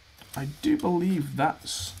 I do believe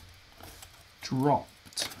that's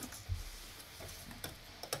dropped.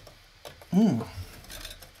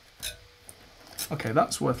 Okay,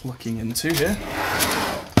 that's worth looking into here.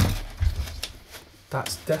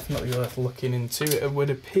 That's definitely worth looking into. It would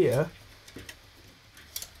appear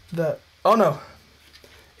that... Oh no!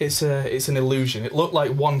 It's an illusion. It looked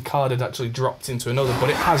like one card had actually dropped into another, but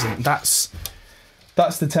it hasn't. That's the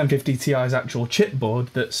 1050 Ti's actual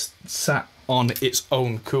chipboard that's sat on its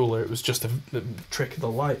own cooler. It was just a trick of the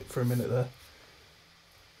light for a minute there.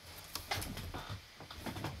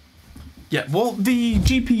 Yeah, well, the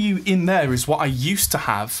GPU in there is what I used to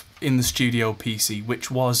have in the studio PC, which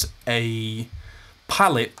was a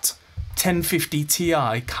Palette 1050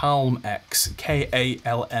 Ti Calm-X,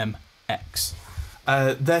 K-A-L-M-X.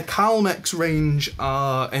 Their Calm-X range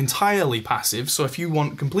are entirely passive, so if you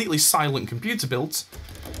want completely silent computer builds,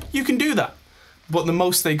 you can do that. But the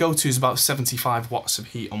most they go to is about 75 watts of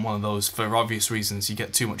heat on one of those. For obvious reasons, you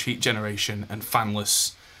get too much heat generation and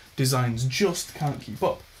fanless designs just can't keep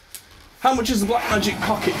up. How much is the Blackmagic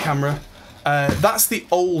Pocket camera? That's the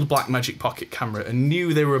old Blackmagic Pocket camera, and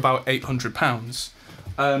new they were about £800.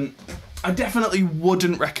 I definitely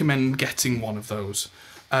wouldn't recommend getting one of those.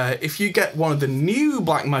 If you get one of the new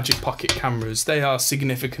Blackmagic Pocket cameras, they are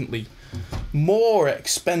significantly more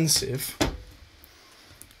expensive,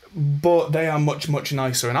 but they are much, much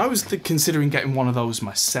nicer. And I was considering getting one of those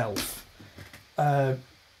myself. I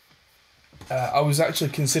was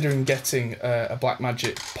actually considering getting a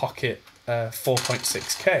Blackmagic Pocket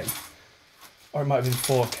 4.6K, or it might have been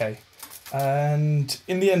 4K. And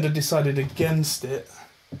in the end, I decided against it.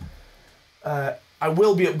 I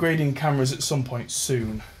will be upgrading cameras at some point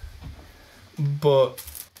soon, but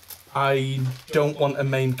I don't want a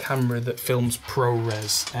main camera that films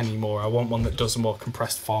ProRes anymore. I want one that does a more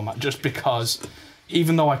compressed format, just because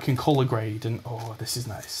even though I can color grade and... Oh, this is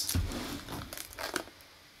nice.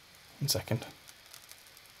 1 second.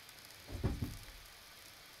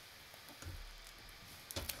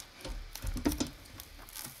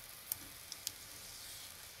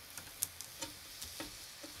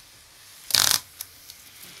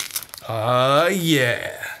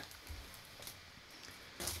 Yeah.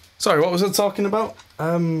 Sorry, what was I talking about?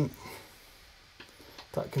 That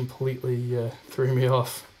completely threw me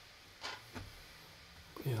off.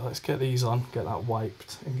 Yeah, let's get these on, get that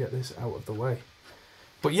wiped, and get this out of the way.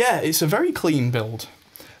 But yeah, it's a very clean build.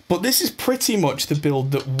 But this is pretty much the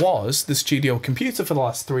build that was the studio computer for the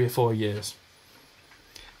last 3 or 4 years.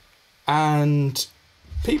 And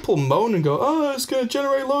people moan and go, oh, it's going to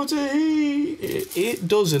generate loads of heat. It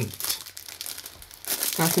doesn't.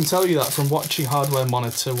 I can tell you that from watching Hardware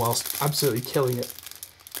Monitor whilst absolutely killing it.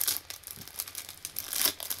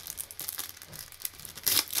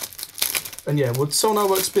 And yeah, would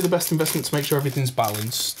SonarWorks be the best investment to make sure everything's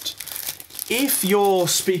balanced? If your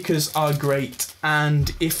speakers are great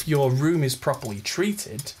and if your room is properly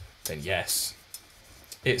treated, then yes.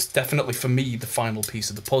 It's definitely, for me, the final piece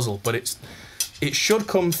of the puzzle, but it should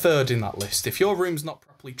come third in that list. If your room's not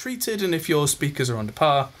properly treated and if your speakers are under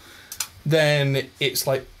par, then it's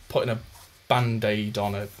like putting a band-aid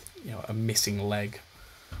on a missing leg.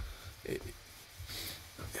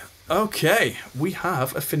 Okay, we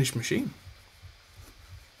have a finished machine.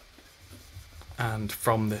 And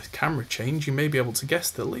from the camera change, you may be able to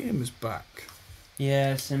guess that Liam is back.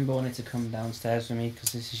 Yeah, Simba wanted to come downstairs with me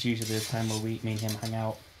because this is usually the time where me and him hang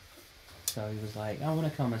out. So he was like, I want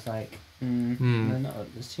to come. It's like, no,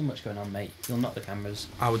 there's too much going on, mate. You'll knock the cameras.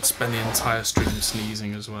 I would spend the entire stream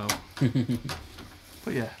sneezing as well.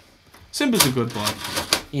 But yeah, Simba's a good boy.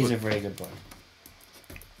 He's a very good boy.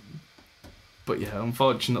 But yeah,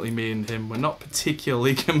 unfortunately me and him were not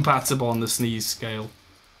particularly compatible on the sneeze scale.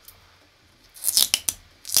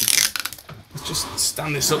 Let's just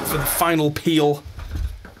stand this up for the final peel.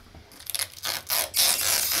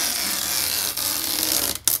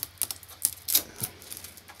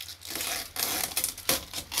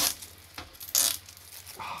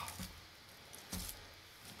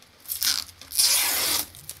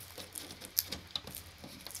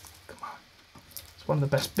 Come on. It's one of the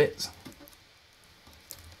best bits.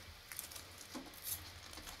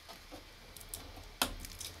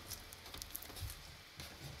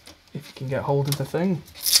 If you can get hold of the thing.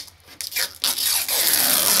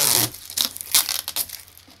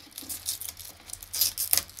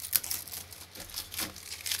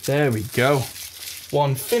 There we go.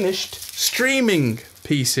 One finished streaming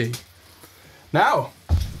PC. Now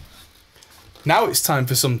it's time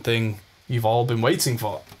for something you've all been waiting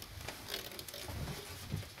for.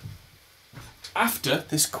 After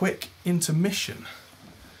this quick intermission,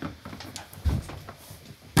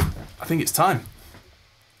 I think it's time.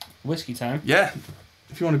 Whiskey time? Yeah.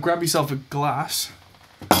 If you want to grab yourself a glass.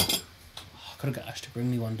 I could have got Ash to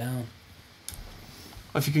bring me one down.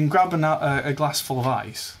 If you can grab a glass full of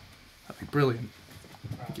ice, that'd be brilliant.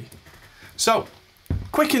 Thank you. So,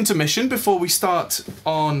 quick intermission before we start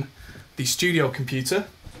on the studio computer.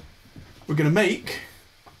 We're going to make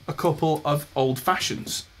a couple of old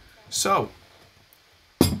fashions. So,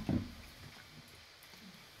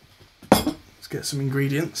 let's get some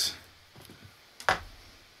ingredients.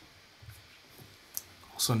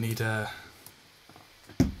 Also need a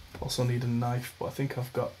knife, but I think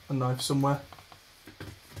I've got a knife somewhere.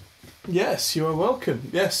 Yes, you are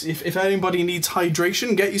welcome. Yes, if anybody needs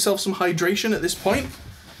hydration, get yourself some hydration at this point,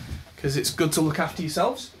 because it's good to look after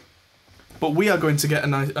yourselves. But we are going to get a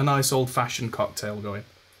nice old-fashioned cocktail going.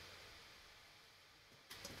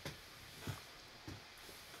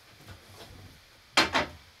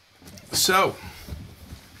 So,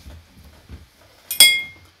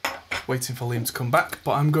 waiting for Liam to come back,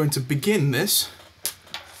 but I'm going to begin this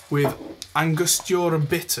with Angostura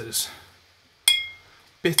bitters.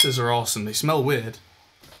 Bitters are awesome. They smell weird.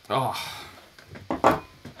 Oh.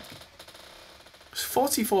 It's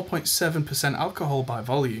 44.7% alcohol by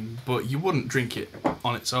volume, but you wouldn't drink it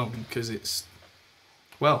on its own because it's,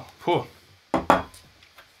 well, whew.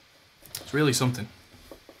 It's really something.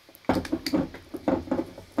 But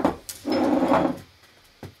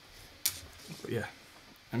yeah,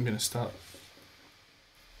 I'm going to start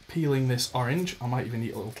peeling this orange. I might even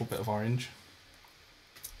eat a little bit of orange.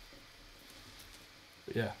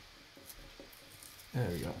 But yeah, there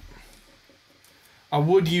we go. I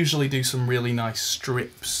would usually do some really nice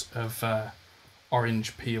strips of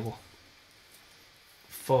orange peel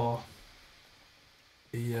for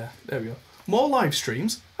the, there we go. More live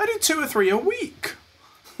streams. I do 2 or 3 a week.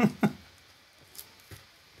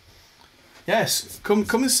 Yes, come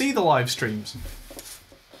and see the live streams.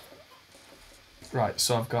 Right,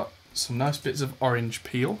 so I've got some nice bits of orange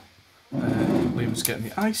peel. Liam's getting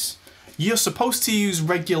the ice. You're supposed to use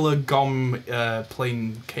regular gum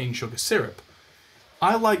plain cane sugar syrup.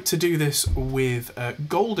 I like to do this with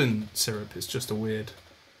golden syrup. It's just a weird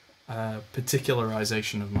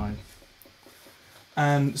particularization of mine.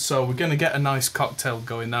 And so we're going to get a nice cocktail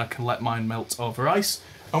going that I can let mine melt over ice.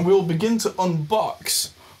 And we'll begin to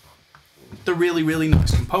unbox the really, really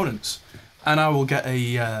nice components. And I will get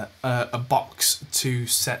a box to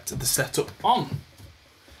set the setup on.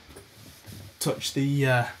 Touch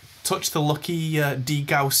the lucky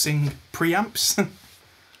degaussing preamps.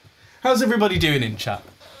 How's everybody doing in chat?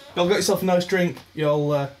 Y'all got yourself a nice drink?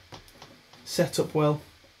 Y'all set up well?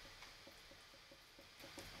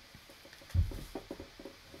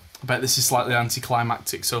 I bet this is slightly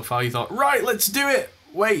anticlimactic so far. You thought, right, let's do it.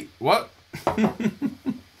 Wait, what? There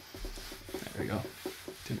we go.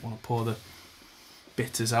 Didn't want to pour the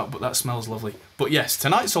bitters out, but that smells lovely. But yes,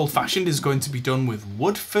 tonight's old fashioned is going to be done with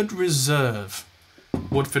Woodford Reserve.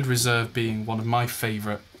 Woodford Reserve being one of my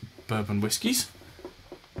favourite bourbon whiskies.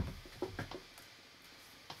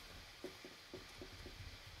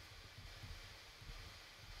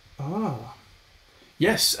 Ah.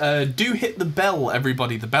 Yes, do hit the bell,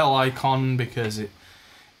 everybody, the bell icon, because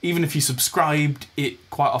even if you subscribed, it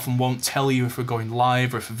quite often won't tell you if we're going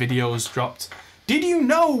live or if a video is dropped. Did you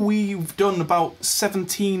know we've done about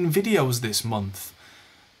 17 videos this month?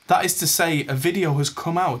 That is to say, a video has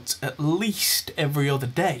come out at least every other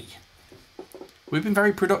day. We've been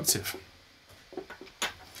very productive.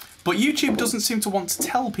 But YouTube doesn't seem to want to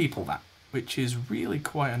tell people that, which is really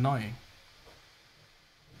quite annoying.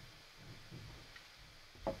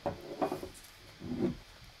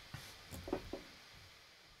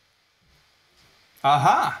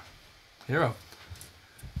 Aha! Hero.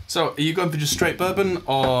 So, are you going for just straight bourbon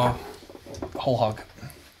or whole hog?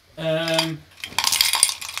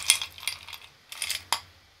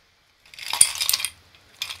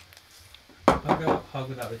 I'll go hog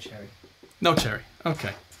without the cherry. No cherry.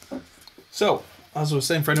 Okay. So, as I was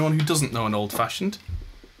saying, for anyone who doesn't know an old-fashioned,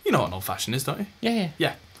 you know what an old-fashioned is, don't you? Yeah.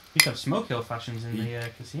 Yeah. You can have smoky old fashions in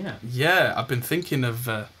the casino. Yeah, I've been thinking of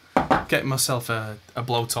getting myself a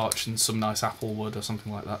blowtorch and some nice apple wood or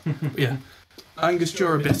something like that. But yeah.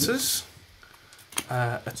 Angostura bitters.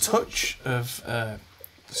 A touch of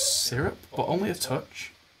syrup, but only a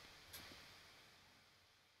touch.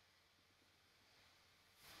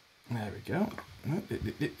 There we go.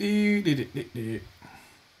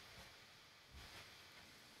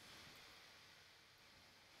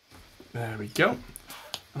 There we go.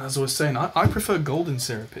 And as I was saying, I prefer golden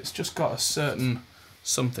syrup. It's just got a certain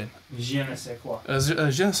something. Je ne sais quoi.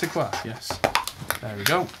 Je ne sais quoi, yes. There we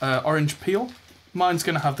go. Orange peel. Mine's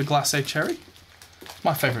going to have the glacé cherry.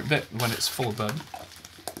 My favourite bit when it's full of bourbon.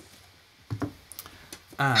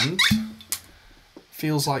 And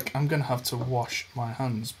feels like I'm going to have to wash my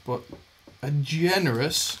hands, but a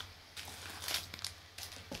generous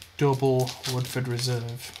double Woodford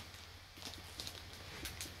Reserve.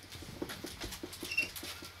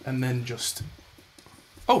 And then just...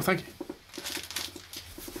 Oh, thank you.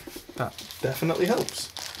 That definitely helps.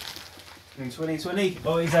 In 2020,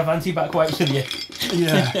 always have anti-back wipes with you.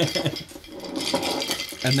 Yeah.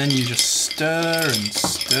 And then you just stir and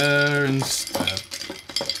stir and stir.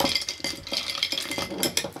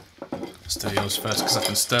 Stir yours first because I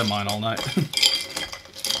can stir mine all night.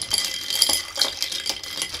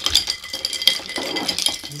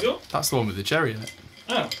 That's the one with the cherry in it.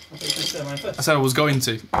 Oh, I thought you could stir mine first. I said I was going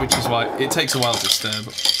to, which is why it takes a while to stir,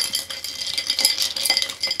 but...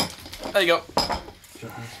 There you go.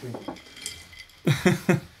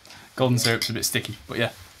 Golden syrup's a bit sticky, but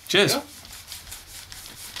yeah. Cheers. Yeah.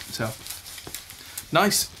 So,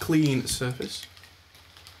 nice clean surface.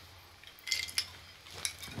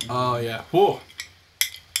 Oh yeah. Whoa.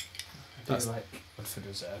 That's like Woodford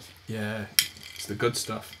Reserve. Yeah, it's the good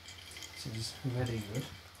stuff. This is very good.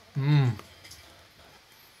 Mmm.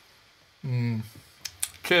 Mmm.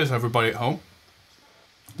 Cheers, everybody at home.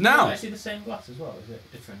 Now. I see the same glass as well. Is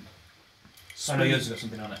it different? I know yours has got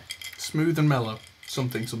something on it. Smooth and mellow.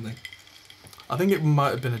 Something. I think it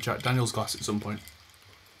might have been a Jack Daniel's glass at some point.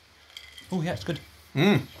 Oh yeah, it's good.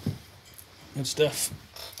 Mmm. Good stuff.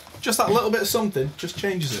 Just that little bit of something just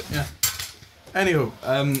changes it. Yeah. Anywho,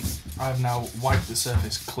 I've now wiped the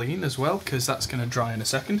surface clean as well because that's going to dry in a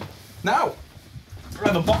second. Now, I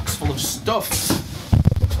have a box full of stuff.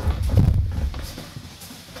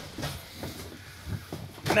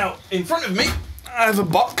 Now, in front of me, I have a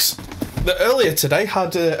box that earlier today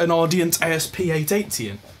had an Audient ASP880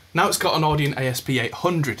 in. Now it's got an Audient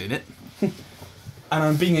ASP800 in it. And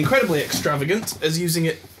I'm being incredibly extravagant as using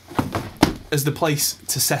it as the place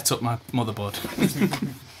to set up my motherboard.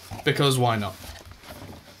 Because why not?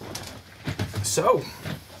 So,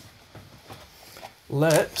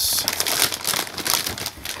 let's...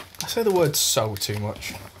 I say the word so too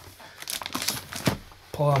much.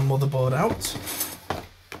 Pull our motherboard out.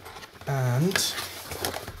 And...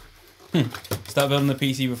 Start building the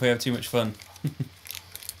PC before you have too much fun.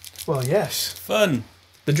 Well, yes. Fun!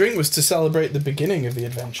 The drink was to celebrate the beginning of the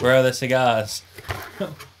adventure. Where are the cigars?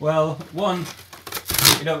 Well, one,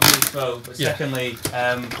 we don't really smoke, but secondly,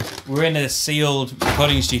 we're in a sealed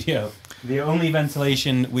recording studio. The only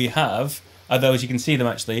ventilation we have are those, you can see them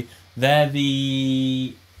actually, they're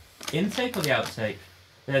the intake or the outtake?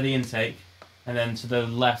 They're the intake, and then to the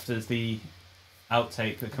left is the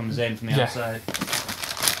outtake that comes in from the outside.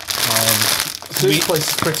 So this place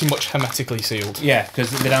is pretty much hermetically sealed. Yeah, because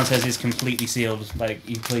the downstairs is completely sealed. Like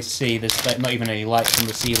you can see, there's like not even any light from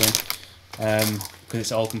the ceiling, because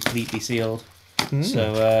it's all completely sealed.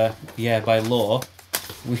 So yeah, by law,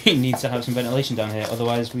 we need to have some ventilation down here.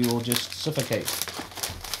 Otherwise, we will just suffocate.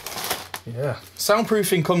 Yeah,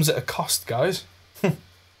 soundproofing comes at a cost, guys. To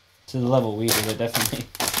the level we do it, definitely.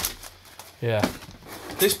 Yeah,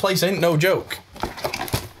 this place ain't no joke.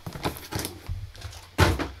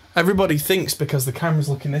 Everybody thinks because the camera's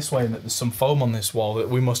looking this way and that there's some foam on this wall that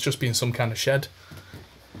we must just be in some kind of shed.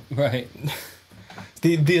 Right.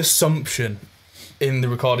 The assumption in the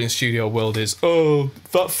recording studio world is, oh,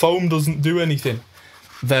 that foam doesn't do anything.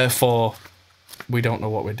 Therefore, we don't know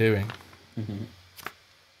what we're doing.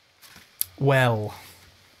 Well.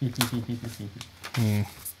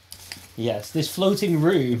 Yes, this floating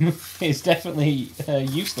room is definitely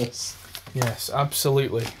useless. Yes,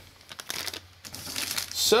 absolutely.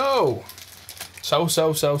 So.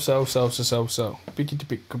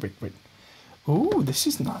 Ooh, this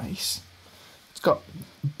is nice. It's got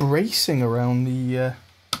bracing around the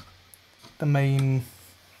main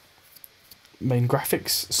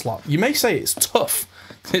graphics slot. You may say it's tough.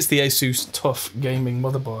 It's the Asus Tough gaming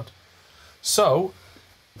motherboard. So,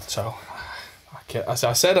 as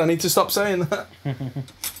I said, I need to stop saying that.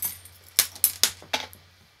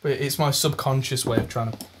 But it's my subconscious way of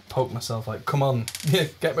trying to poke myself, like, come on,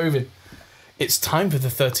 get moving. It's time for the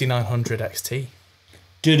 3900 XT.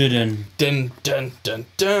 Dun Dun dun dun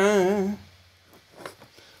dun.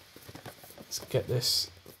 Let's get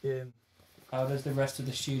this in. How does the rest of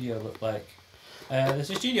the studio look like? There's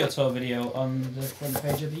a studio tour video on the front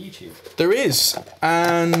page of the YouTube. There is,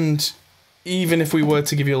 and even if we were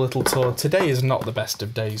to give you a little tour, today is not the best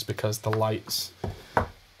of days because the lights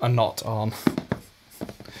are not on.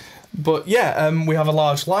 But yeah, we have a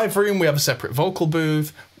large live room. We have a separate vocal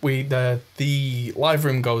booth. The live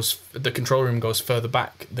room the control room goes further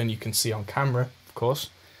back than you can see on camera, of course.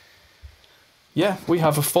 Yeah, we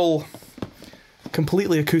have a full,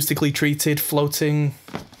 completely acoustically treated, floating,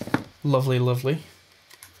 lovely.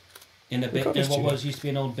 In what used to be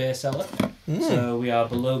an old beer cellar. So we are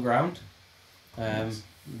below ground.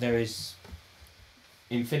 There is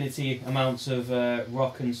infinity amounts of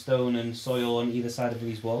rock and stone and soil on either side of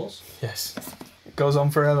these walls. Yes, it goes on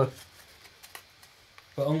forever.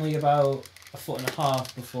 But only about 1.5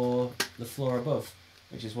 foot before the floor above,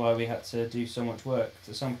 which is why we had to do so much work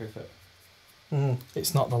to soundproof it.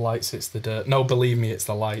 It's not the lights, it's the dirt. No, believe me, it's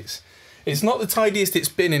the lights. It's not the tidiest it's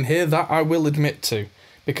been in here, that I will admit to,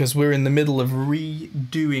 because we're in the middle of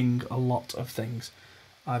redoing a lot of things.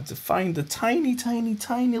 I've defined the tiny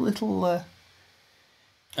little...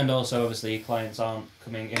 And also, obviously, clients aren't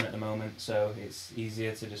coming in at the moment, so it's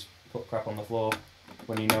easier to just put crap on the floor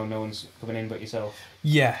when you know no one's coming in but yourself.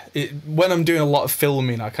 Yeah, when I'm doing a lot of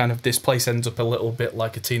filming, this place ends up a little bit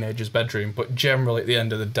like a teenager's bedroom, but generally at the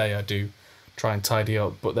end of the day I do try and tidy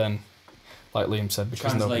up, but then, like Liam said,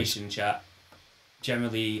 because translation chat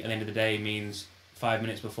generally at the end of the day means 5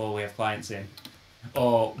 minutes before we have clients in,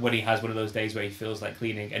 or when he has one of those days where he feels like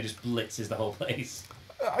cleaning and just blitzes the whole place.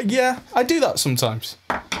 Yeah, I do that sometimes.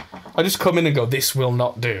 I just come in and go, this will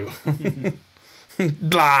not do.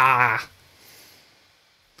 Blah.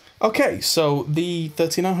 Okay, so the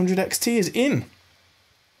 3900 XT is in.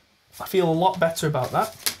 I feel a lot better about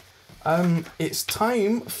that. It's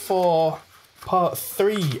time for part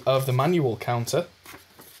 3 of the manual counter.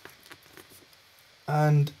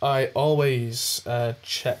 And I always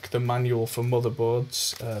check the manual for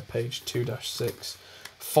motherboards, page 2-6,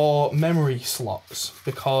 for memory slots,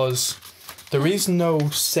 because there is no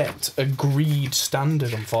set agreed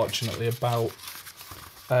standard, unfortunately, about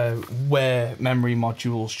where memory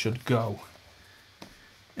modules should go.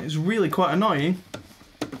 It's really quite annoying,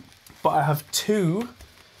 but I have two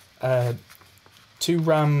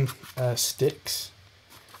RAM sticks,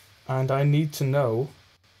 and I need to know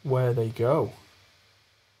where they go.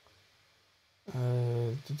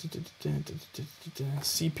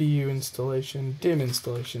 CPU installation, DIMM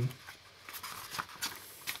installation.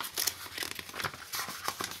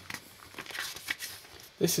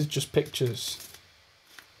 This is just pictures.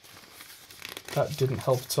 That didn't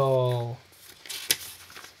help at all.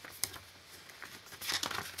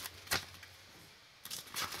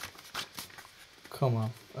 Come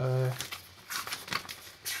on. Well,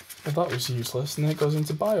 that was useless, and then it goes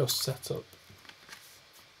into BIOS setup.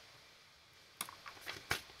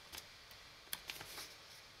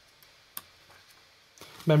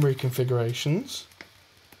 Memory configurations.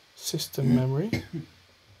 System memory.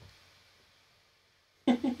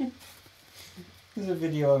 There's a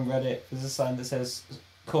video on Reddit. There's a sign that says,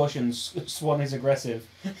 "Caution, swan is aggressive,"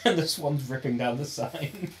 and the swan's ripping down the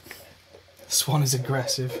sign. Swan is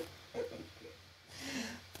aggressive.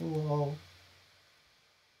 Wow.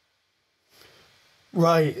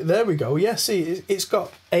 Right, there we go. Yeah, see, it's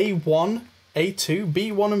got A1, A2,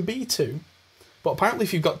 B1 and B2. But apparently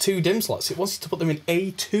if you've got 2 DIMM slots, it wants you to put them in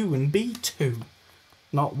A2 and B2,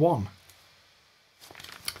 not 1.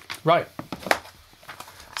 Right.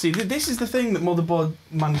 See, this is the thing that motherboard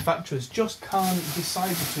manufacturers just can't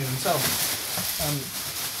decide between themselves.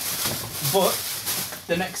 But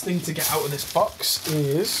the next thing to get out of this box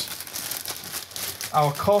is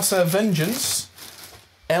our Corsair Vengeance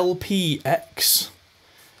LPX,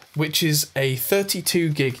 which is a 32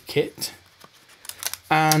 gig kit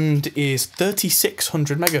and is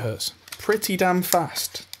 3600 megahertz. Pretty damn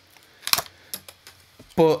fast.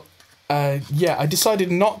 But yeah, I decided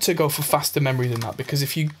not to go for faster memory than that, because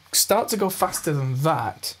if you start to go faster than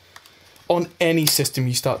that, on any system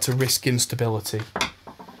you start to risk instability.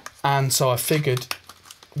 And so I figured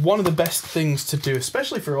one of the best things to do,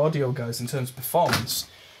 especially for audio guys in terms of performance,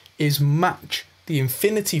 is match the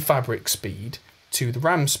Infinity Fabric speed to the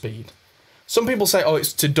RAM speed. Some people say, oh,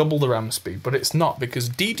 it's to double the RAM speed, but it's not, because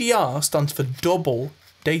DDR stands for double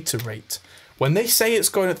data rate. When they say it's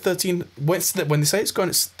going at when they say it's going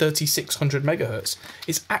at 3600 megahertz,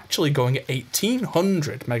 it's actually going at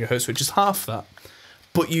 1800 megahertz, which is half that,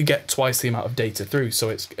 but you get twice the amount of data through. So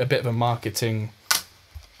it's a bit of a marketing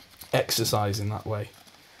exercise in that way.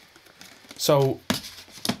 So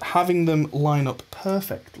having them line up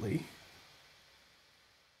perfectly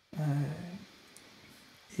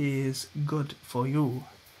is good for you.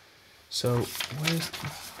 So where's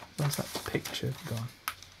that picture gone?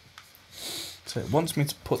 So it wants me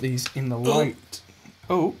to put these in the light.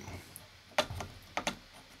 Oh.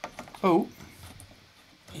 Oh.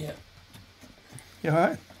 Yeah. You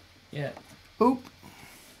alright? Yeah. Oop.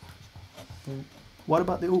 What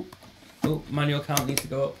about the oop? Oh, manual count needs to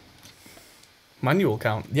go up. Manual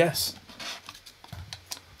count, yes.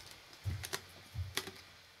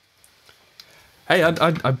 Hey,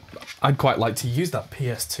 I'd quite like to use that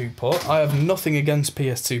PS2 port. I have nothing against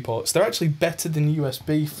PS2 ports. They're actually better than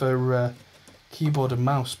USB for keyboard and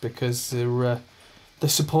mouse, because they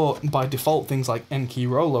support by default things like N key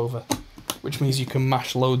rollover, which means you can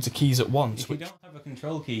mash loads of keys at once. If you don't have a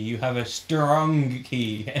control key, you have a strong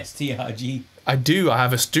key. STRG. I do. I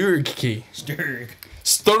have a Sturg key. Sturg.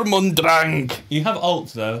 Sturm und Drang. You have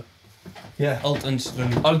Alt though. Yeah. Alt and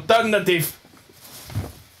Sturm. Alternative.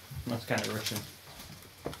 That's kind of Russian.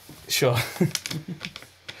 Sure.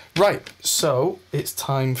 Right. So it's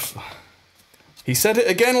time. He said it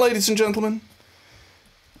again, ladies and gentlemen.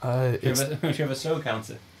 Do you have a slow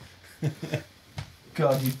counter?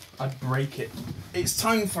 God, I'd break it. It's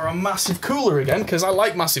time for a massive cooler again, because I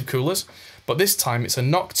like massive coolers, but this time it's a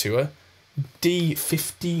Noctua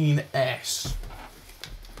D15S.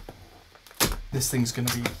 This thing's going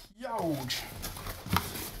to be huge.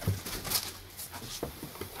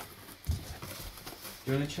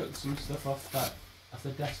 Do you want to chuck some stuff off the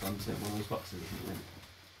desk onto one of those boxes?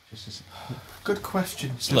 Just Good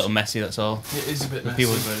question. It's a little messy, that's all. It is a bit messy.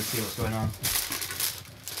 People will see what's going on.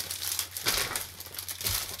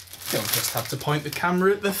 You don't just have to point the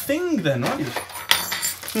camera at the thing then, are you?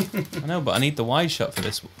 I know, but I need the wide shot for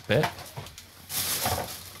this bit.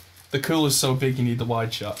 The cooler's so big you need the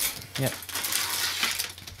wide shot. Yeah.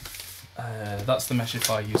 That's the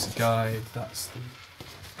Meshify user guide. That's the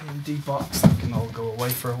AMD box. That can all go away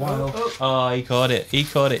for a while. Oh, he caught it. He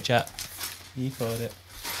caught it, chat. He caught it.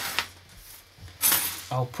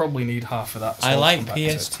 I'll probably need half of that. So I I'll like come back to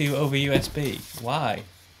PS2 over USB. Why?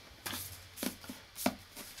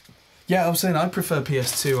 Yeah, I was saying I prefer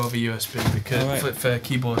PS2 over USB because right. for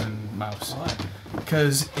keyboard and mouse. Why?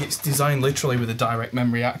 Because it's designed literally with a direct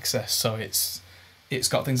memory access, so it's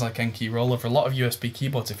got things like N key rollover. A lot of USB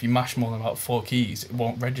keyboards, if you mash more than about 4 keys, it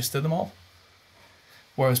won't register them all.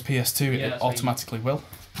 Whereas PS2, it automatically will.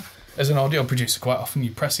 As an audio producer, quite often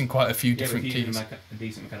you're pressing quite a few different if you keys. use a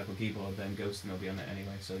decent mechanical keyboard, then ghosting will be on it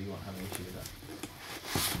anyway, so you won't have an issue with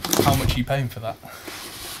that. How much are you paying for that?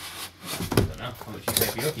 I don't know how much you pay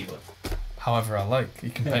for your keyboard. However I like.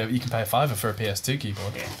 You can pay a £5 for a PS2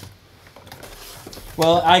 keyboard. Yeah.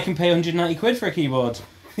 Well, I can pay 190 quid for a keyboard.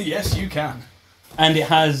 Yes, you can. And it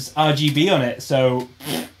has RGB on it, so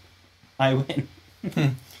I win.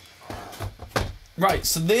 Right,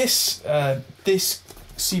 so this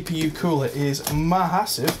CPU cooler is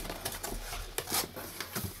massive.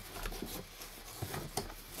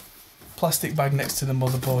 Plastic bag next to the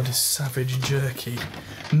motherboard is Savage Jerky.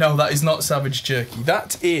 No, that is not Savage Jerky.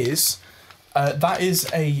 That is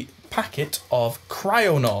a packet of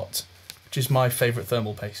Cryonaut, which is my favourite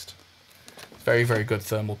thermal paste. Very, very good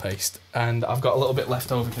thermal paste. And I've got a little bit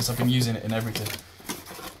left over because I've been using it in everything.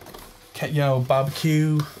 You know,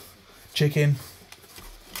 barbecue, chicken.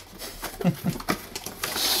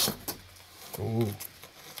 Ooh,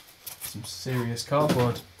 some serious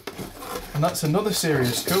cardboard. And that's another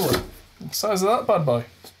serious cooler. What size is that bad boy?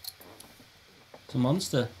 It's a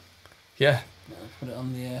monster. Yeah. Put it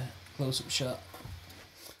on the close-up shot.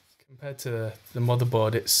 Compared to the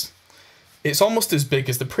motherboard, it's almost as big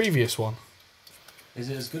as the previous one. Is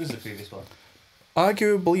it as good as the previous one?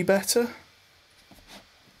 Arguably better.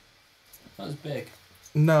 Not as big.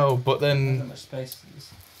 No, but Not then much space.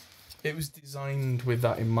 it was designed with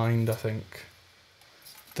that in mind, I think.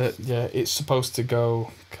 That, yeah, it's supposed to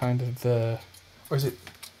go kind of there. Or is it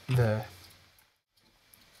there?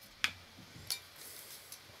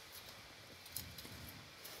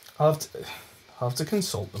 I'll have to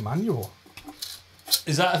consult the manual.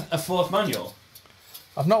 Is that a fourth manual?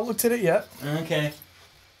 I've not looked at it yet. Okay.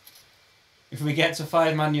 If we get to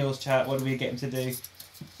 5 manuals, chat, what do we get him to do?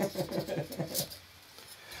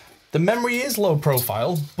 The memory is low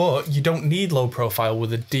profile, but you don't need low profile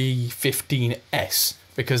with a D15S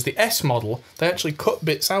because the S model, they actually cut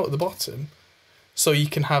bits out at the bottom so you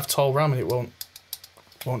can have tall RAM and it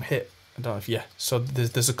won't hit. I don't know if, yeah. So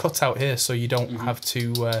there's a cutout here so you don't have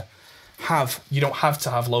to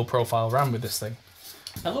have low profile RAM with this thing.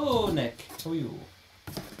 Hello, Nick. How are you?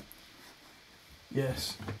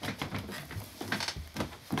 Yes.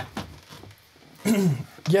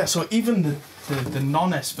 Yeah, so even the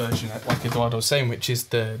non-S version, like Eduardo was saying, which is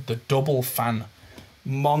the double fan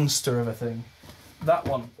monster of a thing, that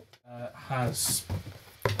one has...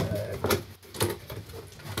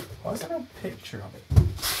 why is there no picture of it?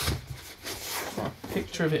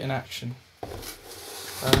 Picture of it in action.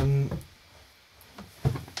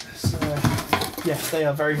 Yeah, they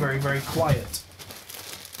are very, very, very quiet.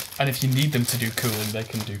 And if you need them to do cooling, they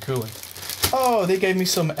can do cooling. Oh, they gave me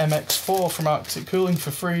some MX4 from Arctic Cooling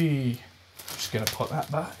for free. I'm just going to put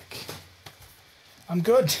that back. I'm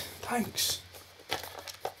good, thanks.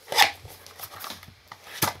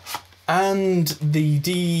 And the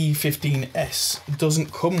D15S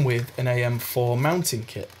doesn't come with an AM4 mounting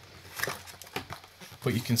kit.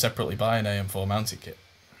 But you can separately buy an AM4 mounting kit.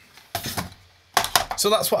 So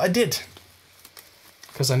that's what I did.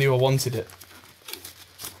 Because I knew I wanted it.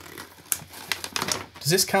 Does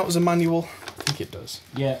this count as a manual? I think it does.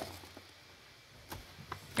 Yeah.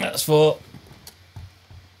 That's 4.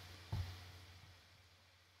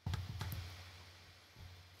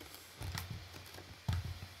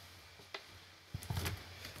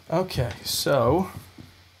 Okay, so...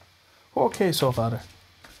 okay so far.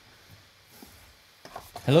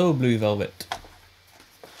 Hello, Blue Velvet.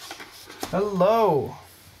 Hello!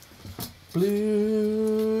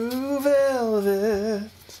 Blue Velvet.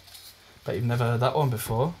 Bet you've never heard that one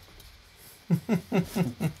before.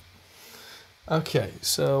 Okay,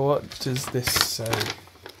 so what does this say?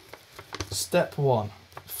 Step 1.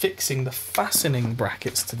 Fixing the fastening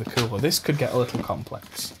brackets to the cooler. This could get a little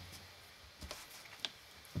complex.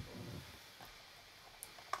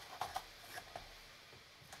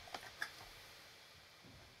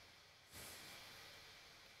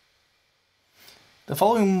 The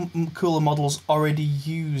following cooler models already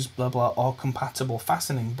use blah blah or compatible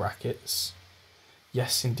fastening brackets.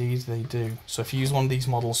 Yes, indeed they do. So if you use one of these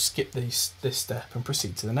models, skip this step and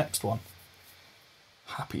proceed to the next one.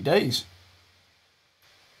 Happy days.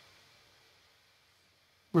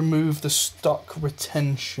 Remove the stock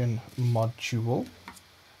retention module.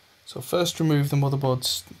 So first remove the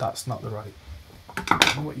motherboards. That's not the right. I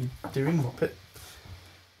don't know what you're doing, Muppet.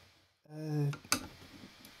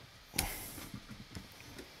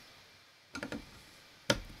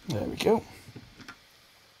 There we go.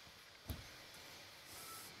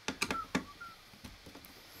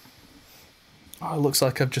 Oh, it looks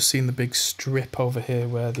like I've just seen the big strip over here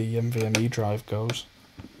where the NVMe drive goes.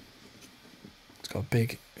 It's got a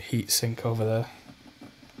big heat sink over there.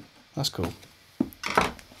 That's cool.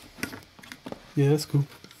 Yeah, that's cool.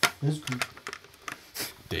 That's cool.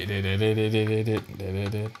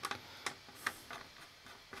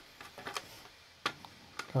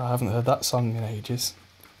 I haven't heard that song in ages.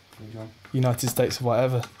 Which one? United States of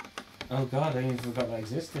whatever. Oh god, I even forgot that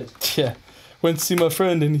existed. Yeah. Went to see my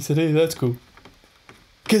friend and he said, hey, that's cool.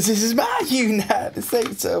 Because this is my United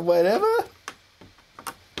States of whatever.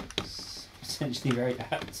 It's essentially very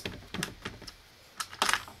apt.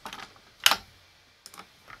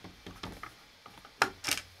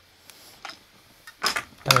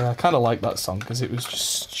 I kind of like that song because it was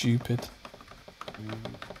just stupid.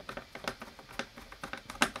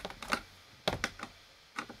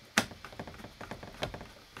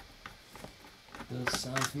 Does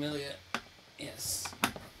sound familiar. Yes.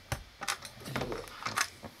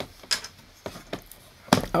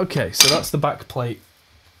 Okay, so that's the back plate.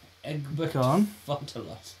 Egbert Gone.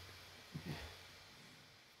 Fontelot.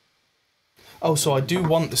 Oh, so I do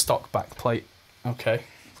want the stock back plate. Okay.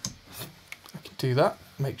 I can do that.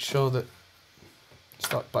 Make sure that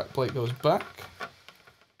stock back plate goes back.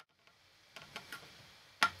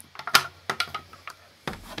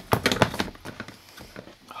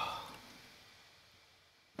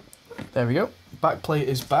 There we go. Back plate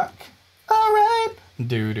is back. Alright.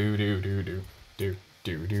 Do.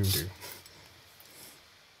 Do do do.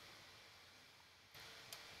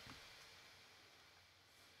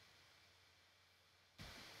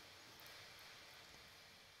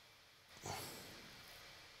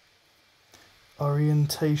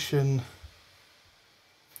 Orientation.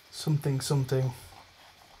 Something something.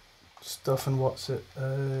 Stuff and what's it?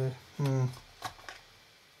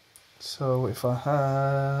 So if I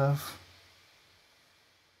have.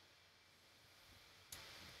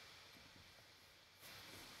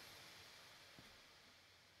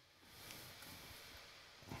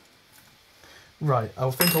 Right, I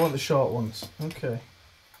think I want the short ones. Okay.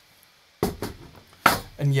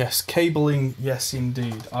 And yes, cabling, yes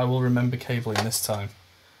indeed. I will remember cabling this time.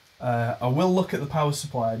 I will look at the power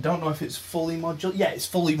supply. I don't know if it's fully modular. Yeah, it's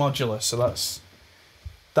fully modular, so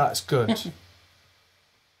that's good.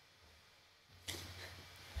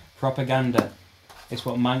 Propaganda. It's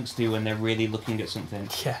what Manx do when they're really looking at something.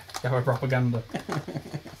 Yeah, our propaganda.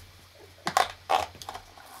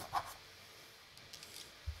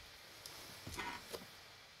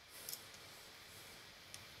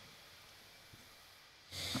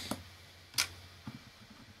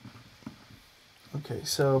 Okay,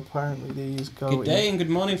 so apparently these go. Good day and good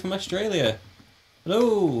morning from Australia.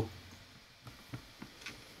 Hello.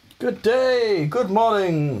 Good day, good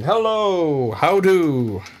morning, hello, how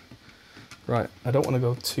do? Right, I don't want to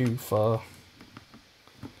go too far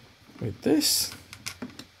with this.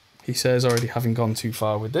 He says already having gone too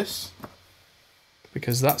far with this,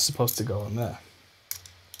 because that's supposed to go on there.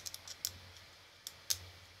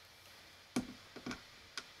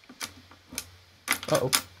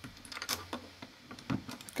 Uh-oh.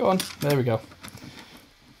 Go on, there we go.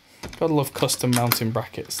 Gotta love custom mounting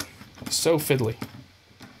brackets. It's so fiddly.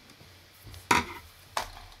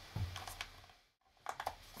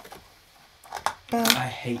 I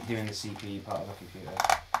hate doing the CPU part of a computer.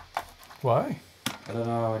 Why? I don't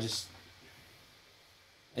know,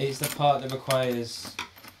 it's the part that requires,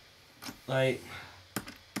 like,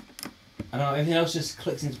 I don't know, everything else just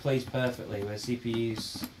clicks into place perfectly, where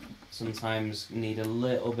CPUs sometimes need a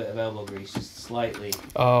little bit of elbow grease, just slightly.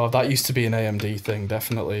 Oh, that used to be an AMD thing,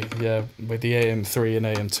 definitely. Yeah, with the AM3 and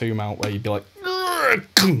AM2 mount, where you'd be like,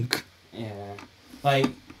 gunk. Yeah, like,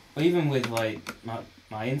 even with like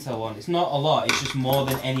my Intel one, it's not a lot. It's just more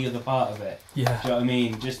than any other part of it. Yeah. Do you know what I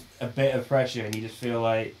mean? Just a bit of pressure, and you just feel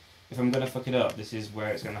like if I'm gonna fuck it up, this is where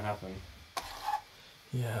it's gonna happen.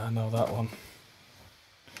 Yeah, I know that one.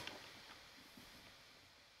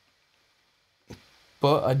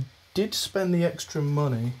 But I did spend the extra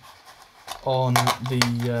money on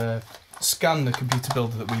the scanner computer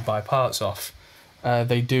builder that we buy parts off.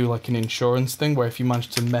 They do like an insurance thing where if you manage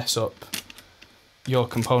to mess up your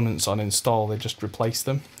components on install, they just replace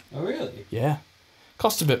them. Oh really? Yeah.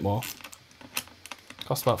 Cost a bit more.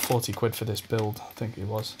 Cost about 40 quid for this build, I think it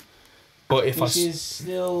was. But if Which is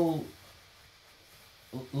still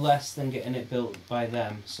less than getting it built by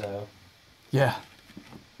them, so... Yeah.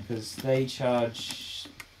 Because they charge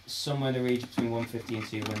somewhere in the region between 150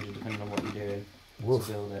 and 200, depending on what you're doing Woof.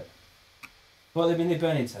 to build it. But they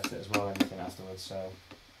burn-in test it as well and everything afterwards, so...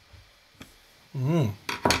 Mm.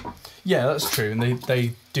 Yeah, that's true, and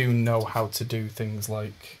they do know how to do things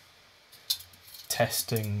like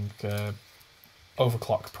testing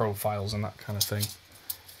overclock profiles and that kind of thing,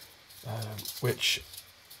 which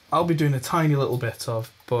I'll be doing a tiny little bit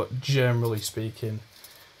of, but generally speaking,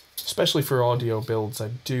 especially for audio builds,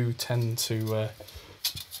 I do tend to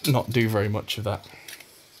not do very much of that.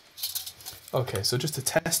 Okay, so just a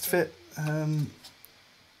test fit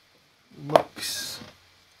looks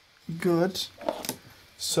good.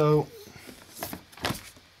 So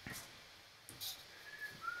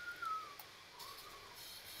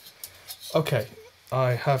okay,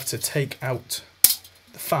 I have to take out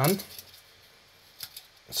the fan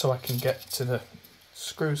so I can get to the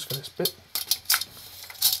screws for this bit.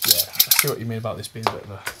 Yeah, I see what you mean about this being a bit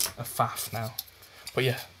of a faff now. But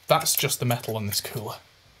yeah, that's just the metal on this cooler.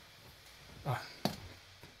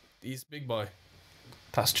 He's big boy.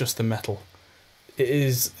 That's just the metal. It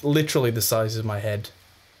is literally the size of my head.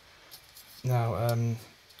 Now, I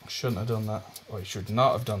shouldn't have done that. Or I should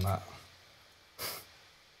not have done that.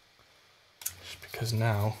 Just because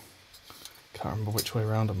now, can't remember which way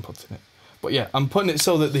around I'm putting it. But yeah, I'm putting it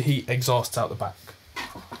so that the heat exhausts out the back.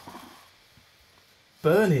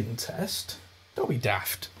 Burn-in test? Don't be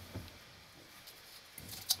daft.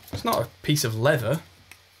 It's not a piece of leather.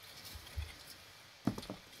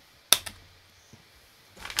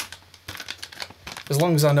 As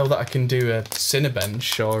long as I know that I can do a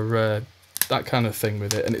Cinebench or that kind of thing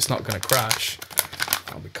with it and it's not going to crash,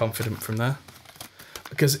 I'll be confident from there.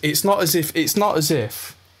 Because it's not as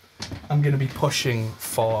if I'm going to be pushing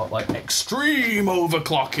for like extreme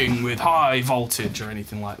overclocking with high voltage or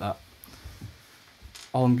anything like that.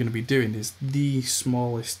 All I'm going to be doing is the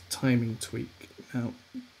smallest timing tweak. Now,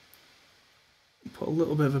 put a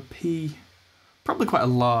little bit of a P, probably quite a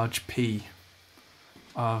large P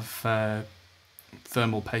of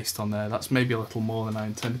thermal paste on there. That's maybe a little more than I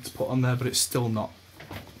intended to put on there, but it's still not.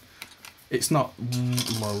 It's not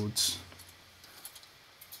loads.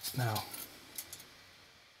 Now.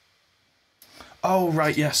 Oh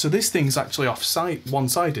right, yeah. So this thing's actually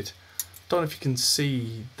one-sided. Don't know if you can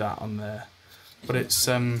see that on there, but it's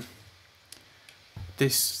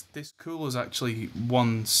this cooler's actually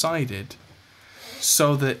one-sided,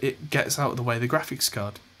 so that it gets out of the way of the graphics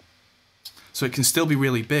card. So it can still be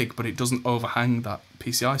really big, but it doesn't overhang that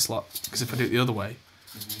PCI slot. Because if I do it the other way,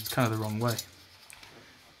 it's kind of the wrong way.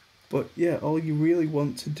 But yeah, all you really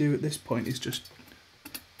want to do at this point is just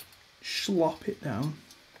slop it down.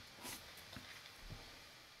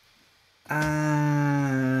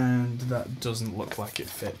 And that doesn't look like it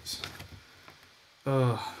fits.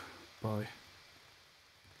 Oh boy.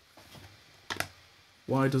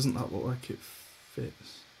 Why doesn't that look like it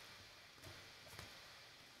fits?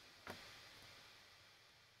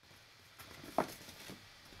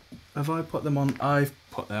 Have I put them on? I've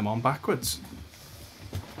put them on backwards.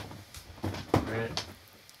 Right.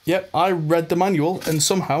 Yep, I read the manual and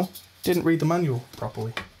somehow didn't read the manual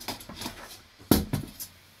properly.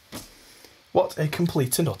 What a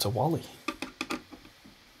complete and utter wally.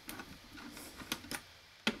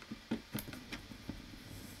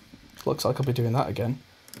 Looks like I'll be doing that again.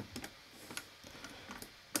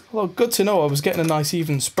 Well, good to know I was getting a nice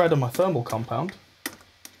even spread on my thermal compound.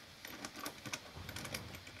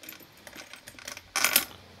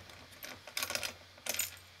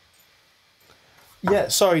 Yeah,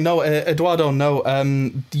 sorry, no, Eduardo, no.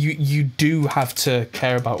 You do have to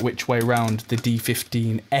care about which way round the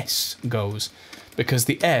D15S goes, because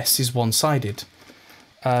the S is one-sided.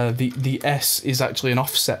 The S is actually an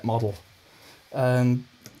offset model.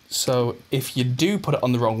 So if you do put it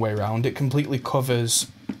on the wrong way round, it completely covers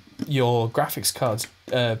your graphics card's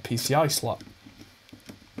PCI slot.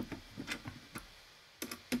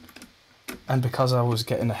 And because I was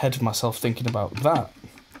getting ahead of myself thinking about that,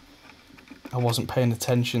 I wasn't paying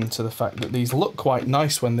attention to the fact that these look quite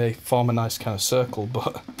nice when they form a nice kind of circle,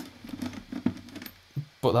 but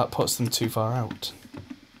that puts them too far out.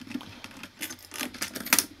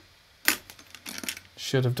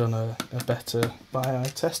 Should have done a better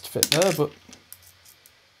by-eye test fit there, but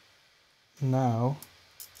now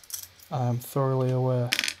I am thoroughly aware.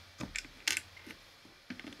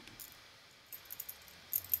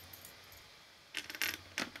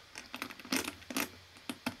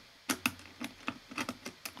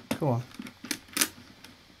 Come on.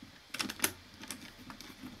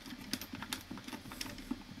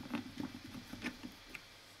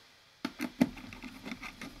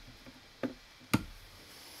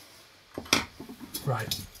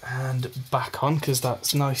 Right, and back on, because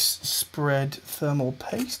that's nice spread thermal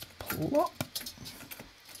paste. Plop.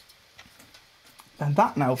 And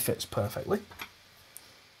that now fits perfectly.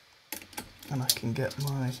 And I can get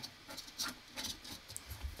my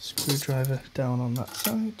screwdriver down on that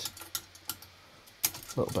side,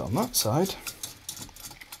 a little bit on that side.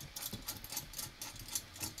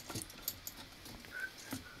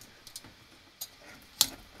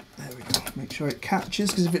 There we go, make sure it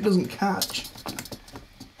catches, because if it doesn't catch,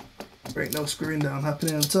 there ain't no screwing down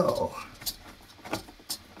happening at all.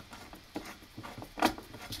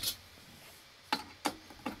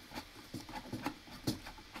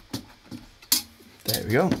 There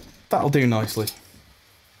we go, that'll do nicely.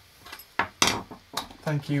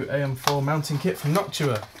 Thank you, AM4 mounting kit from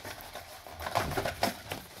Noctua.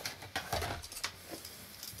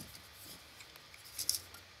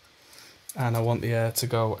 And I want the air to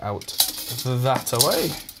go out that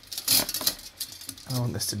away. I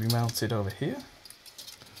want this to be mounted over here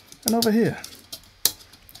and over here.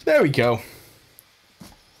 There we go.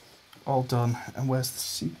 All done. And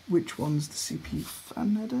where's the which one's the CPU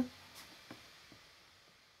fan header?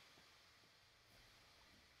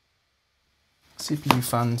 CPU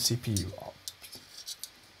fan, CPU op.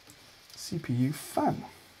 CPU fan.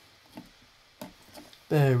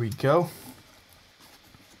 There we go.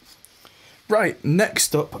 Right,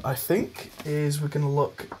 next up, I think, is we're going to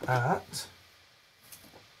look at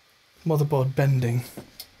motherboard bending.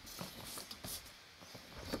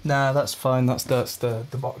 Nah, that's fine. That's the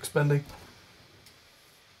box bending.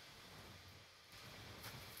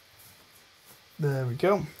 There we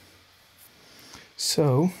go.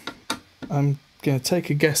 So I'm going to take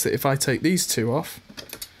a guess that if I take these two off,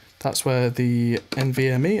 That's where the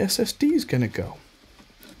NVMe SSD is going to go.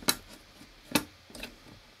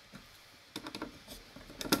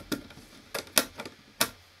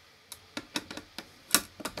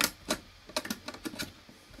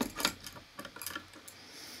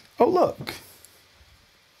 Oh, look.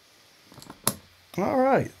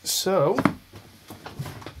 Alright, so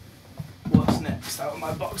what's next out of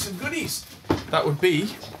my box of goodies? That would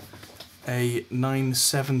be a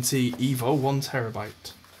 970 Evo 1TB.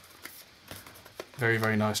 Very,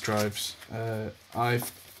 very nice drives.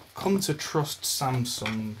 I've come to trust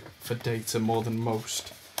Samsung for data more than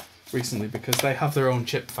most recently because they have their own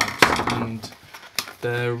chip fabs and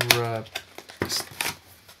their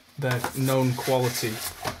known quality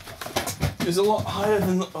is a lot higher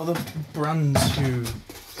than other brands who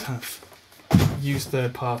kind of use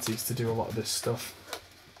third parties to do a lot of this stuff.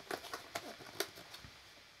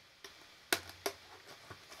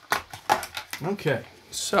 Okay,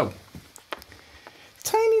 so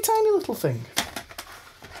tiny little thing.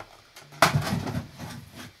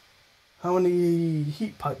 How many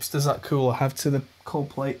heat pipes does that cooler have to the cold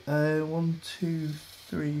plate? 1, 2,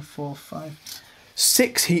 3, 4, 5,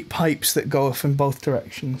 6 heat pipes that go off in both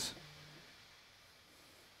directions.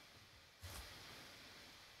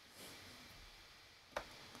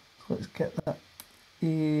 Let's get that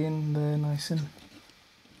in there nice and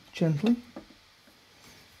gently.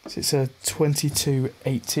 So it's a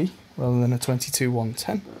 2280 rather than a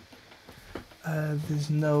 22110. There's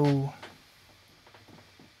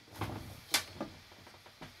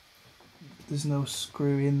no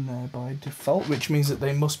screw in there by default, which means that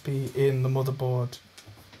they must be in the motherboard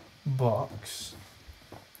box.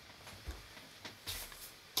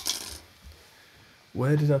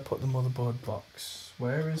 Where did I put the motherboard box?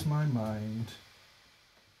 Where is my mind?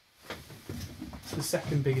 It's the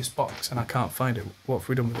second biggest box and I can't find it. What have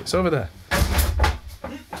we done with it? It's over there.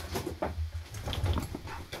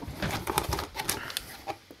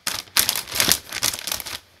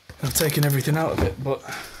 I've taken everything out of it, but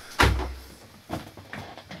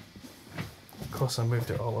of course I moved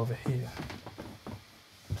it all over here.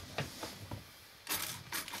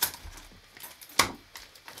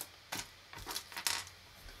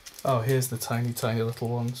 Oh, here's the tiny little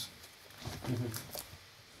ones.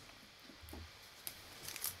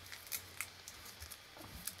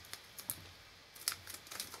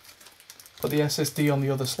 Put the SSD on the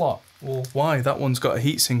other slot. Well, why? That one's got a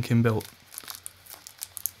heatsink inbuilt.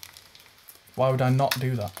 Why would I not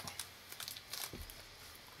do that?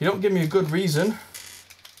 You don't give me a good reason.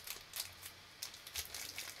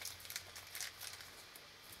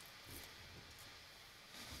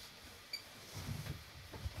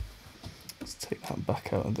 Let's take that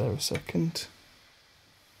back out of there a second.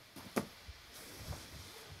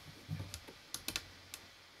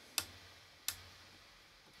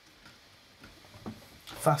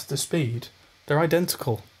 Faster speed. They're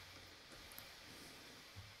identical.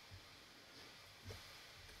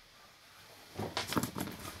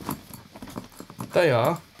 They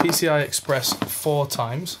are PCI Express 4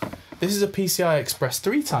 times. This is a PCI Express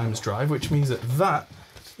 3 times drive, which means that that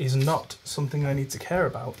is not something I need to care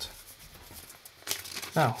about.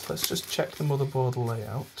 Now, let's just check the motherboard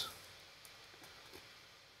layout.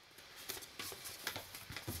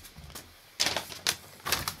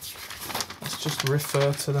 Let's just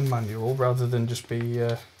refer to the manual rather than just be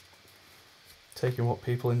taking what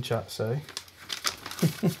people in chat say.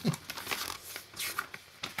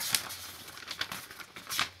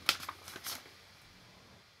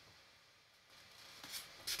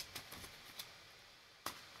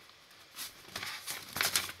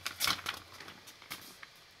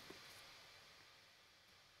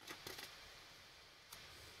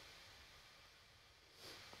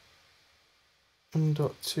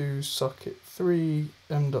 M.2 socket 3,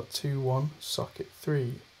 M.21 socket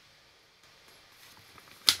 3,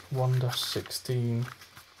 1-16.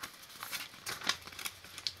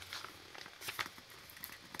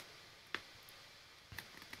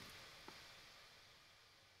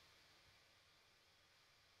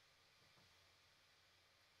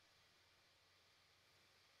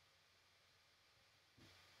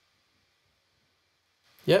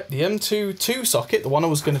 Yep, the M.2 socket, the one I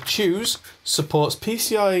was going to choose, supports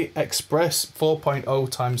PCI Express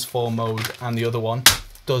 4.0 times 4 mode, and the other one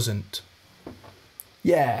doesn't.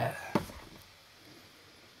 Yeah.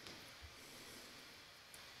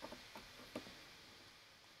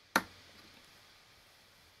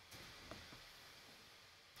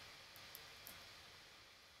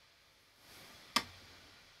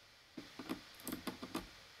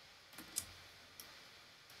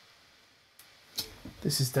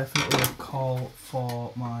 This is definitely a call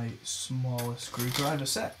for my smaller screwdriver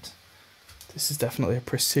set. This is definitely a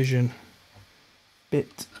precision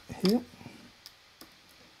bit here.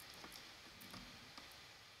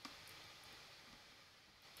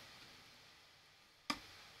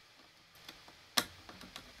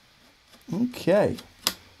 Okay,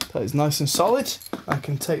 that is nice and solid. I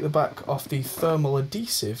can take the back off the thermal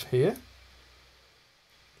adhesive here,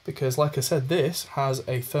 because like I said, this has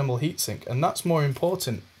a thermal heatsink, and that's more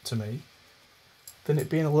important to me than it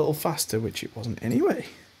being a little faster, which it wasn't anyway.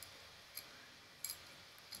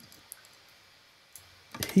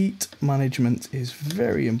 Heat management is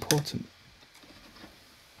very important.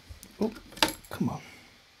 Oh, come on.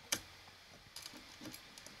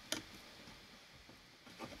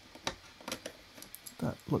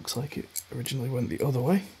 That looks like it originally went the other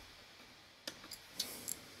way.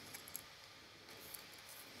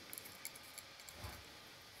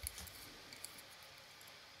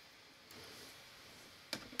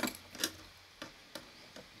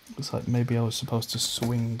 Looks like maybe I was supposed to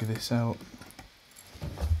swing this out.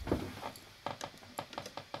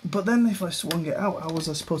 But then if I swung it out, how was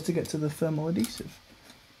I supposed to get to the thermal adhesive?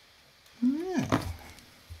 Yeah.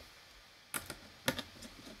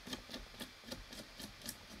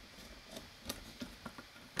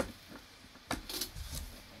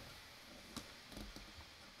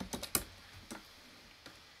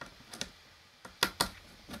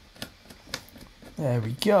 There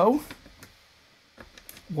we go.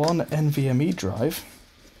 One NVMe drive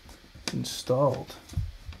installed.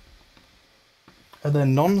 Are there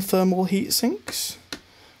non-thermal heat sinks?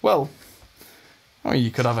 Well, I mean,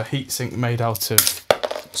 you could have a heat sink made out of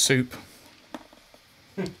soup.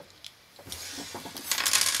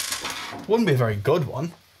 Wouldn't be a very good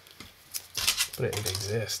one, but it would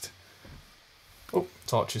exist. Oh,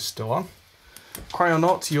 torch is still on.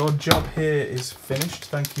 Cryonaut, your job here is finished.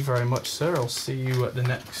 Thank you very much, sir. I'll see you at the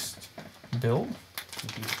next build.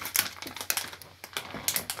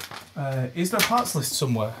 Is there a parts list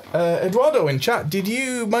somewhere? Eduardo in chat, did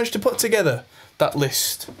you manage to put together that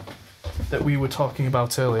list that we were talking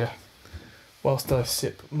about earlier? Whilst I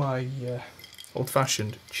sip my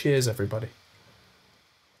old-fashioned. Cheers, everybody.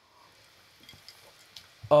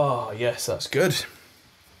 Oh, yes, that's good.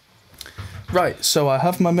 Right, so I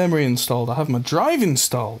have my memory installed, I have my drive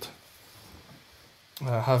installed,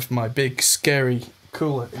 I have my big scary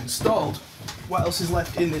cooler installed. What else is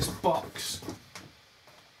left in this box?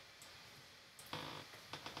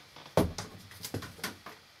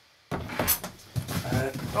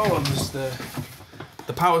 Oh, and there's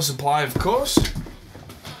the power supply, of course.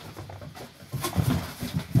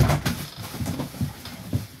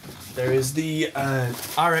 There is the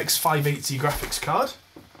RX 580 graphics card.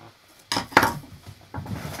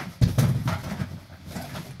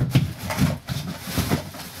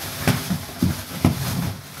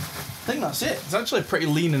 I think that's it. It's actually a pretty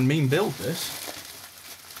lean and mean build, this.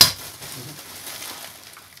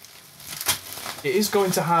 It is going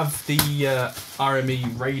to have the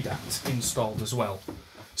RME RAIDAT installed as well.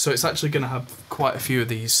 So it's actually going to have quite a few of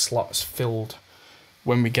these slots filled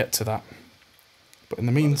when we get to that. But in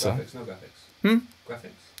the meantime... Graphics, no graphics. Hmm? Graphics?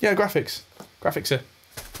 Yeah, graphics. Graphics here.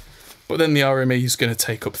 But then the RME is going to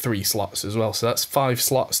take up 3 slots as well, so that's 5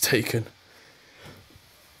 slots taken.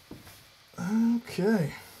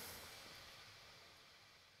 Okay.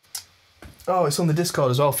 Oh, it's on the Discord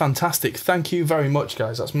as well. Fantastic. Thank you very much,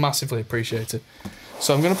 guys. That's massively appreciated.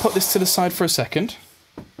 So I'm going to put this to the side for a second,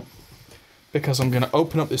 because I'm going to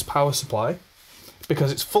open up this power supply,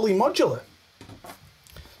 because it's fully modular.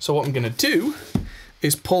 So what I'm going to do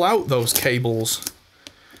is pull out those cables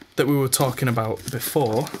that we were talking about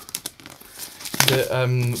before that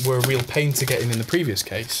were a real pain to get in the previous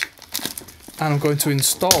case. And I'm going to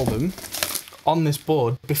install them on this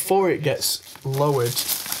board before it gets lowered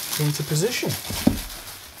into position.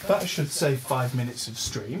 That should save 5 minutes of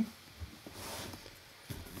stream.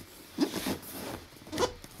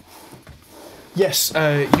 Yes,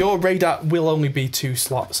 your RAIDAT will only be 2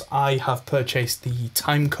 slots. I have purchased the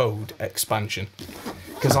timecode expansion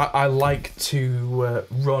because I like to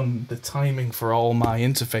run the timing for all my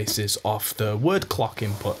interfaces off the word clock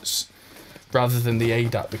inputs rather than the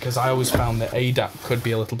ADAT, because I always found that ADAT could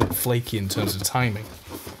be a little bit flaky in terms of timing.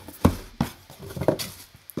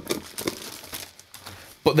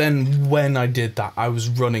 But then when I did that, I was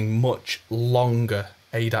running much longer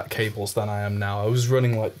ADAT cables than I am now. I was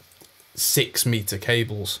running like 6-meter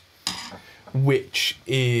cables, which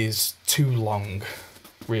is too long,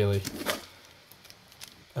 really.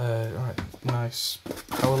 Right, nice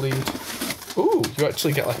power lead. Ooh, you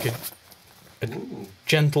actually get like a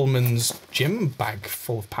gentleman's gym bag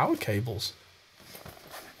full of power cables.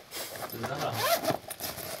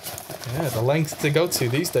 Yeah, the length to go to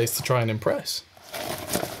these days to try and impress.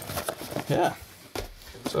 Yeah.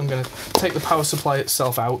 So I'm going to take the power supply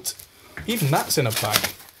itself out. Even that's in a bag.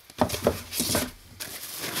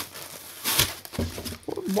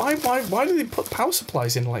 Why do they put power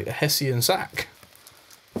supplies in like a Hessian sack?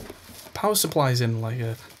 Power supplies in like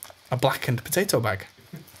a blackened potato bag.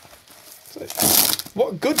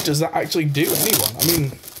 What good does that actually do anyone? I mean...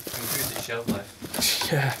 Improves its shelf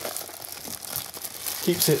life. Yeah.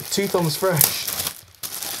 Keeps it 2 thumbs fresh.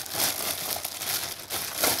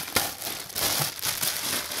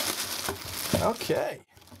 Okay.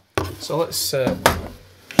 So let's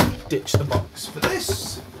ditch the box for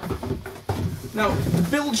this. Now, the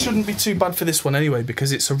build shouldn't be too bad for this one anyway,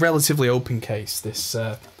 because it's a relatively open case, this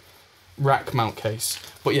rack mount case.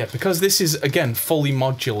 But yeah, because this is, again, fully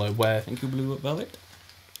modular, where... Thank you, Blue Velvet.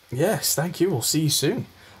 Yes, thank you. We'll see you soon.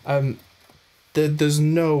 There's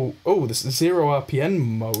no... Oh, there's 0 RPM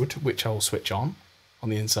mode, which I'll switch on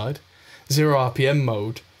the inside. 0 RPM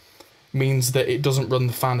mode means that it doesn't run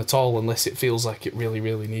the fan at all unless it feels like it really,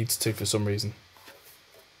 really needs to for some reason.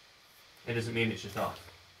 It doesn't mean it's just off.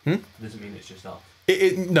 It doesn't mean it's just off.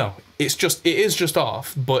 No, it is just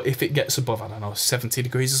off, but if it gets above, I don't know, 70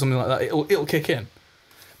 degrees or something like that, it'll kick in.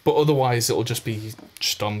 But otherwise it'll just be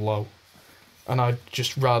just on low. And I'd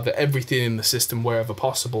just rather everything in the system, wherever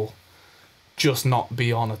possible, just not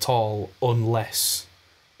be on at all unless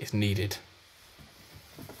it's needed.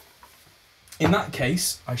 In that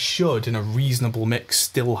case, I should, in a reasonable mix,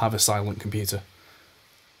 still have a silent computer.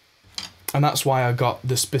 And that's why I got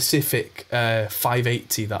the specific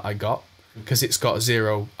 580 that I got, because it's got a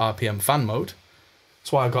 0 RPM fan mode.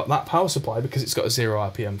 That's why I got that power supply, because it's got a 0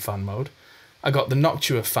 RPM fan mode. I got the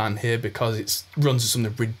Noctua fan here because it runs at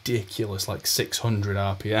something ridiculous, like 600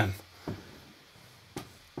 RPM.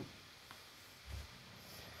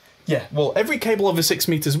 Yeah, well, every cable over 6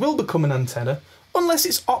 meters will become an antenna, unless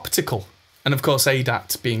it's optical. And of course,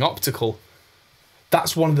 ADAT being optical,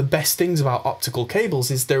 that's one of the best things about optical cables,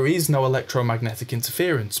 is there is no electromagnetic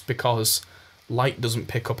interference, because light doesn't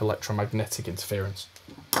pick up electromagnetic interference.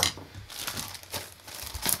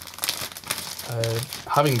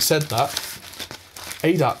 Having said that,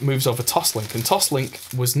 ADAT moves over Toslink, and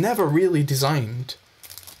Toslink was never really designed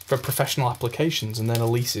for professional applications, and then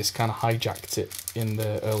Alesis kind of hijacked it in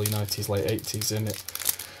the early 90s, late 80s, and it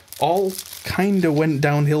all kind of went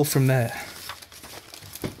downhill from there.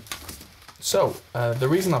 So, the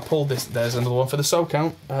reason I pulled this, there's another one for the SO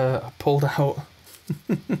count, I pulled out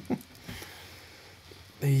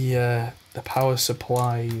the power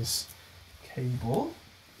supplies cable.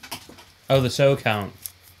 Oh, the SO count.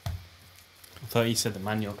 I thought you said the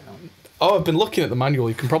manual count. Oh, I've been looking at the manual.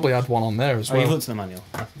 You can probably add one on there as well. Oh, you looked at the manual.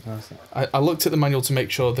 I looked at the manual to make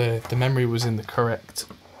sure the memory was in the correct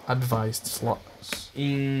advised slots.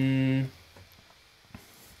 Ying.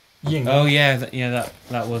 Oh yeah,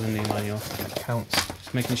 that was in the manual. Counts.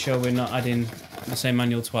 Just making sure we're not adding the same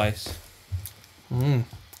manual twice.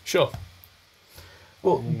 Sure.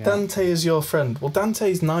 Well, Dante is your friend. Well,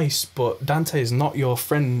 Dante's nice, but Dante is not your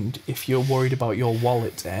friend if you're worried about your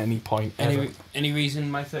wallet at any point ever. Any reason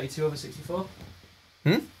my 32 over 64?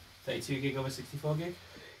 32 gig over 64 gig?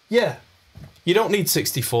 Yeah. You don't need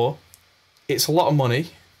 64. It's a lot of money.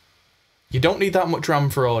 You don't need that much RAM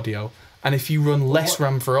for audio. And if you run less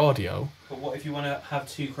RAM for audio... But what if you want to have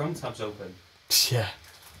 2 Chrome tabs open? Yeah.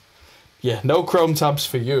 Yeah, no Chrome tabs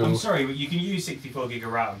for you. I'm sorry, but you can use 64 gig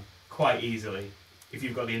of RAM quite easily if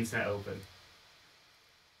you've got the internet open.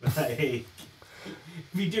 Like, if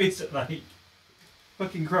you do it like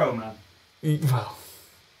fucking Chrome, man. Well,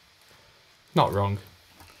 not wrong.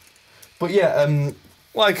 But yeah,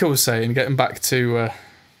 like I was saying, getting back to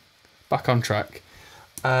back on track.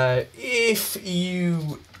 If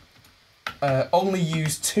you only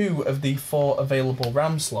use 2 of the 4 available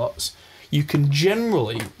RAM slots, you can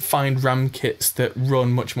generally find RAM kits that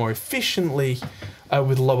run much more efficiently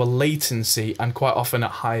with lower latency and quite often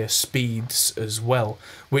at higher speeds as well,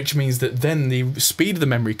 which means that then the speed of the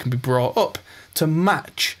memory can be brought up to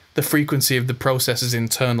match the frequency of the processor's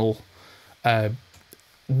internal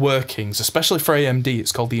workings. Especially for AMD,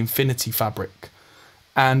 it's called the Infinity Fabric.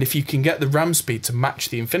 And if you can get the RAM speed to match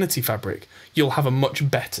the Infinity Fabric, you'll have a much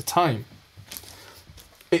better time.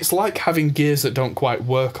 It's like having gears that don't quite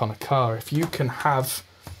work on a car. If you can have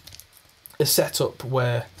a setup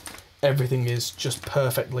where everything is just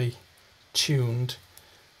perfectly tuned,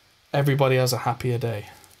 everybody has a happier day.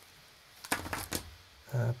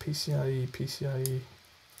 PCIe.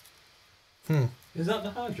 Is that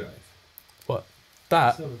the hard drive? What?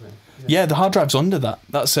 That? Sort of thing. Yeah, the hard drive's under that.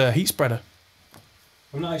 That's a heat spreader.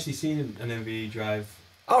 I've not actually seen an NVMe drive.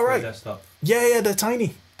 All right. Desktop. Yeah, they're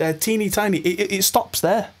tiny. They're teeny tiny. It stops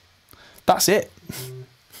there. That's it.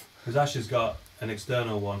 Because Ash has got an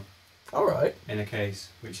external one All right. in a case,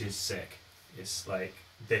 which is sick. It's like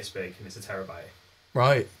this big and it's a terabyte.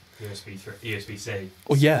 Right. USB-C.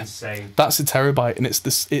 Oh yeah. Insane. That's a terabyte, and it's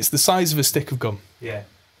the size of a stick of gum. Yeah.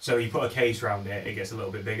 So you put a case around it, it gets a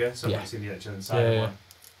little bit bigger, so Yeah. it's in the other side of one.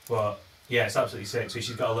 But yeah, it's absolutely sick. So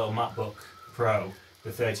she's got a little MacBook Pro,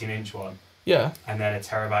 the 13-inch one, Yeah. and then a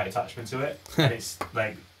terabyte attachment to it, and it's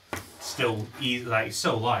like still easy, like it's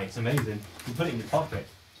so light. It's amazing. You put it in your pocket.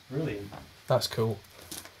 It's brilliant. That's cool.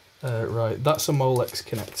 Right, that's a Molex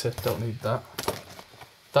connector. Don't need that.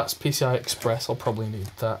 That's PCI Express. I'll probably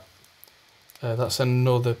need that. That's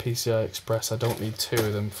another PCI Express. I don't need two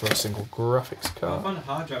of them for a single graphics I card. found a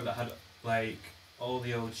hard drive that had like all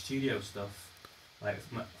the old studio stuff, like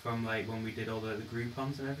from like when we did all the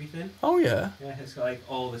Groupons and everything. Oh yeah. Yeah, it's got like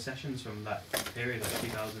all the sessions from that period, like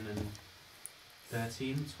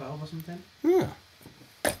 2013, 12 or something. Yeah.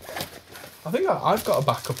 I think I've got a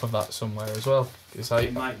backup of that somewhere as well.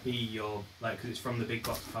 It might be your because it's from the big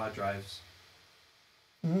box hard drives.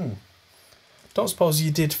 Don't suppose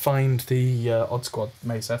you did find the Odd Squad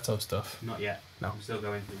Mayseto stuff? Not yet. No. I'm still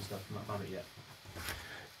going through the stuff. I've not found it yet.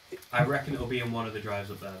 I reckon it'll be in one of the drives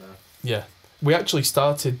up there though. Yeah. We actually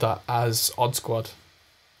started that as Odd Squad.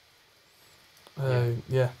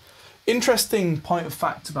 Yeah. Interesting point of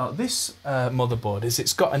fact about this motherboard is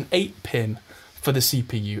it's got an 8-pin for the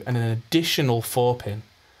CPU and an additional 4-pin.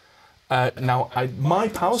 Now, my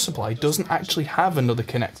power supply doesn't actually have another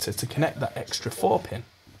connector to connect that extra 4-pin.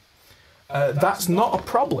 That's not a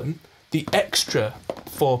problem. The extra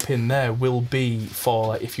 4-pin there will be for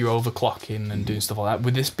like, if you're overclocking and doing stuff like that.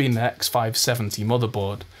 With this being the X570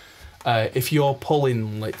 motherboard, if you're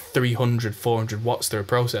pulling like 300, 400 watts through a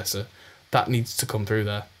processor, that needs to come through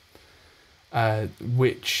there.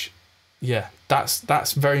 Which, yeah,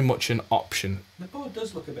 that's very much an option. The board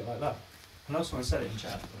does look a bit like that. I know someone said it in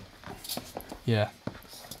chat. But Yeah.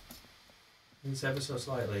 it's ever so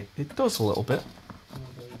slightly. It does a little bit.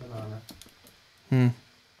 Banana.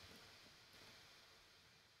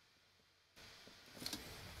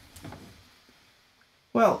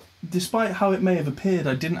 Well, despite how it may have appeared,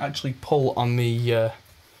 I didn't actually pull on the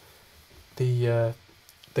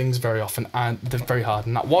things very often, and they're very hard,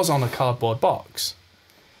 and that was on a cardboard box.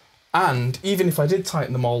 And even if I did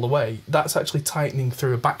tighten them all the way, that's actually tightening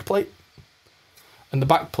through a back plate. And the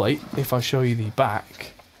back plate, if I show you the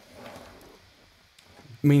back,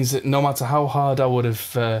 means that no matter how hard I would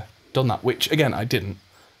have done that, which again I didn't,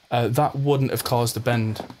 that wouldn't have caused a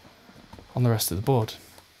bend on the rest of the board.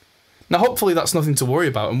 Now hopefully that's nothing to worry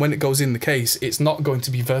about, and when it goes in the case, it's not going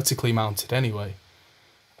to be vertically mounted anyway.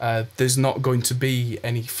 There's not going to be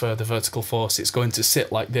any further vertical force. It's going to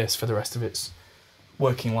sit like this for the rest of its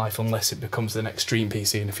working life, unless it becomes an extreme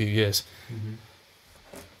PC in a few years. Mm-hmm.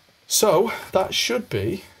 So that should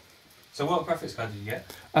be. So what graphics card did you get?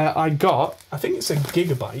 I think it's a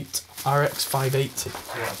Gigabyte RX 580. Yeah,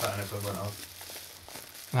 what's that an equivalent of?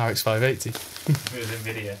 An RX 580. It was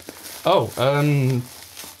NVIDIA. Oh,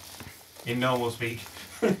 In normal speak.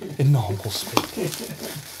 in normal speak.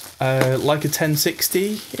 Like a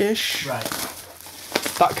 1060-ish. Right.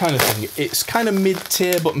 That kind of thing. It's kind of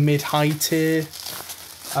mid-tier, but mid-high tier.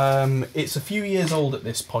 It's a few years old at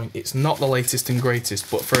this point. It's not the latest and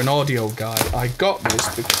greatest, but for an audio guy, I got this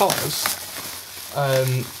because...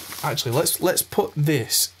 actually, let's put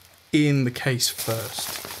this in the case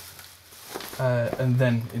first. And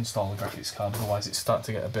then install the graphics card, otherwise it's starting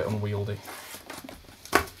to get a bit unwieldy.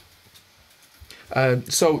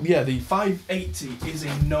 So yeah, the 580 is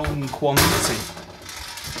a known quantity.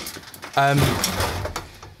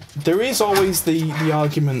 There is always the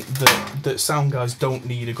argument that sound guys don't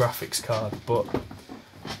need a graphics card, but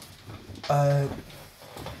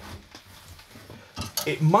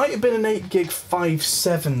it might have been an 8 gig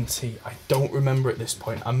 570. I don't remember at this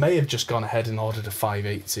point. I may have just gone ahead and ordered a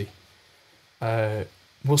 580.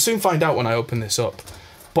 We'll soon find out when I open this up.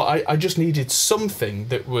 But I just needed something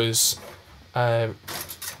that was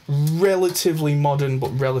relatively modern but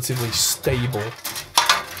relatively stable,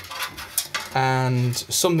 and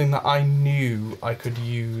something that I knew I could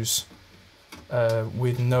use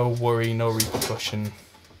with no worry, no repercussion,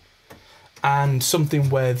 and something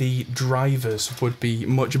where the drivers would be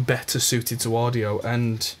much better suited to audio.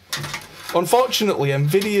 And unfortunately,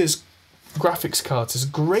 NVIDIA's graphics cards, as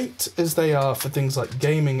great as they are for things like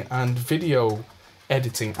gaming and video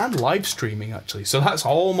editing and live streaming, actually, so that's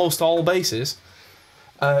almost all bases,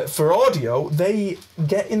 for audio, they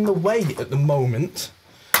get in the way at the moment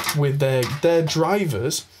with their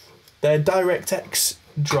drivers, their DirectX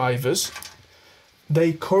drivers,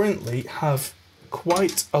 they currently have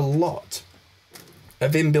quite a lot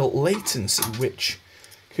of inbuilt latency, which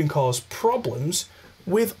can cause problems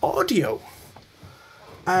with audio.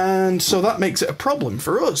 And so that makes it a problem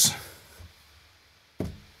for us.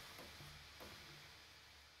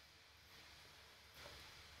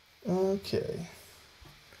 Okay.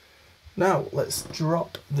 Now let's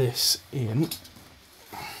drop this in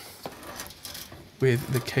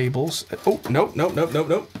with the cables. Oh, no.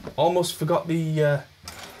 Almost forgot the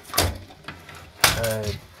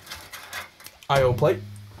I/O plate.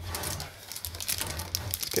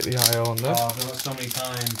 Let's get the I/O on there. Oh, I've done that so many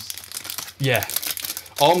times. Yeah,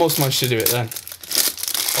 almost managed to do it then.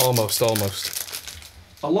 Almost.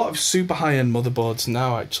 A lot of super high-end motherboards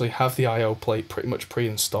now actually have the I/O plate pretty much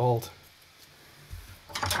pre-installed.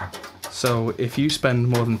 So if you spend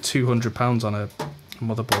more than £200 on a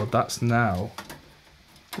motherboard, that's now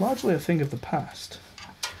largely a thing of the past.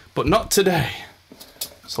 But not today.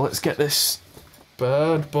 So let's get this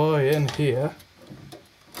bad boy in here.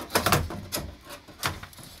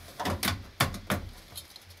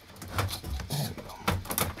 There we go.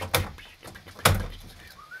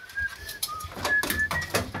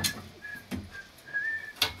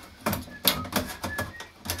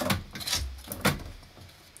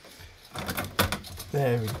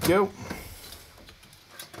 There we go.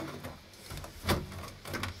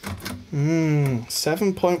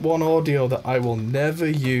 7.1 audio that I will never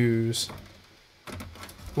use.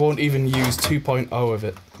 Won't even use 2.0 of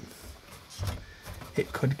it.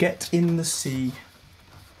 It could get in the sea.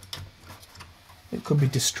 It could be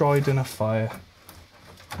destroyed in a fire.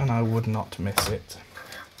 And I would not miss it.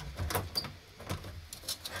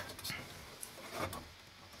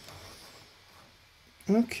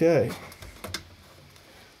 Okay.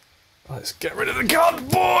 Let's get rid of the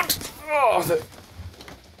cardboard! Oh, that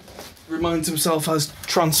reminds himself has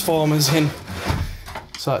Transformers in.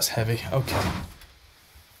 So that's heavy. Okay.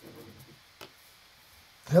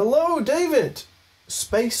 Hello, David!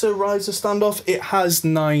 Spacer riser standoff. It has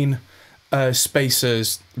 9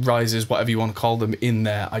 spacers, risers, whatever you want to call them, in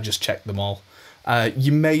there. I just checked them all.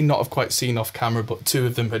 You may not have quite seen off camera, but 2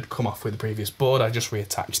 of them had come off with the previous board. I just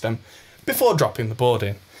reattached them before dropping the board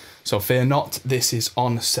in. So fear not, this is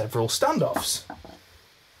on several standoffs.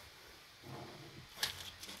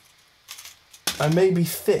 I may be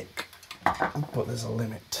thick, but there's a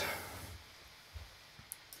limit.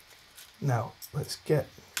 Now, let's get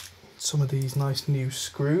some of these nice new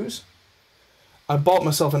screws. I bought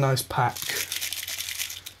myself a nice pack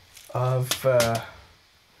of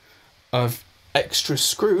extra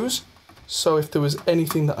screws, so if there was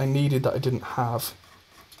anything that I needed that I didn't have,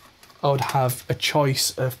 I would have a choice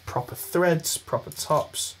of proper threads, proper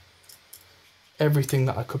tops, everything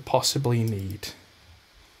that I could possibly need.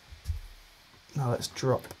 Now let's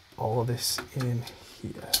drop all of this in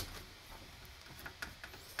here.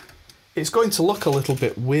 It's going to look a little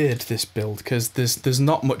bit weird, this build, because there's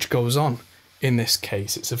not much goes on in this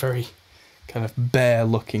case. It's a very kind of bare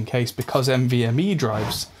looking case, because NVMe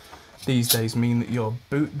drives these days mean that your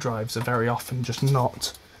boot drives are very often just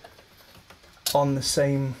not on the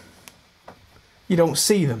same. You don't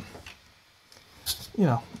see them. You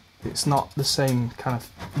know, it's not the same kind of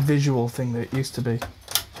visual thing that it used to be.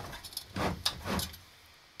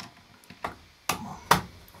 Come on.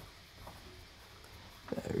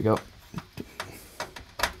 There we go.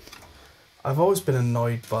 I've always been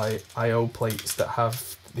annoyed by I/O plates that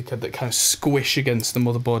that kind of squish against the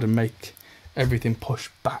motherboard and make everything push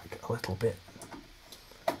back a little bit.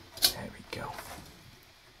 There we go.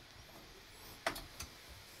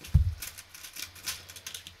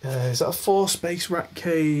 Is that a 4-space rack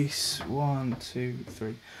case? 1, 2,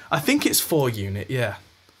 3. I think it's 4 unit, yeah.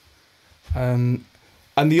 And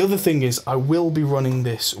the other thing is, I will be running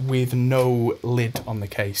this with no lid on the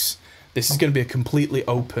case. This is going to be a completely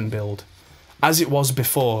open build, as it was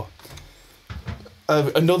before.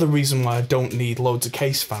 Another reason why I don't need loads of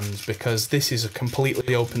case fans, because this is a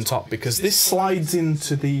completely open top, because this slides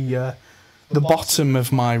into the bottom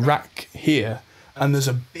of my rack here, and there's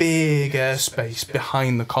a big airspace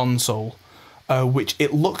behind the console, which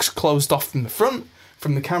it looks closed off from the front,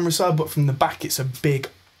 from the camera side, but from the back it's a big,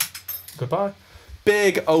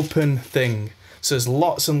 big open thing. So there's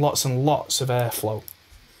lots and lots and lots of airflow.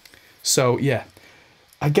 So yeah,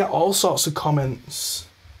 I get all sorts of comments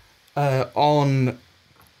on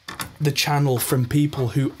the channel from people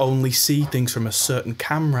who only see things from a certain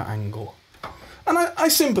camera angle. And I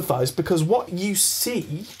sympathise, because what you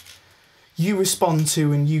see, you respond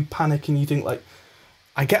to, and you panic and you think, like,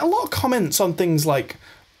 I get a lot of comments on things like,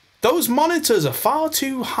 those monitors are far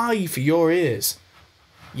too high for your ears.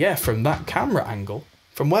 Yeah, from that camera angle.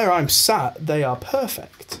 From where I'm sat, they are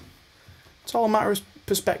perfect. It's all a matter of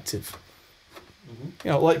perspective.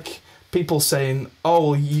 You know, like people saying,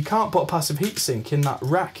 oh, you can't put a passive heatsink in that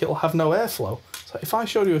rack, it'll have no airflow. So if I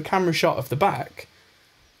showed you a camera shot of the back,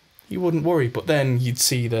 you wouldn't worry, but then you'd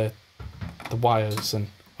see the wires and,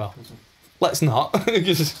 well, let's not.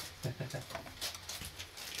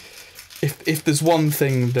 If there's one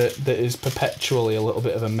thing that is perpetually a little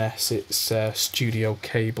bit of a mess, it's studio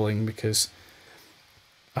cabling, because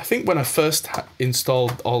I think when I first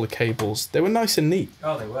installed all the cables, they were nice and neat.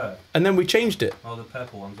 Oh, they were. And then we changed it. Oh, the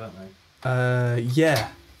purple ones, weren't they?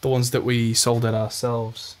 Yeah, the ones that we soldered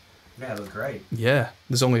ourselves. Yeah, they were great. Yeah,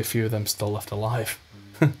 there's only a few of them still left alive.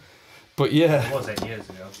 But yeah. It was 8 years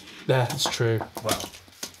ago. Yeah, that's true. Well,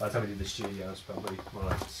 by the time we did the studios, probably more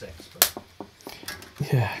like 6, but...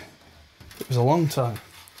 Yeah, it was a long time.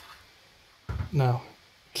 Now,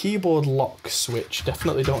 keyboard lock switch,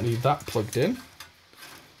 definitely don't need that plugged in.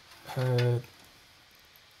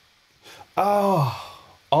 All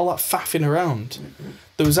that faffing around.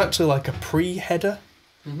 There was actually like a pre-header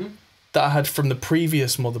that I had from the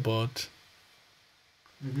previous motherboard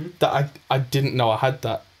that I didn't know I had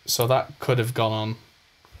that, so that could have gone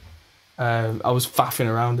on. I was faffing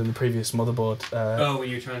around in the previous motherboard. when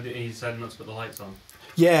you were trying to do, you decided not to put the lights on?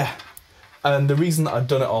 Yeah, and the reason that I'd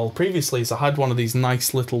done it all previously is I had one of these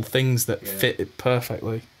nice little things that fit it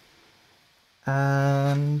perfectly.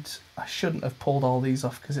 And I shouldn't have pulled all these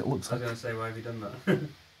off because it looks like... I was going to say, why have you done that?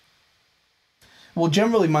 Well,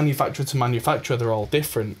 generally manufacturer to manufacturer, they're all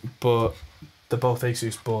different, but they're both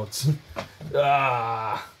Asus boards.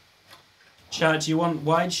 Chad, do you want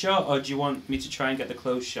wide shot, or do you want me to try and get the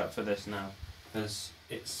close shot for this now? Because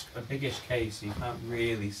it's a biggish case, so you can't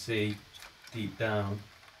really see deep down.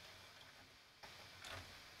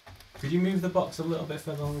 Could you move the box a little bit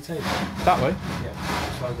further on the table? That way? Yeah,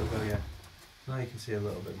 as far as it goes, yeah. Now you can see a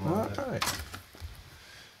little bit more of it. Alright.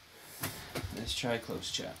 Let's try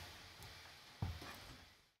close chat.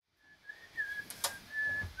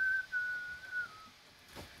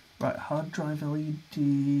 Right, hard drive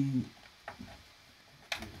LED.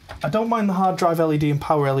 I don't mind the hard drive LED and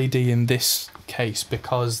power LED in this case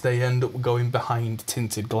because they end up going behind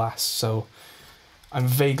tinted glass, so I'm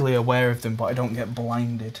vaguely aware of them, but I don't get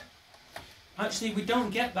blinded. Actually, we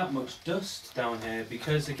don't get that much dust down here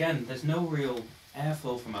because, again, there's no real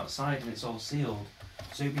airflow from outside and it's all sealed.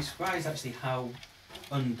 So you'd be surprised actually how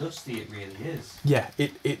undusty it really is. Yeah,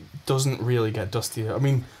 it doesn't really get dusty. I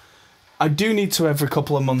mean, I do need to every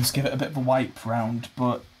couple of months give it a bit of a wipe round,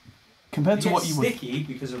 but compared to what you would... It's sticky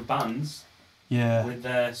because of bands. Yeah. With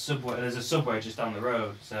the subway, there's a subway just down the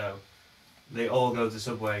road, so they all go to the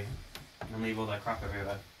subway and leave all their crap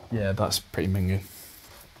everywhere. Yeah, that's pretty minging.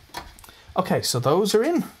 Okay, so those are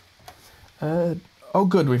in. Oh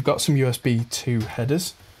good, we've got some USB 2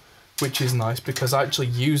 headers, which is nice because I actually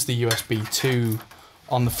use the USB 2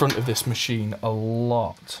 on the front of this machine a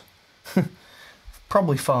lot.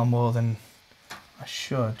 Probably far more than I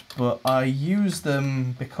should, but I use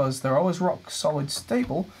them because they're always rock solid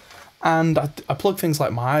stable, and I plug things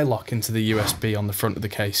like my iLock into the USB on the front of the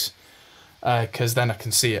case, because then I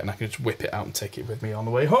can see it and I can just whip it out and take it with me on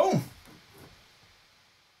the way home.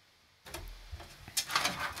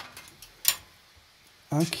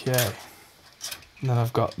 Okay, now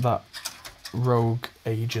I've got that Rogue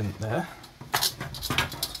Agent there.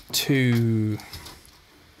 2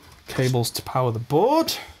 cables to power the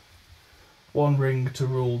board, 1 ring to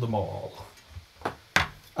rule them all. And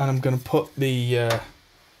I'm going to put the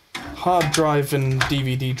hard drive and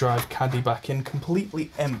DVD drive caddy back in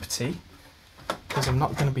completely empty because I'm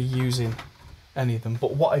not going to be using any of them.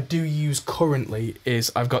 But what I do use currently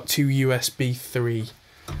is I've got 2 USB 3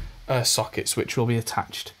 sockets which will be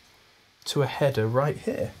attached to a header right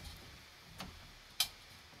here.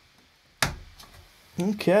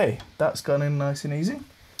 Okay, that's gone in nice and easy.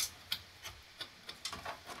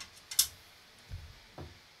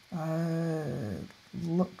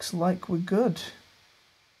 Looks like we're good.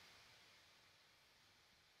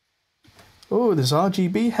 Oh, there's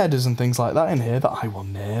RGB headers and things like that in here that I will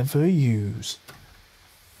never use.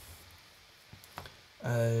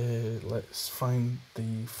 Let's find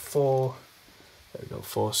the 4, there we go,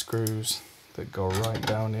 4 screws that go right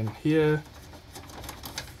down in here.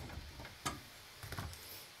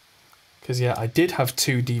 Because yeah, I did have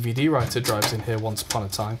 2 DVD writer drives in here once upon a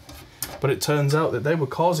time, but it turns out that they were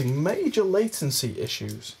causing major latency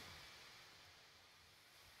issues.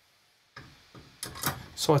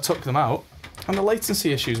 So I took them out and the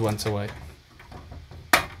latency issues went away.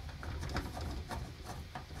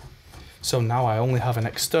 So now I only have an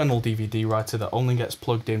external DVD writer that only gets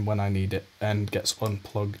plugged in when I need it and gets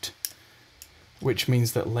unplugged which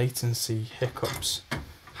means that latency hiccups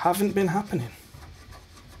haven't been happening.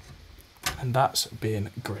 And that's been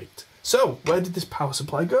great. So, where did this power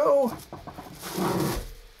supply go?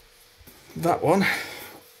 That one,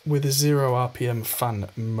 with a 0 RPM fan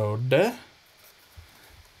mode.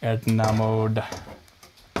 Edna mode.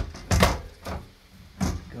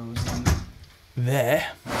 Goes in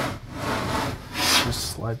there.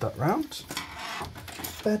 Just slide that round.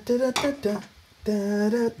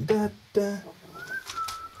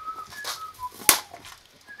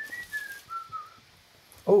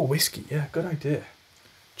 Oh, whiskey, yeah, good idea.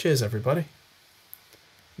 Cheers, everybody.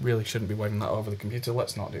 Really shouldn't be waving that over the computer.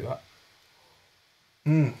 Let's not do that.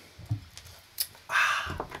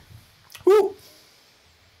 Ah. Woo!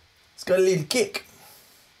 It's got a little kick.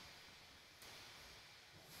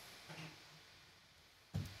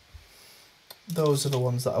 Those are the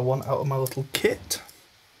ones that I want out of my little kit.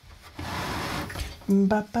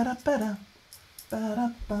 Ba-ba-da-ba-da.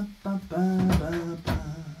 Ba-da-ba-ba-ba-ba-ba.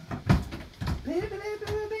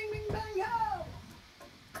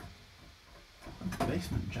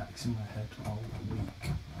 Basement jacks in my head all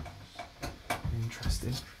week.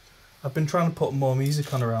 Interesting. I've been trying to put more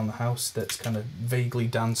music on around the house that's kind of vaguely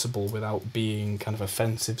danceable without being kind of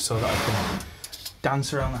offensive, so that I can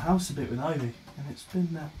dance around the house a bit with Ivy. And it's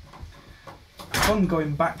been fun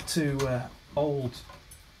going back to old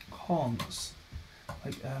haunts.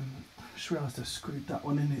 Like, I just realised I screwed that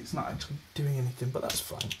one in. It's not actually doing anything, but that's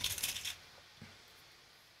fine.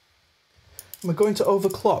 Am I going to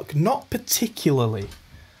overclock? Not particularly.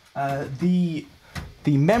 The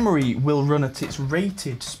memory will run at its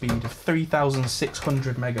rated speed of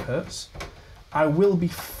 3,600 megahertz. I will be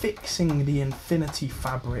fixing the infinity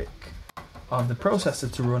fabric of the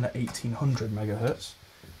processor to run at 1800 megahertz.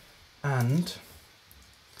 And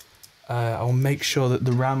I'll make sure that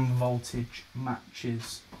the RAM voltage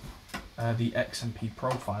matches the XMP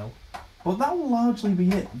profile. But that will largely be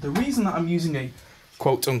it. The reason that I'm using a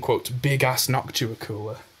quote-unquote big-ass Noctua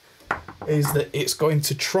cooler is that it's going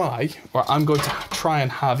to try, or I'm going to try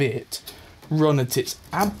and have it run at its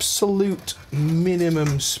absolute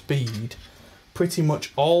minimum speed pretty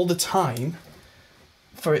much all the time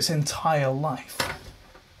for its entire life.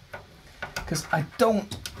 Because I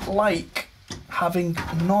don't like having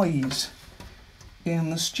noise in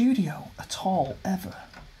the studio at all, ever,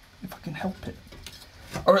 if I can help it.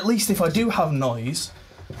 Or at least if I do have noise,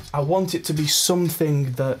 I want it to be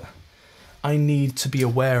something that I need to be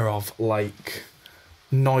aware of, like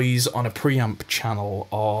noise on a preamp channel,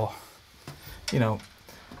 or, you know,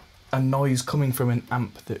 a noise coming from an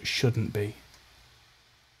amp that shouldn't be.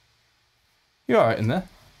 You alright in there?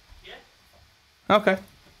 Yeah. Okay.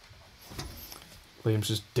 Liam's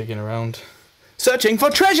just digging around. Searching for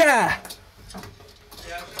treasure! Yeah,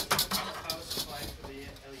 I've got the power supply for the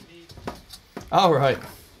LED. Alright.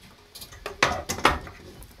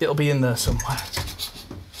 It'll be in there somewhere.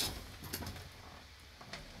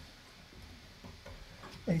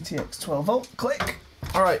 ATX 12 volt, click.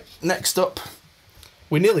 Alright, next up.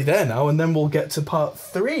 We're nearly there now, and then we'll get to part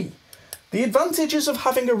 3. The advantages of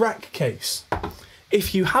having a rack case.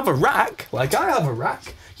 If you have a rack, like I have a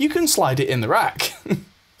rack, you can slide it in the rack.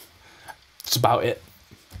 That's about it.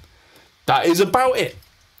 That is about it.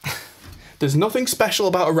 There's nothing special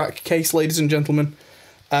about a rack case, ladies and gentlemen.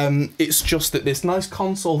 It's just that this nice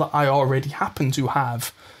console that I already happen to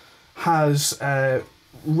have has a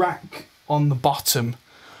rack on the bottom,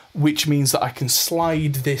 which means that I can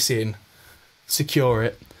slide this in, secure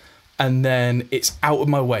it, and then it's out of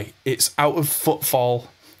my way. It's out of footfall.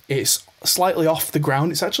 It's slightly off the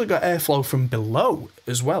ground. It's actually got airflow from below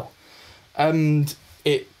as well. And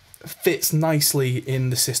it fits nicely in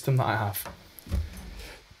the system that I have.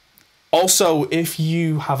 Also, if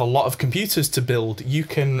you have a lot of computers to build, you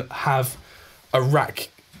can have a rack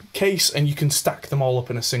case and you can stack them all up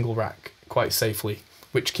in a single rack quite safely,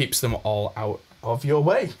 which keeps them all out of your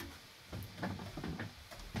way.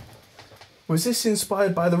 Was this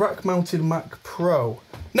inspired by the rack-mounted Mac Pro?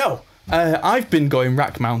 No, I've been going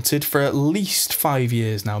rack-mounted for at least 5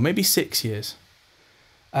 years now, maybe 6 years.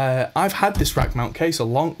 I've had this rack mount case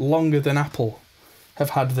longer than Apple have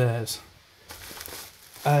had theirs.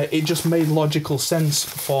 It just made logical sense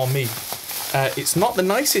for me. It's not the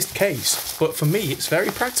nicest case, but for me it's very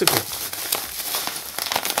practical.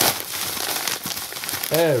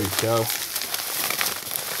 There we go.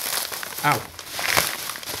 Ow.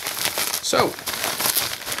 So,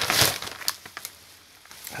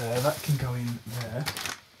 that can go in there.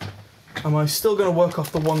 Am I still going to work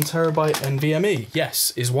off the 1 terabyte NVMe?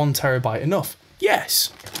 Yes. Is 1 terabyte enough?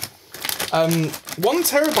 Yes. 1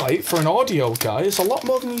 terabyte for an audio guy is a lot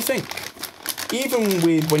more than you think. even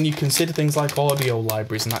with when you consider things like audio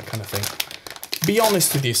libraries and that kind of thing, be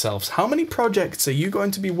honest with yourselves. How many projects are you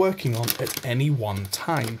going to be working on at any one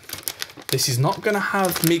time? This is not going to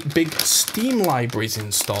have big Steam libraries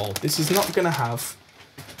installed. This is not going to have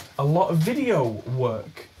a lot of video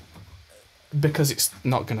work, because it's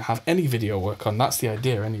not going to have any video work on. That's the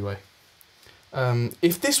idea anyway.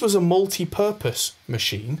 If this was a multi-purpose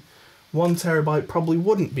machine, 1 terabyte probably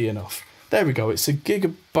wouldn't be enough. There we go, it's a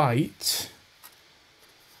gigabyte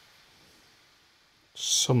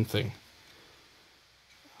something.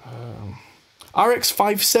 RX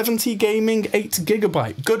 570 gaming 8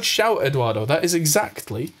 gigabyte. Good shout, Eduardo. That is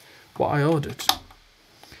exactly what I ordered.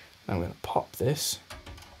 Now I'm going to pop this.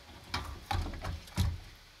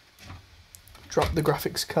 Drop the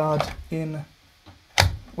graphics card in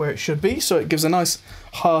where it should be, so it gives a nice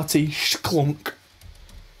hearty clunk.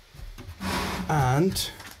 And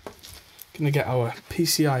gonna get our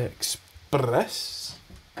PCI Express.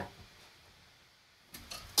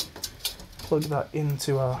 Plug that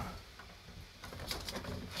into our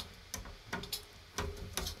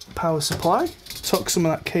power supply. Tuck some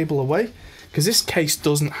of that cable away, because this case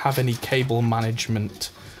doesn't have any cable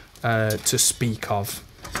management to speak of.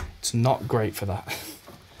 It's not great for that.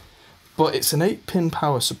 But it's an 8-pin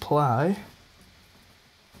power supply,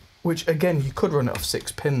 which again, you could run it off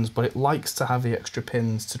 6 pins, but it likes to have the extra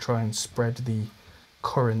pins to try and spread the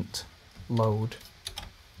current load.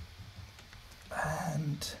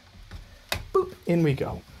 And boop, in we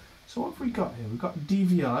go. So what have we got here? We've got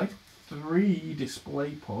DVI, 3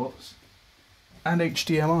 display ports, and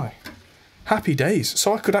HDMI. Happy days.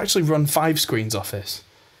 So I could actually run 5 screens off this.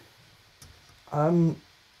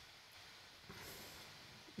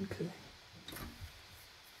 Okay.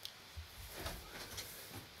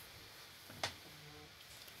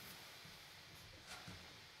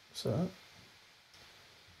 So,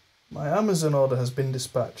 my Amazon order has been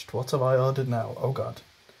dispatched. What have I ordered now? Oh God.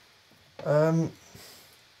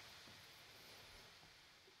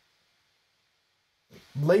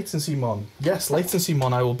 Latency mon. Yes, latency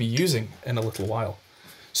mon I will be using in a little while.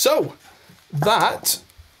 So, that,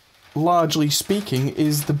 largely speaking,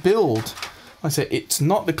 is the build. Like I say, it's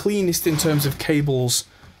not the cleanest in terms of cables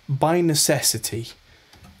by necessity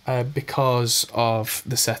because of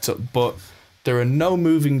the setup, but there are no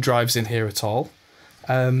moving drives in here at all.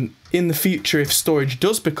 In the future, if storage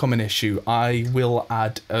does become an issue, I will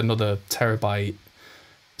add another terabyte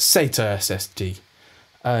SATA SSD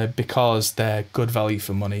because they're good value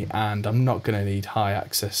for money, and I'm not going to need high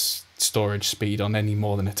access storage speed on any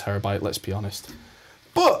more than a terabyte, let's be honest.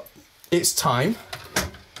 But it's time.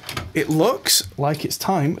 It looks like it's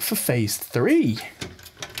time for phase 3.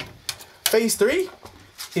 Phase 3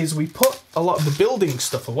 is we put a lot of the building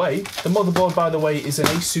stuff away. The motherboard, by the way, is an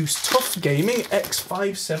Asus TUF Gaming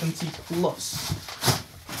X570 Plus.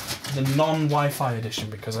 The non-Wi-Fi edition,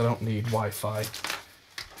 because I don't need Wi-Fi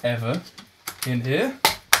ever in here.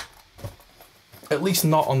 At least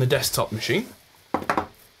not on the desktop machine.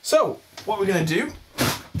 So, what we're going to do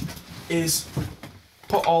is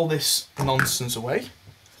put all this nonsense away.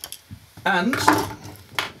 And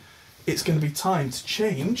it's going to be time to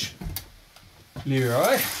change,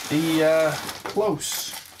 Leroy, the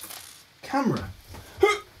close camera.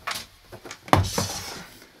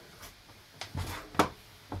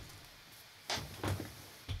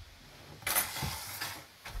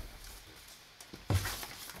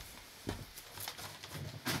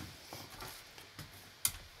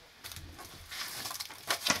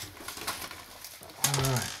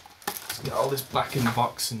 Alright, let's get all this back in the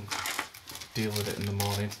box and deal with it in the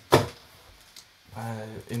morning.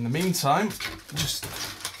 In the meantime, just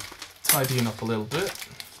tidying up a little bit,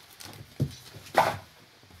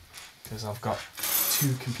 because I've got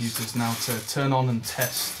 2 computers now to turn on and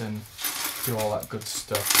test and do all that good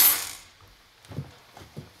stuff.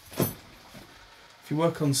 If you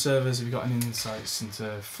work on servers, have you got any insights into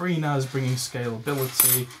FreeNAS bringing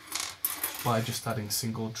scalability by just adding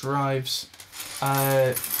single drives?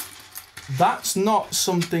 That's not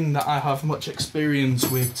something that I have much experience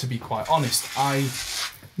with, to be quite honest. I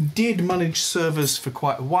did manage servers for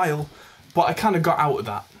quite a while, but I kind of got out of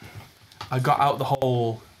that. I got out the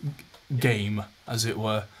whole game, as it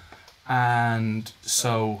were. And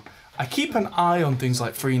so I keep an eye on things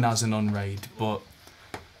like FreeNAS and Unraid, but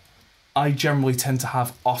I generally tend to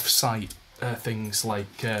have off-site things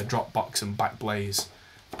like Dropbox and Backblaze.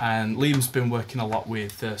 And Liam's been working a lot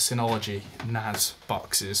with Synology NAS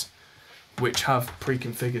boxes, which have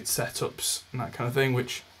pre-configured setups and that kind of thing,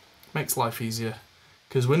 which makes life easier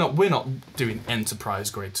because we're not doing enterprise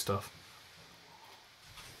grade stuff.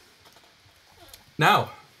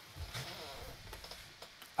 Now,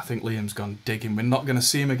 I think Liam's gone digging. We're not going to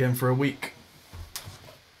see him again for a week.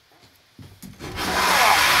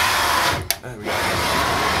 There we go.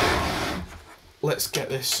 Let's get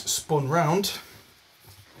this spun round.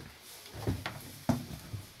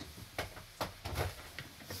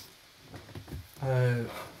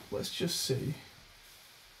 Let's just see.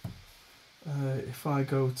 If I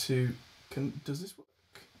go to... does this work?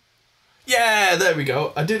 Yeah, there we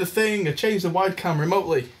go. I did a thing. I changed the wide cam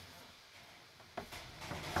remotely.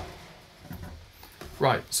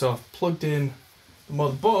 Right, so I've plugged in the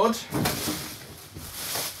motherboard.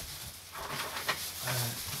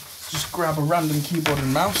 Just grab a random keyboard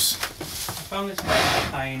and mouse. I found this right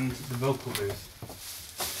behind the vocal booth.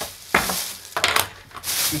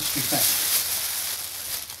 Mystery fact.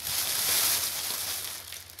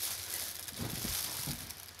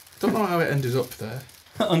 Don't know how it ended up there.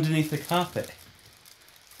 Underneath the carpet.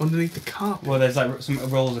 Underneath the carpet? Well, there's like some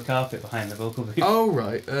rolls of carpet behind the vocal booth. Oh,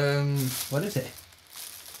 right. What is it?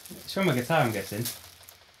 It's from a guitar, I'm guessing.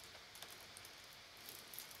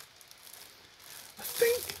 I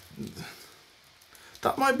think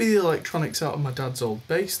that might be the electronics out of my dad's old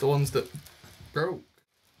bass, the ones that broke.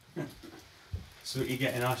 So what you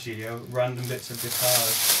get in our studio, random bits of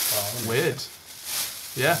guitars. Weird.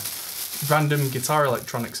 Yeah. Random guitar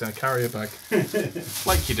electronics in a carrier bag.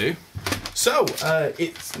 Like you do. So,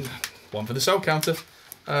 it's one for the cell counter.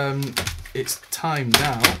 It's time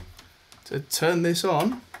now to turn this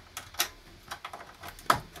on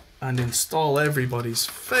and install everybody's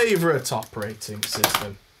favourite operating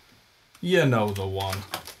system. You know the one.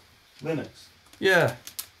 Linux. Yeah.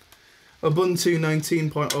 Ubuntu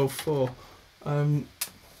 19.04.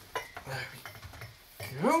 There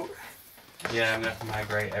we go. Yeah, I'm going to have to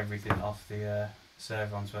migrate everything off the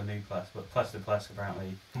server onto a new class, but plus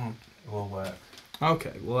apparently will work.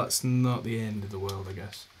 Okay, well that's not the end of the world, I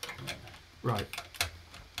guess. Right.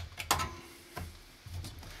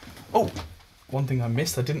 Oh, one thing I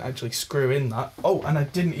missed, I didn't actually screw in that. Oh, and I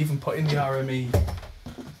didn't even put in the RME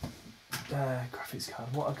graphics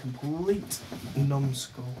card. What a complete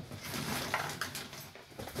numbskull.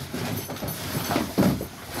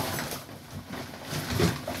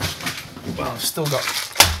 Well, I've still got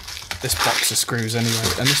this box of screws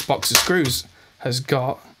anyway, and this box of screws has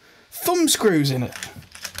got thumb screws in it.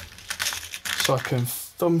 So I can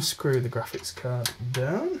thumb screw the graphics card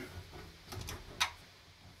down.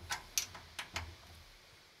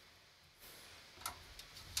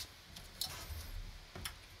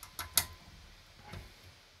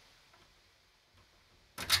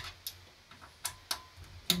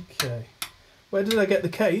 Okay. Where did I get the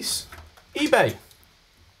case? eBay.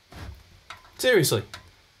 Seriously.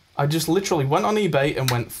 I just literally went on eBay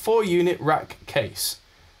and went 4-unit rack case.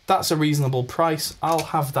 That's a reasonable price. I'll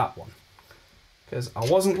have that one. Because I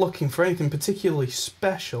wasn't looking for anything particularly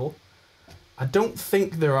special. I don't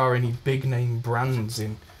think there are any big name brands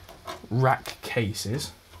in rack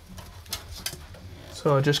cases.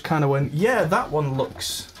 So I just kind of went, yeah, that one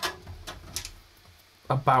looks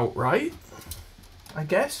about right, I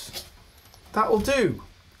guess. That'll do.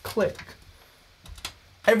 Click.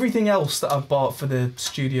 Everything else that I've bought for the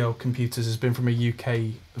studio computers has been from a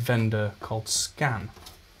UK vendor called Scan.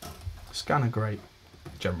 Scan are great,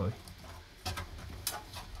 generally.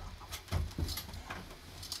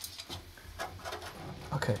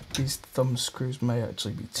 Okay, these thumb screws may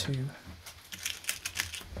actually be too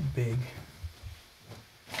big.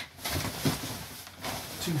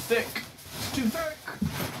 Too thick. Too thick.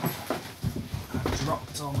 I've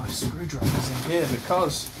dropped all my screwdrivers in here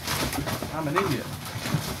because I'm an idiot.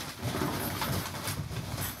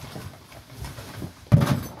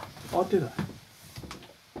 Or did I?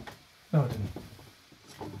 No, I didn't.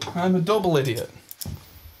 I'm a double idiot.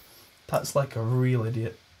 That's like a real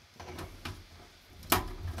idiot.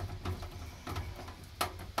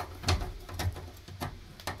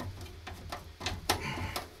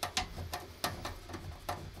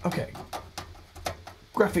 Okay.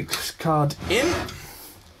 Graphics card in.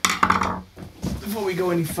 Before we go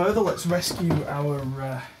any further, let's rescue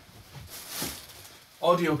our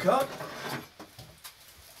audio card.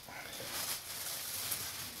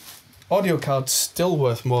 Audio card's still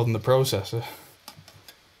worth more than the processor.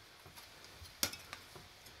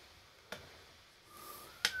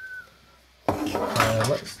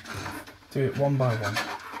 Let's do it one by one.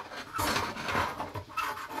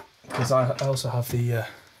 Because I also have the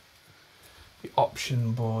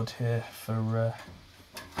option board here for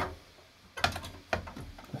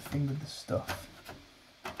the thing with the stuff.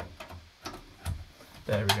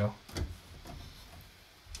 There we go.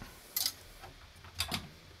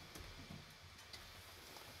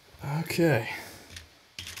 Okay.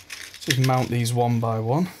 Just mount these one by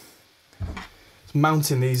one.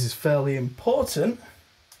 Mounting these is fairly important,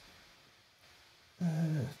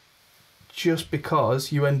 just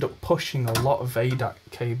because you end up pushing a lot of ADAC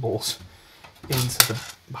cables into the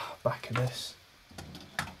back of this.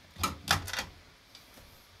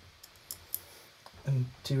 And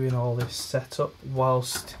doing all this setup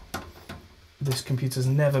whilst this computer's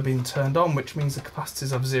never been turned on, which means the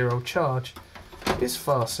capacitors have zero charge, is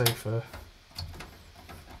far safer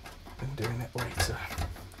than doing it later.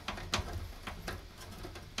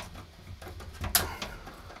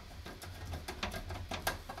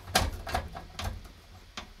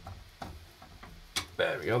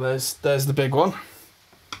 There we go, there's the big one.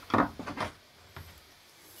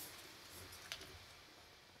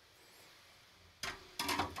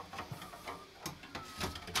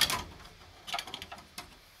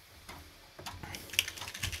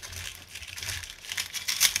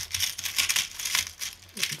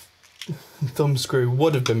 Thumb screw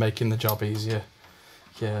would have been making the job easier.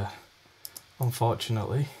 Yeah,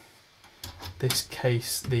 unfortunately. This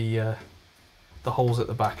case, the holes at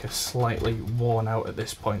the back are slightly worn out at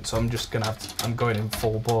this point, so I'm going in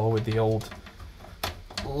full bore with the old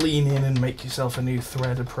lean in and make yourself a new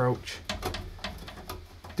thread approach.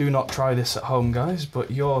 Do not try this at home, guys,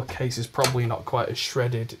 but your case is probably not quite as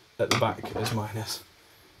shredded at the back as mine is.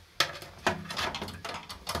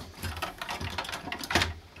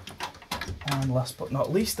 And last but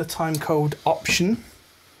not least, the time code option.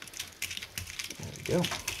 There we go.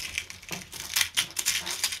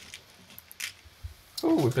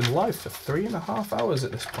 Oh, we've been live for 3.5 hours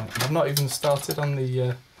at this point. I've not even started on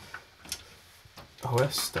the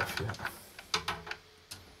OS stuff yet.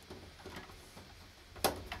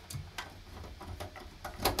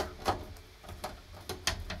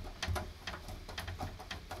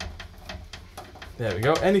 There we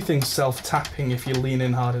go. Anything self-tapping if you lean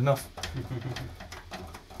in hard enough.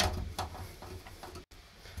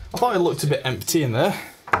 I thought it looked a bit empty in there.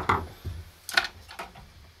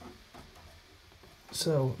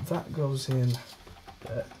 So that goes in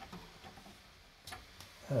there.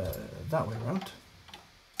 That way around.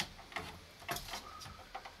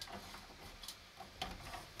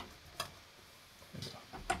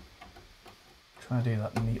 Try to do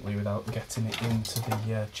that neatly without getting it into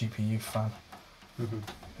the GPU fan. There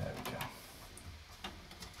we go.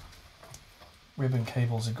 Ribbon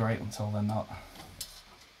cables are great until they're not.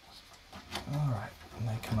 Alright, and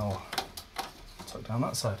they can all tuck down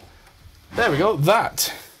that side. There we go,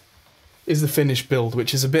 that is the finished build,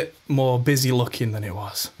 which is a bit more busy looking than it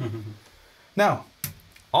was. Now,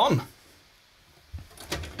 on.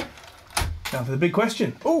 Now for the big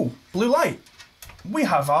question. Oh, blue light. We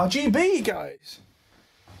have RGB, guys.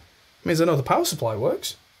 Means I know the power supply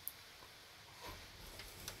works.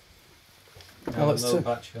 Low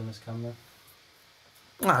battery on this camera.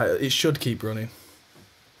 It should keep running.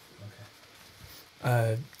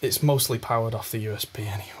 Okay. It's mostly powered off the USB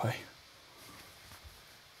anyway.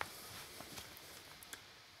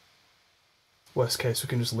 Worst case, we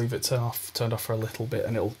can just leave it turned off for a little bit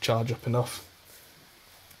and it'll charge up enough.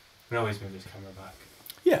 We can always move this camera back.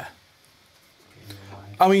 Yeah.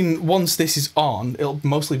 I mean, once this is on, it'll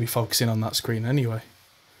mostly be focusing on that screen anyway.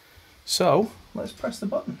 So, let's press the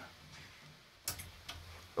button.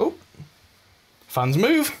 Oh, fans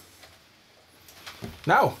move.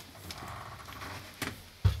 Now,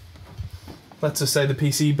 let's just say the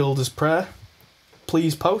PC builder's prayer.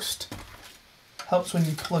 Please post. Helps when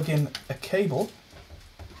you plug in a cable.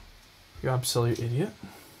 You absolute idiot.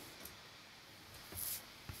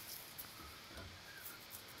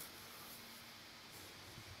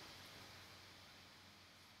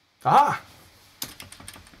 Ah!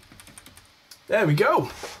 There we go.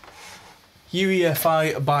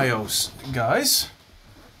 UEFI BIOS, guys.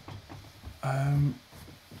 What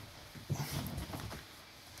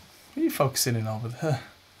are you focusing in over there?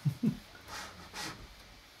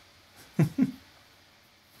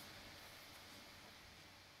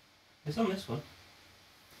 It's on this one.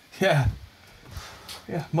 Yeah.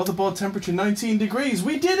 Yeah, motherboard temperature 19 degrees.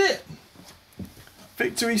 We did it!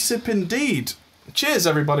 Victory sip indeed. Cheers,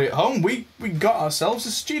 everybody at home. We got ourselves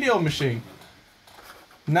a studio machine.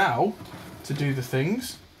 Now, to do the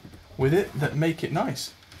things with it that make it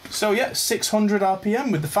nice. So yeah, 600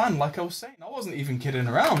 RPM with the fan, like I was saying. I wasn't even kidding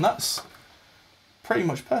around. That's pretty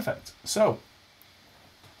much perfect. So.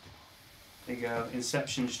 There you go,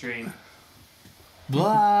 Inception stream.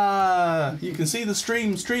 Blah! You can see the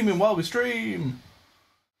streaming while we stream.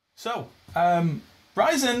 So,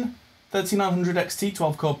 Ryzen 3900 XT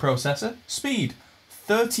 12-core processor, speed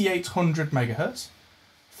 3800 MHz,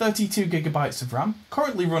 32 gigabytes of RAM,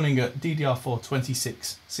 currently running at DDR4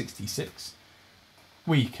 2666.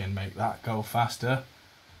 We can make that go faster.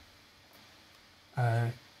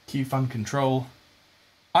 Q fan control.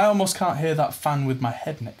 I almost can't hear that fan with my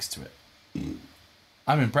head next to it.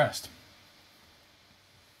 I'm impressed.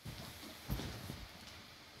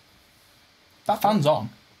 That fan's on.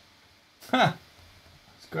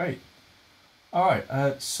 It's great.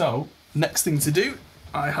 Alright, so next thing to do,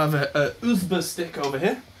 I have a USB stick over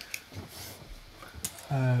here.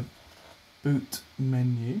 Boot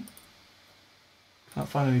menu. Can't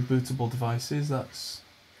find any bootable devices. That's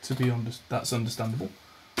that's understandable.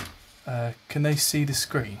 Can they see the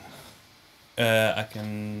screen? I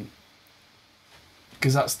can.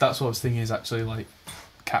 Because that's what I was thinking is actually like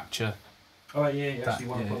capture. Oh yeah, you that, actually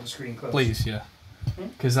want to put the screen close. Please, yeah.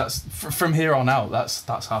 Because that's from here on out.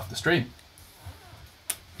 That's half the stream.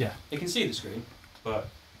 Yeah. You can see the screen, but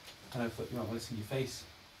I don't think you might want to see your face.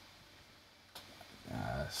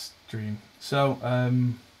 Stream. So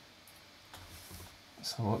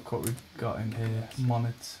let's have a look what we've got in here.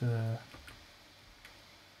 Monitor.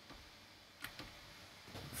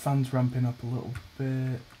 Fans ramping up a little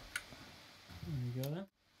bit. There you go then.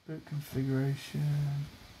 Boot configuration.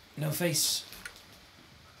 No face.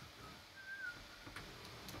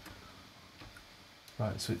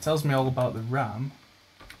 Right, so it tells me all about the RAM.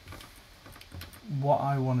 What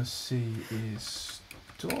I want to see is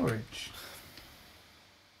storage.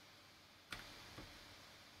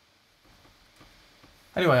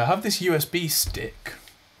 Anyway, I have this USB stick.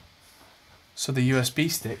 So the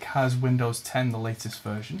USB stick has Windows 10, the latest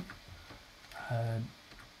version.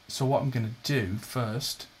 So what I'm going to do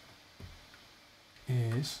first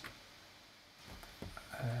is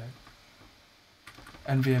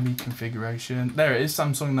NVMe configuration. There it is,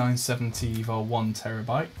 Samsung 970 Evo 1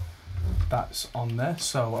 terabyte. That's on there.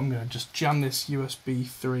 So I'm going to just jam this USB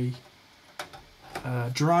 3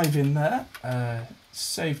 drive in there,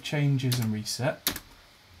 save changes and reset.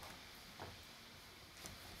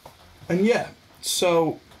 And yeah,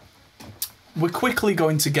 so we're quickly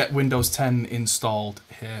going to get Windows 10 installed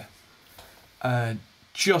here,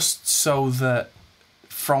 just so that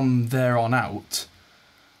from there on out,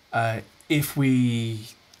 if we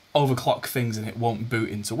overclock things and it won't boot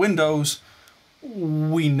into Windows,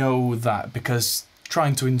 we know that, because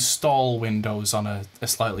trying to install Windows on a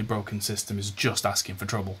slightly broken system is just asking for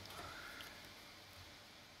trouble.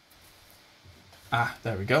 Ah,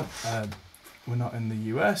 there we go. We're not in the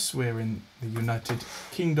US, we're in the United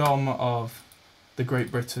Kingdom of the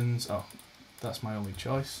Great Britons. Oh, that's my only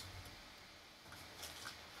choice.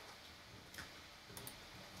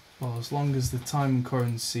 Well, as long as the time,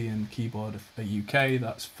 currency and keyboard are UK,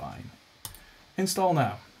 that's fine. Install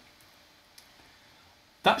now.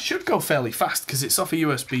 That should go fairly fast because it's off a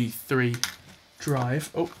USB 3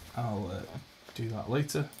 drive. Oh, I'll do that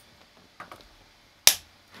later.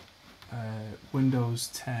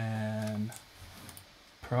 Windows 10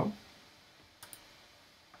 Pro.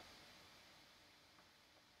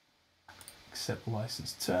 Accept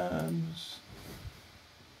license terms.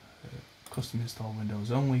 Custom install Windows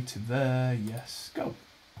only to there. Yes, go.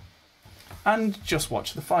 And just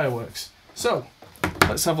watch the fireworks. So,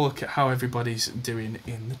 let's have a look at how everybody's doing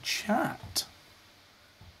in the chat.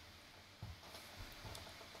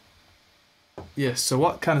 Yes, so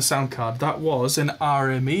what kind of sound card? That was an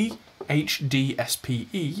RME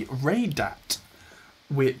HDSPE RAID-DAT,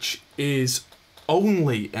 which is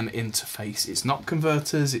only an interface. It's not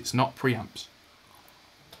converters, it's not preamps.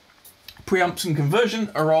 Preamps and conversion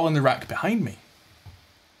are all in the rack behind me.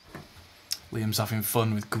 Liam's having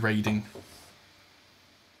fun with grading.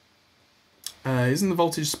 Isn't the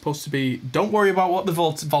voltage supposed to be... Don't worry about what the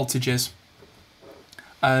voltage is.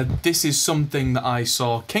 This is something that I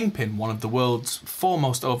saw Kingpin, one of the world's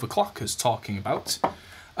foremost overclockers, talking about.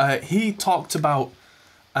 He talked about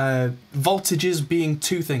voltages being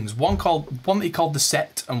two things. One that he called the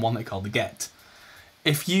set and one that he called the get.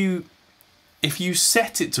 If you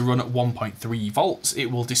set it to run at 1.3 volts,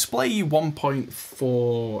 it will display you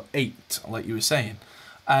 1.48, like you were saying.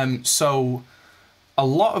 So a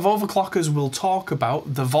lot of overclockers will talk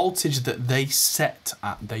about the voltage that they set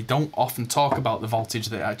at. They don't often talk about the voltage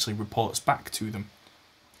that actually reports back to them.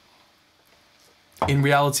 In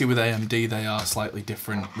reality, with AMD, they are slightly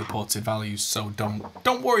different reported values, so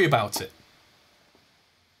don't worry about it.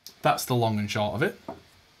 That's the long and short of it.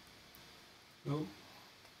 Oh.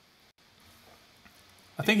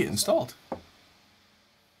 I think it installed. I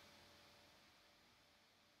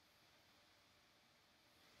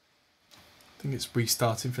think it's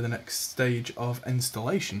restarting for the next stage of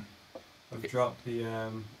installation. I've dropped the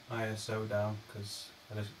ISO down because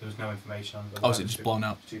There was no information on it. Oh, is it just blown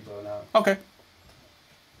out? Too blown out. Okay.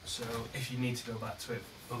 So if you need to go back to it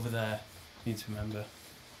over there, you need to remember.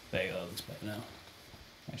 There you go, it looks better now.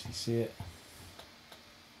 Actually see it.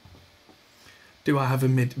 Do I have a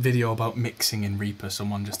video about mixing in Reaper?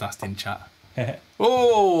 Someone just asked in chat.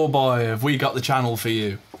 Oh boy, have we got the channel for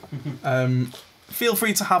you. Feel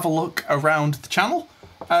free to have a look around the channel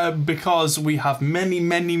because we have many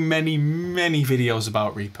videos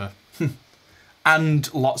about Reaper.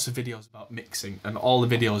 And lots of videos about mixing, and all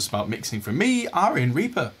the videos about mixing from me are in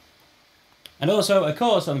Reaper. And also a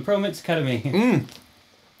course on Pro Mix Academy.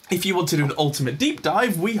 If you want to do an ultimate deep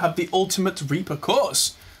dive, we have the Ultimate Reaper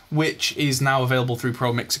course, which is now available through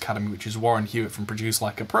Pro Mix Academy, which is Warren Hewitt from Produce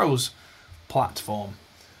Like a Pro's platform.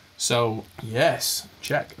 So, yes,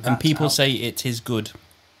 check that And people out. say it is good.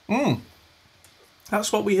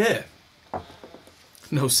 That's what we hear.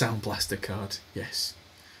 No Sound Blaster card, yes.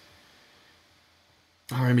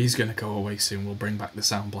 RME's going to go away soon, we'll bring back the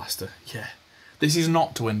Sound Blaster, yeah. This is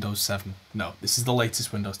not to Windows 7, no, this is the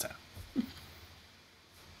latest Windows 10.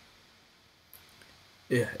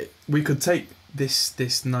 Yeah, we could take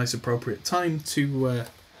this nice appropriate time to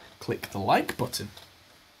click the like button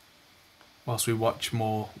whilst we watch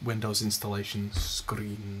more Windows installation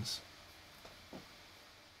screens.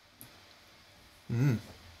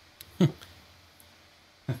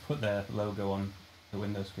 Put their logo on the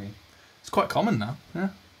Windows screen. It's quite common now, yeah.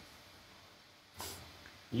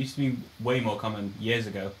 It used to be way more common years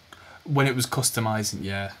ago. When it was customizing,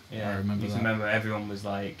 yeah, I remember that. Remember everyone was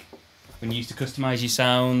like, when you used to customize your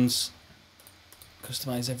sounds,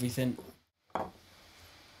 customize everything.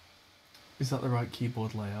 Is that the right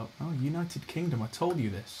keyboard layout? Oh, United Kingdom, I told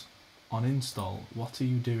you this. On install, what are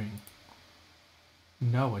you doing?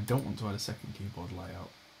 No, I don't want to add a second keyboard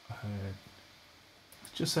layout.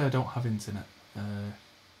 Just say I don't have internet.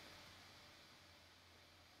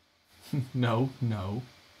 No,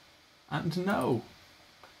 and no.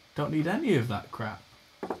 Don't need any of that crap.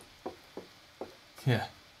 Yeah.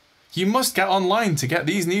 You must get online to get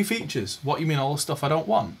these new features. What, you mean all the stuff I don't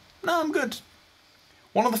want? No, I'm good.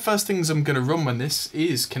 One of the first things I'm going to run when this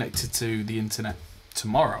is connected to the internet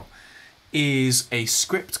tomorrow is a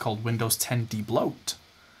script called Windows 10 Debloat,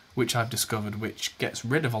 which I've discovered, which gets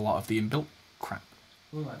rid of a lot of the inbuilt crap.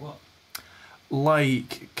 Oh, like what?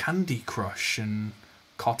 Like Candy Crush and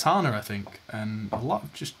Cortana, I think, and a lot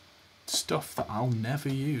of just stuff that I'll never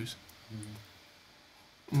use.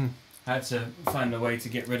 I had to find a way to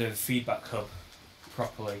get rid of Feedback Hub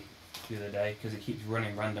properly the other day because it keeps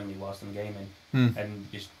running randomly whilst I'm gaming and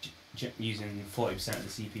just using 40% of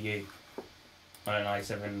the CPU on an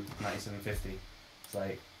i7-9750. It's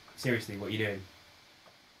like, seriously, what are you doing?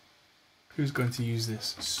 Who's going to use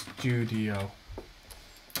this? Studio.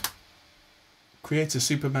 Create a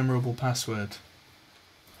super memorable password.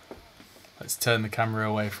 Let's turn the camera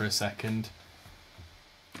away for a second.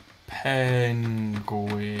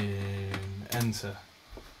 Penguin. Enter.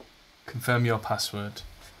 Confirm your password.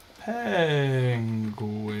 Penguin.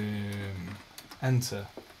 Enter.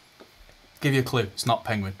 Give you a clue. It's not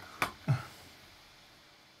penguin.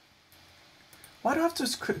 Why do I have to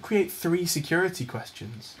create 3 security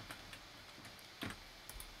questions?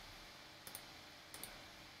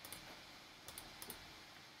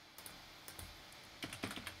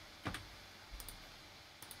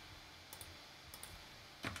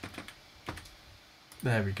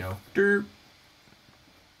 There we go.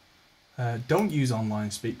 Don't use online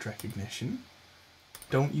speech recognition.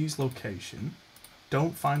 Don't use location.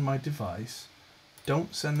 Don't find my device.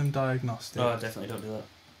 Don't send them diagnostics. Oh, definitely don't do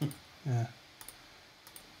that. Yeah.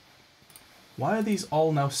 Why are these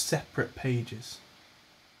all now separate pages?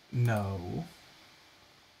 No.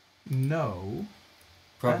 No.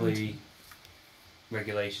 Probably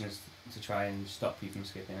regulations to try and stop you from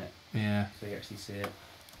skipping it. Yeah. So you actually see it.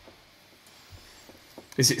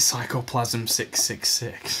 Is it Psychoplasm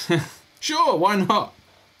 666? Sure, why not?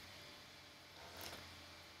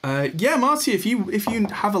 Yeah, Marty, if you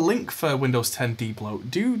have a link for Windows 10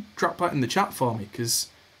 Debloat, do drop that in the chat for me, because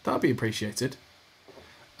that'd be appreciated.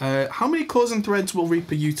 How many cores and threads will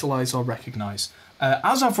Reaper utilise or recognise?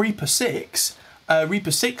 As of Reaper 6,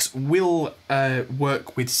 Reaper 6 will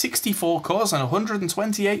work with 64 cores and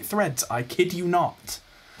 128 threads. I kid you not.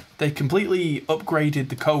 They completely upgraded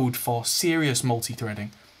the code for serious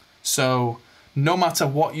multi-threading. So no matter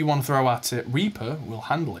what you want to throw at it, Reaper will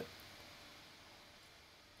handle it.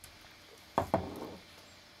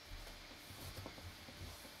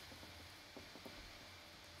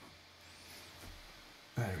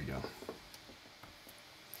 There we go.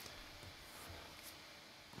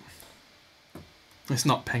 It's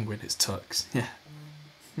not penguin, it's tux. Yeah.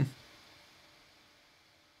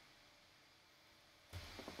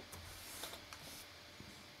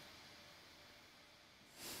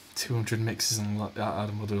 200 mixes and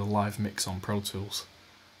Adam will do a live mix on Pro Tools.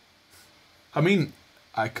 I mean,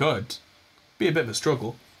 I could. Be a bit of a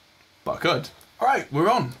struggle, but I could. Alright, we're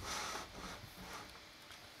on.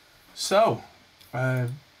 So,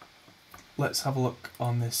 let's have a look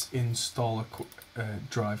on this installer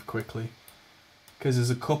drive quickly. Because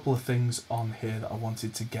there's a couple of things on here that I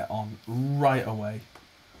wanted to get on right away.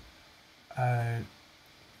 And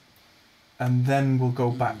then we'll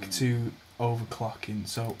go back to overclocking.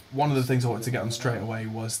 So one of the things I wanted to get on straight away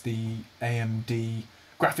was the AMD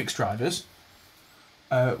graphics drivers,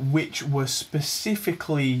 which were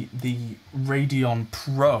specifically the Radeon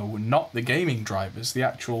Pro, not the gaming drivers, the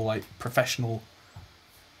actual like professional,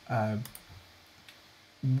 like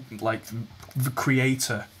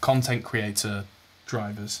the content creator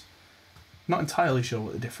drivers. Not entirely sure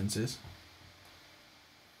what the difference is,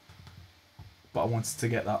 but I wanted to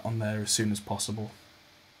get that on there as soon as possible.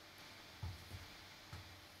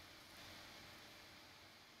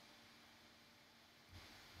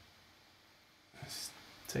 It's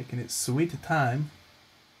taking its sweet time.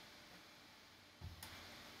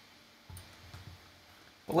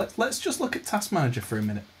 But let's just look at Task Manager for a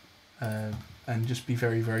minute, and just be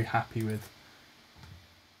very, very happy with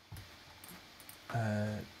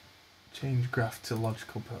change graph to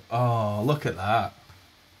logical. Oh, look at that.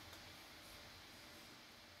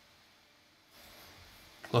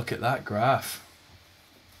 Look at that graph.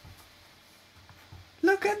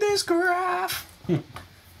 Look at this graph.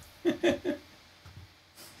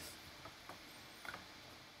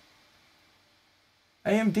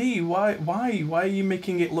 AMD, why are you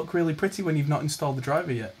making it look really pretty when you've not installed the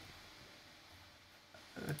driver yet?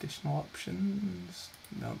 Additional options.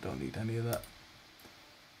 No, don't need any of that.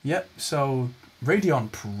 Yep, so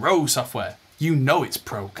Radeon Pro software. You know it's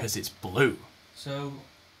pro because it's blue. So,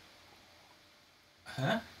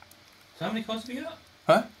 so how many cores have you got?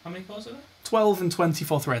 Huh? How many cores are there? 12 and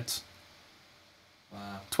 24 threads.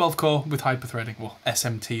 Wow. 12 core with hyperthreading. Well,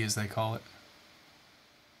 SMT as they call it.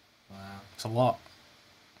 Wow. It's a lot.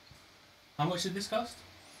 How much did this cost?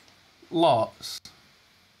 Lots.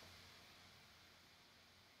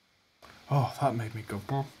 Oh, that made me go.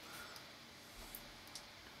 Brr.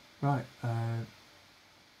 Right.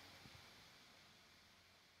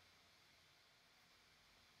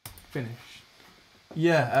 Finished.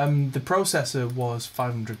 Yeah. The processor was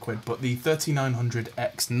 500 quid, but the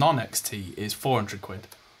 3900X non-XT is 400 quid.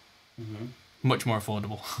 Mm-hmm. Much more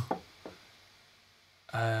affordable.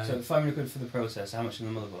 So 500 quid for the processor. How much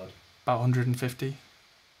in the motherboard? About 150.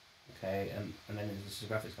 Okay, and then there's the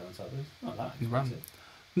graphics card on top of it. Not that It's RAM. expensive.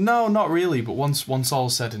 No, not really. But once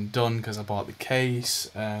all's said and done, because I bought the case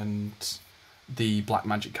and the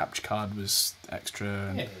Blackmagic capture card was extra.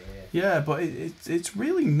 And yeah, but it's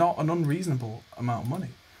really not an unreasonable amount of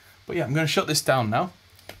money. But yeah, I'm going to shut this down now,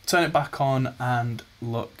 turn it back on, and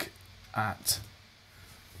look at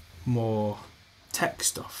more tech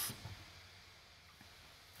stuff.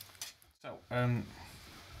 So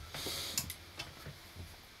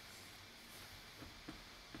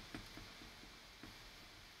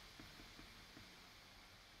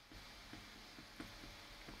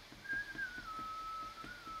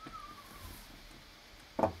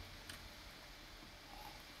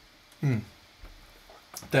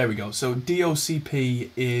there we go. So DOCP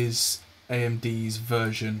is AMD's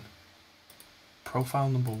version profile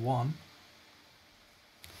number 1.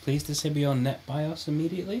 Please disable your net BIOS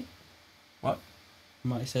immediately. What?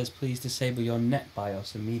 It says please disable your net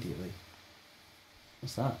BIOS immediately.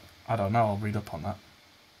 What's that? I don't know. I'll read up on that.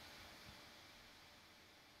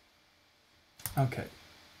 Okay.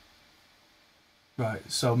 Right.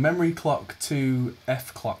 So memory clock to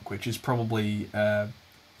F clock, which is probably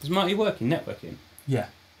Is Marty working? Networking? yeah.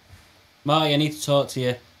 Marty, I need to talk to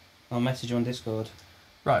you. I'll message you on Discord.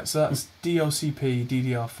 Right, so that's DOCP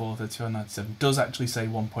DDR4 3197. Does actually say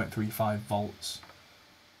 1.35 volts,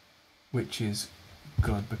 which is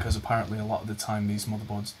good because apparently a lot of the time these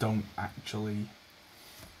motherboards don't actually.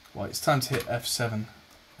 Well, it's time to hit F7,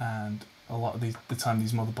 and a lot of the time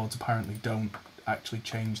these motherboards apparently don't actually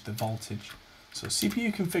change the voltage. So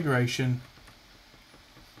CPU configuration.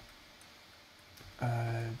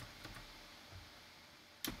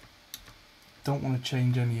 Don't want to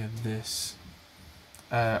change any of this.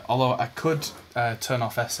 Although I could turn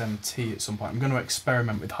off SMT at some point. I'm going to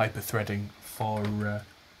experiment with hyperthreading for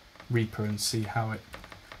Reaper and see how it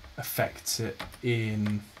affects it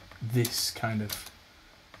in this kind of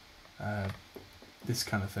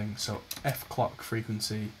thing. So F clock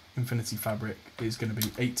frequency, Infinity Fabric is going to be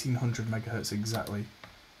 1800 megahertz exactly.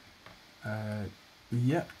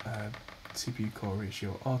 CPU core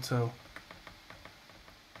ratio auto.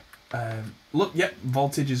 look, yep,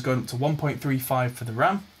 voltage is going up to 1.35 for the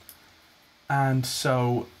RAM. And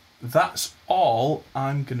so that's all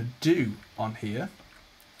I'm going to do on here.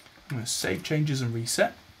 I'm going to save changes and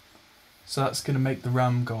reset. So that's going to make the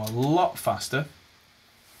RAM go a lot faster.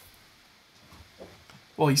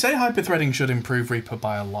 Well, you say hyperthreading should improve Reaper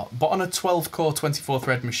by a lot, but on a 12-core,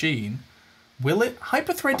 24-thread machine, will it?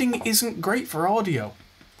 Hyperthreading isn't great for audio.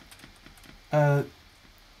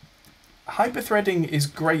 Hyperthreading is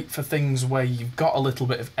great for things where you've got a little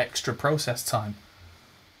bit of extra process time.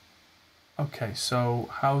 Okay, so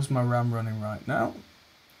how's my RAM running right now?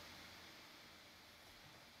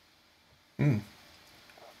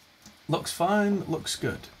 Looks fine, looks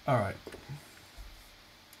good. Alright.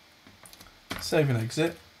 Save and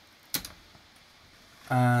exit.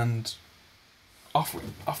 And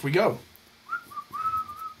off we go.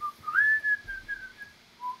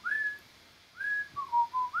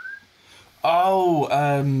 Oh,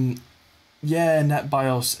 yeah,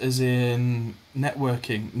 NetBIOS as in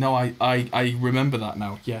networking. No, I remember that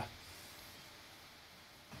now, yeah.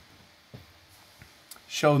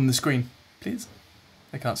 Show them the screen, please.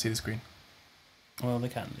 They can't see the screen. Well, they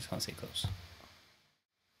can, just can't see it close.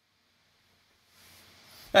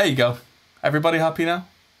 There you go. Everybody happy now?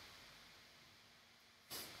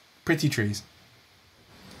 Pretty trees.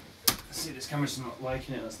 See, this camera's not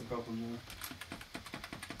liking it, that's the problem now.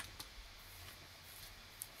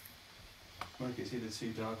 Like it's either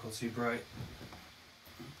too dark or too bright.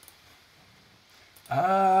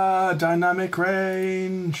 Dynamic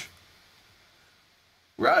range.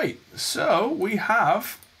 Right, so we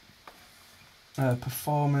have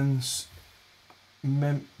performance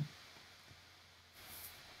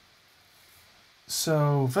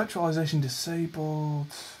so virtualization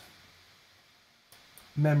disabled.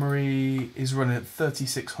 Memory is running at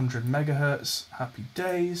 3600 megahertz. Happy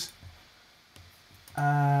days.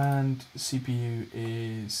 And CPU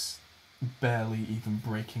is barely even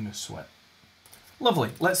breaking a sweat.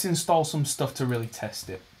 Lovely. Let's install some stuff to really test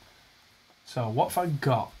it. So what have I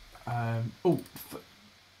got?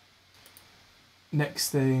 Next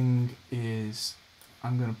thing is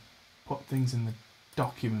I'm going to put things in the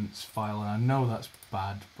documents file, and I know that's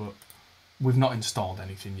bad, but we've not installed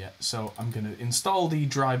anything yet. So I'm going to install the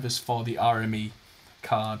drivers for the RME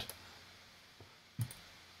card.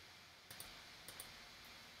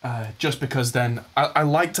 Just because then I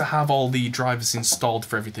like to have all the drivers installed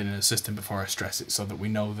for everything in the system before I stress it, so that we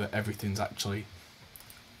know that everything's actually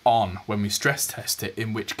on when we stress test it,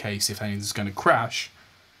 in which case if anything's going to crash,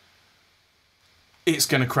 it's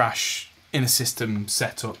going to crash in a system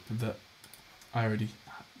setup that I already,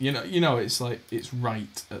 you know, it's like, it's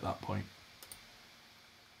right at that point.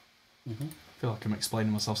 I feel like I'm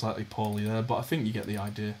explaining myself slightly poorly there, but I think you get the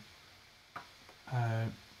idea.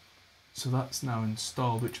 So that's now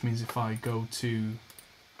installed, which means if I go to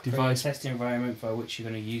device... Test the environment for which you're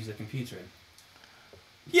going to use the computer in.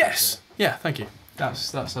 Yes! Yeah, thank you.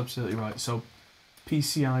 That's absolutely right. So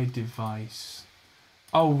PCI device...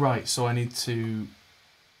 Oh, right, so I need to...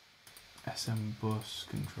 SM bus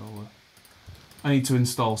controller. I need to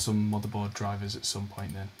install some motherboard drivers at some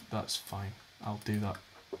point then. That's fine. I'll do that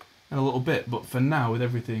in a little bit. But for now, with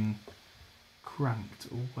everything cranked...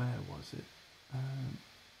 Oh, where was it?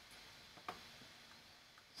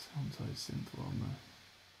 Soundside synth on there.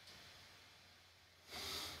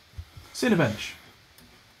 Cinebench.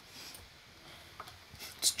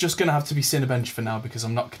 It's just going to have to be Cinebench for now because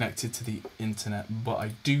I'm not connected to the internet, but I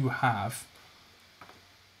do have...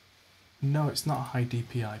 No, it's not a high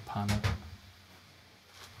DPI panel.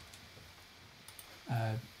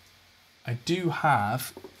 I do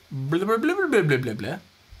have blah, blah, blah, blah, blah, blah, blah,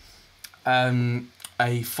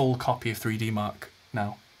 a full copy of 3D Mark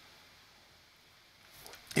now.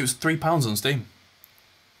 It was £3 on Steam.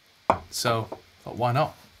 So I thought, why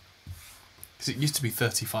not? Because it used to be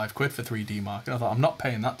 35 quid for 3D Mark. And I thought, I'm not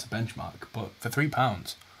paying that to benchmark, but for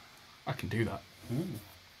 £3, I can do that.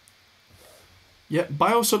 Yeah,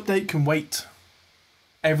 BIOS update can wait.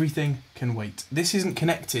 Everything can wait. This isn't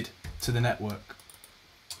connected to the network.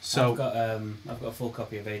 So I've got a full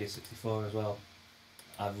copy of Ada64 as well.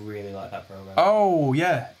 I really like that program. Oh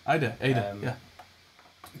yeah, Ada, yeah.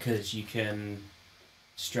 Because you can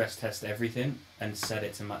stress test everything and set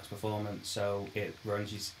it to max performance, so it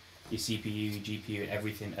runs your CPU, GPU,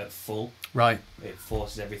 everything at full. Right. It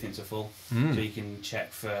forces everything to full, so you can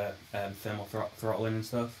check for thermal throttling and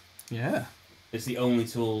stuff. Yeah. It's the only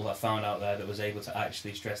tool I found out there that was able to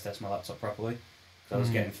actually stress test my laptop properly. So I was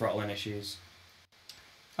getting throttling issues.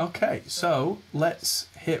 Okay, so let's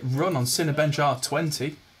hit run on Cinebench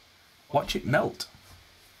R20. Watch it melt.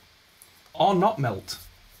 Or not melt.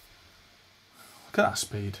 Look at that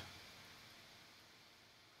speed.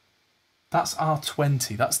 That's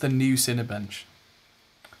R20. That's the new Cinebench.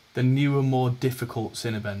 The newer, more difficult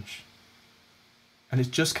Cinebench. And it's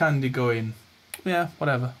just kind of going, yeah,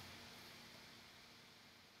 whatever.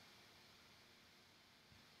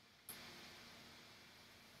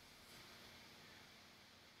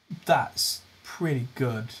 That's pretty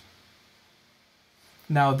good.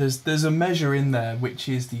 Now there's a measure in there which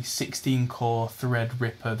is the 16-core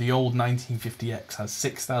Threadripper. The old 1950X has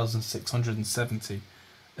 6,670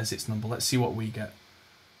 as its number. Let's see what we get.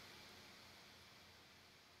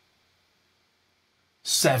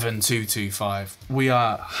 7225. We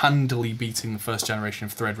are handily beating the first generation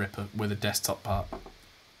of Threadripper with a desktop part.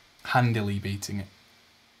 Handily beating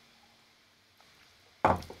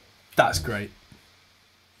it. That's great.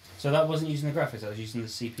 So that wasn't using the graphics, that was using the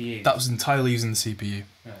CPU? That was entirely using the CPU.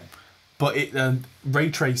 Right. But it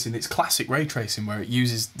ray tracing, it's classic ray tracing where it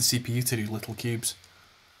uses the CPU to do little cubes.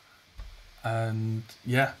 And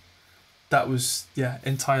yeah, that was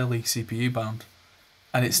entirely CPU bound.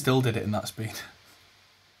 And it still did it in that speed.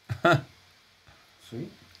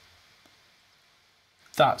 Sweet.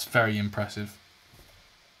 That's very impressive.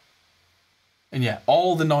 And yeah,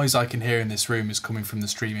 all the noise I can hear in this room is coming from the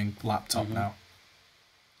streaming laptop now.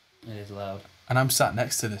 It is loud. And I'm sat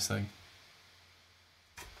next to this thing.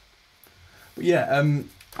 But yeah,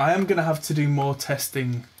 I am going to have to do more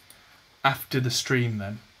testing after the stream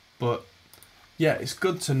then. But yeah, it's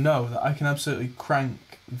good to know that I can absolutely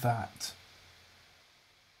crank that.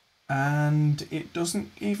 And it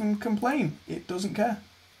doesn't even complain. It doesn't care.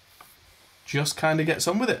 Just kind of gets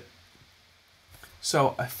on with it.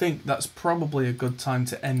 So I think that's probably a good time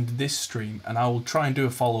to end this stream. And I will try and do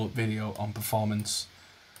a follow-up video on performance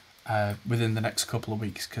within the next couple of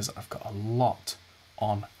weeks, because I've got a lot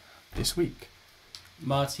on this week.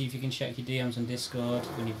 Marty, if you can check your DMs on Discord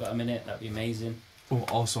when you've got a minute, that'd be amazing. Oh,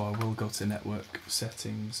 also I will go to network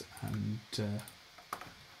settings and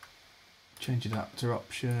change adapter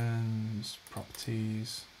options,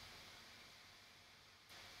 properties.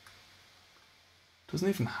 Doesn't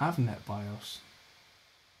even have NetBIOS.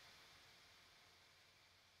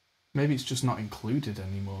 Maybe it's just not included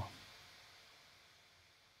anymore.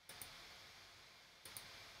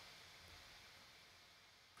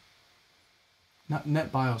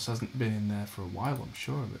 NetBIOS hasn't been in there for a while, I'm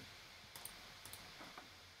sure of it.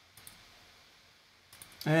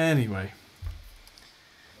 Anyway.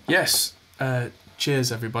 Yes,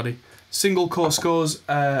 cheers everybody. Single core scores.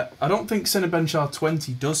 I don't think Cinebench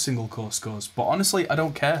R20 does single core scores, but honestly, I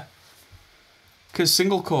don't care. Because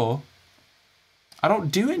single core, I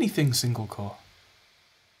don't do anything single core.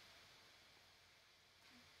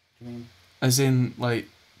 What do you mean? As in, like,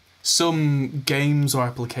 some games or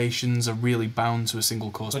applications are really bound to a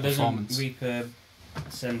single core performance. But doesn't Reaper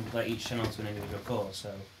send like each channel to an individual core,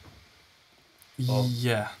 so...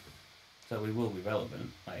 Yeah. So we will be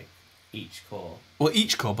relevant, like, each core. Well,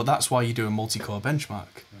 each core, but that's why you do a multi-core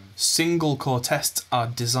benchmark. Single core tests are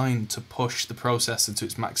designed to push the processor to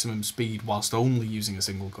its maximum speed whilst only using a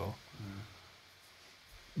single core.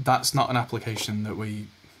 That's not an application that we're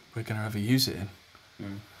going to ever use it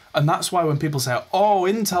in. And that's why when people say, oh,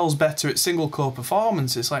 Intel's better at single core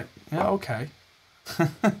performance, it's like, yeah, okay.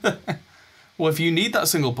 Well, if you need that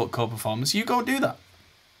single core performance, you go do that.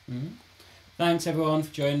 Thanks everyone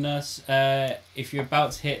for joining us. If you're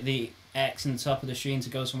about to hit the X in the top of the stream to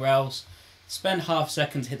go somewhere else, spend half a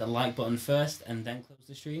second to hit the like button first and then close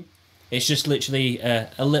the stream. It's just literally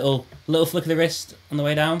a little flick of the wrist on the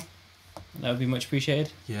way down. That would be much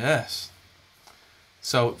appreciated. Yes.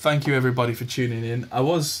 So thank you everybody for tuning in. I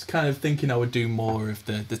was kind of thinking I would do more of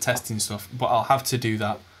the testing stuff, but I'll have to do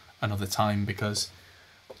that another time because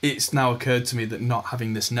it's now occurred to me that not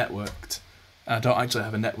having this networked, I don't actually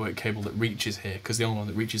have a network cable that reaches here, because the only one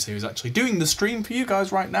that reaches here is actually doing the stream for you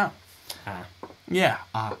guys right now. Yeah,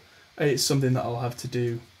 it's something that I'll have to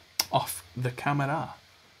do off the camera.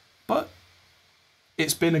 But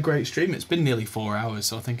it's been a great stream. It's been nearly 4 hours,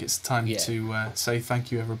 so I think it's time to say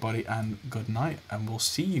thank you everybody and good night, and we'll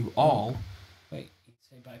see you all. Wait,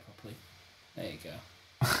 say bye properly. There you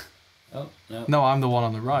go. Oh, no. No, I'm the one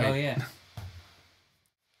on the right. Oh, yeah.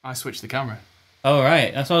 I switched the camera. Oh,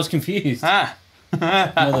 right. That's why I was confused.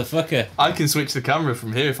 Motherfucker. I can switch the camera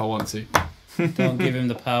from here if I want to. Don't give him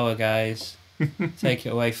the power, guys. Take it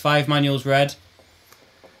away. 5 manuals read.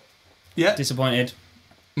 Yeah. Disappointed.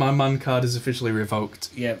 My man card is officially revoked.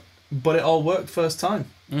 Yep. But it all worked first time.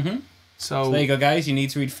 So there you go, guys. You need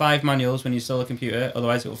to read 5 manuals when you install a computer,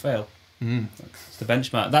 otherwise it will fail. That's the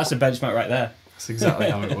benchmark. That's the benchmark right there. That's exactly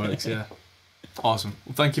how it works, yeah. Awesome.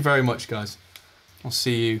 Well, thank you very much, guys. I'll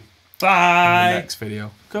see you Bye. in the next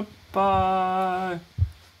video. Goodbye.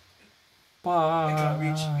 Bye. I can't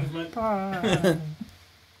reach government.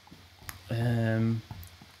 Bye.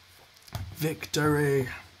 Victory.